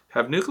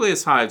 have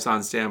nucleus hives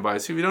on standby.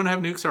 So if you don't have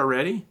nukes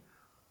already,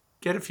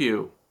 get a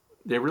few.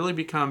 They really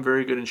become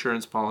very good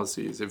insurance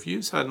policies. If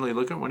you suddenly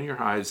look at one of your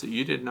hives that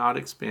you did not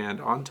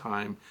expand on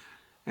time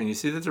and you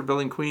see that they're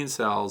building queen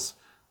cells,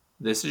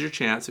 this is your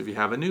chance. If you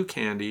have a nuke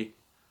handy,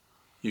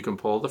 you can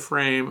pull the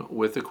frame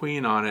with the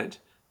queen on it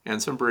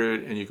and some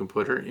brood, and you can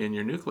put her in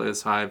your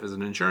nucleus hive as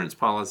an insurance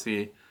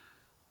policy,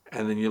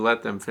 and then you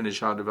let them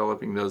finish out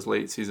developing those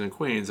late season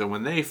queens. And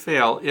when they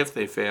fail, if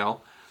they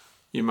fail,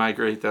 you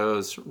migrate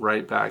those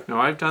right back.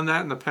 Now, I've done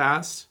that in the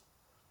past,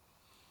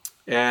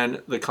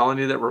 and the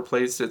colony that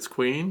replaced its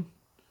queen,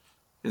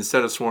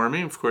 instead of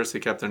swarming, of course, they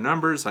kept their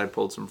numbers. I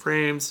pulled some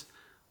frames,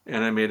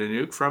 and I made a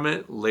nuke from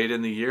it late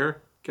in the year.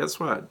 Guess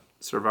what?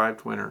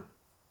 Survived winter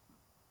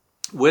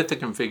with the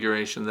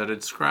configuration that I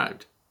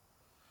described.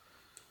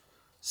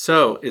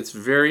 So it's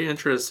very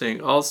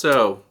interesting.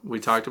 Also, we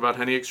talked about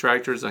honey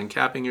extractors,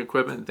 uncapping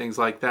equipment, and things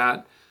like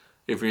that.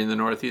 If you're in the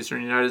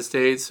northeastern United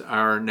States,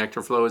 our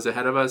nectar flow is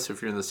ahead of us.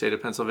 If you're in the state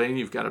of Pennsylvania,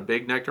 you've got a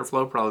big nectar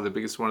flow, probably the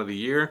biggest one of the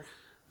year,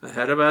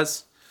 ahead of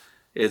us.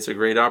 It's a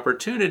great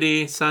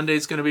opportunity.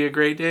 Sunday's going to be a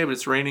great day, but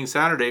it's raining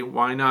Saturday.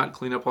 Why not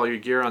clean up all your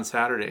gear on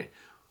Saturday?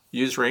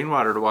 Use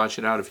rainwater to wash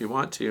it out if you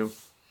want to.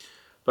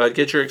 But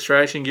get your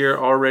extraction gear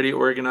already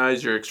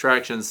organized, your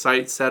extraction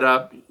site set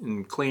up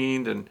and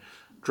cleaned, and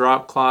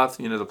drop cloth,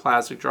 the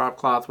plastic drop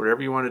cloth,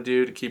 whatever you want to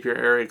do to keep your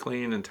area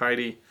clean and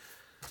tidy,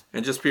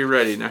 and just be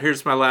ready. Now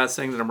here's my last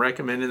thing that I'm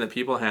recommending that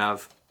people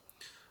have.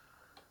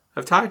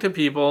 I've talked to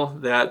people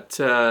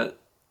that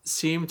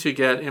seem to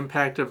get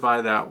impacted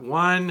by that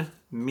one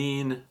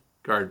mean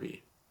guard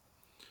bee.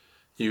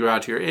 You go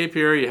out to your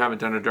apiary, you haven't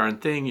done a darn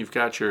thing, you've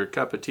got your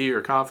cup of tea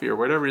or coffee or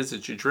whatever it is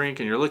that you drink,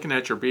 and you're looking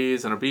at your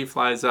bees, and a bee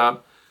flies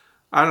up,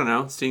 I don't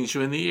know, stings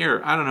you in the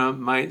ear. I don't know,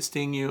 might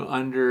sting you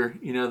under,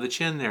 the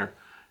chin there.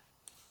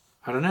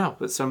 I don't know,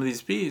 but some of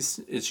these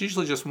bees, it's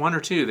usually just 1 or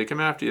 2. They come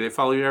after you, they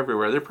follow you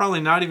everywhere. They're probably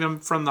not even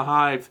from the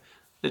hive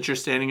that you're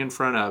standing in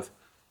front of.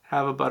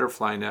 Have a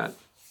butterfly net.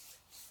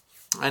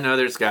 I know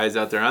there's guys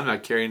out there, I'm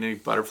not carrying any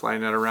butterfly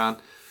net around.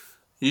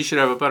 You should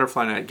have a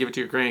butterfly net. Give it to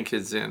your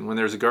grandkids in. When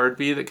there's a guard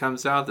bee that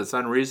comes out that's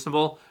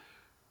unreasonable,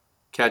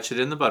 catch it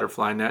in the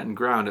butterfly net and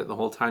ground it the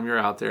whole time you're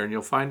out there, and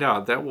you'll find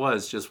out that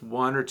was just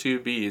 1 or 2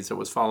 bees that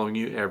was following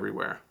you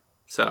everywhere.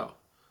 So,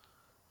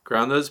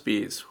 ground those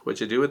bees.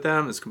 What you do with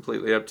them is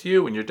completely up to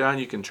you. When you're done,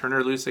 you can turn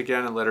her loose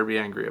again and let her be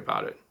angry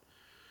about it.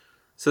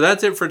 So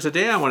that's it for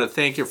today. I want to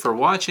thank you for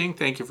watching.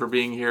 Thank you for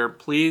being here.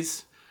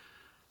 Please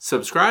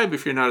subscribe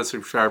if you're not a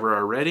subscriber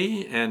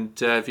already.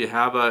 And if you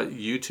have a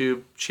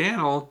YouTube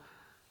channel,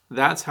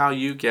 that's how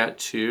you get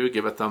to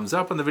give a thumbs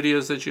up on the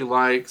videos that you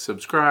like,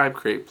 subscribe,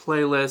 create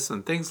playlists,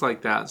 and things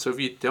like that. So if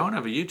you don't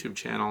have a YouTube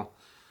channel,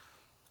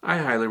 I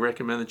highly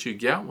recommend that you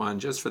get one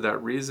just for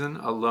that reason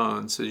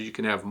alone, so you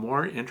can have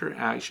more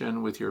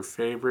interaction with your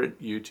favorite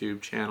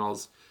YouTube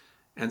channels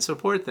and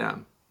support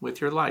them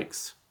with your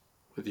likes,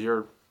 with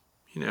your,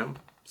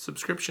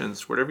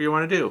 subscriptions, whatever you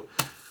want to do.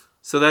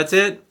 So that's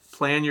it.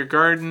 Plan your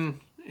garden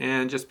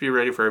and just be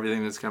ready for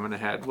everything that's coming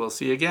ahead. We'll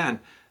see you again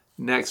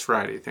next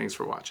Friday. Thanks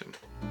for watching.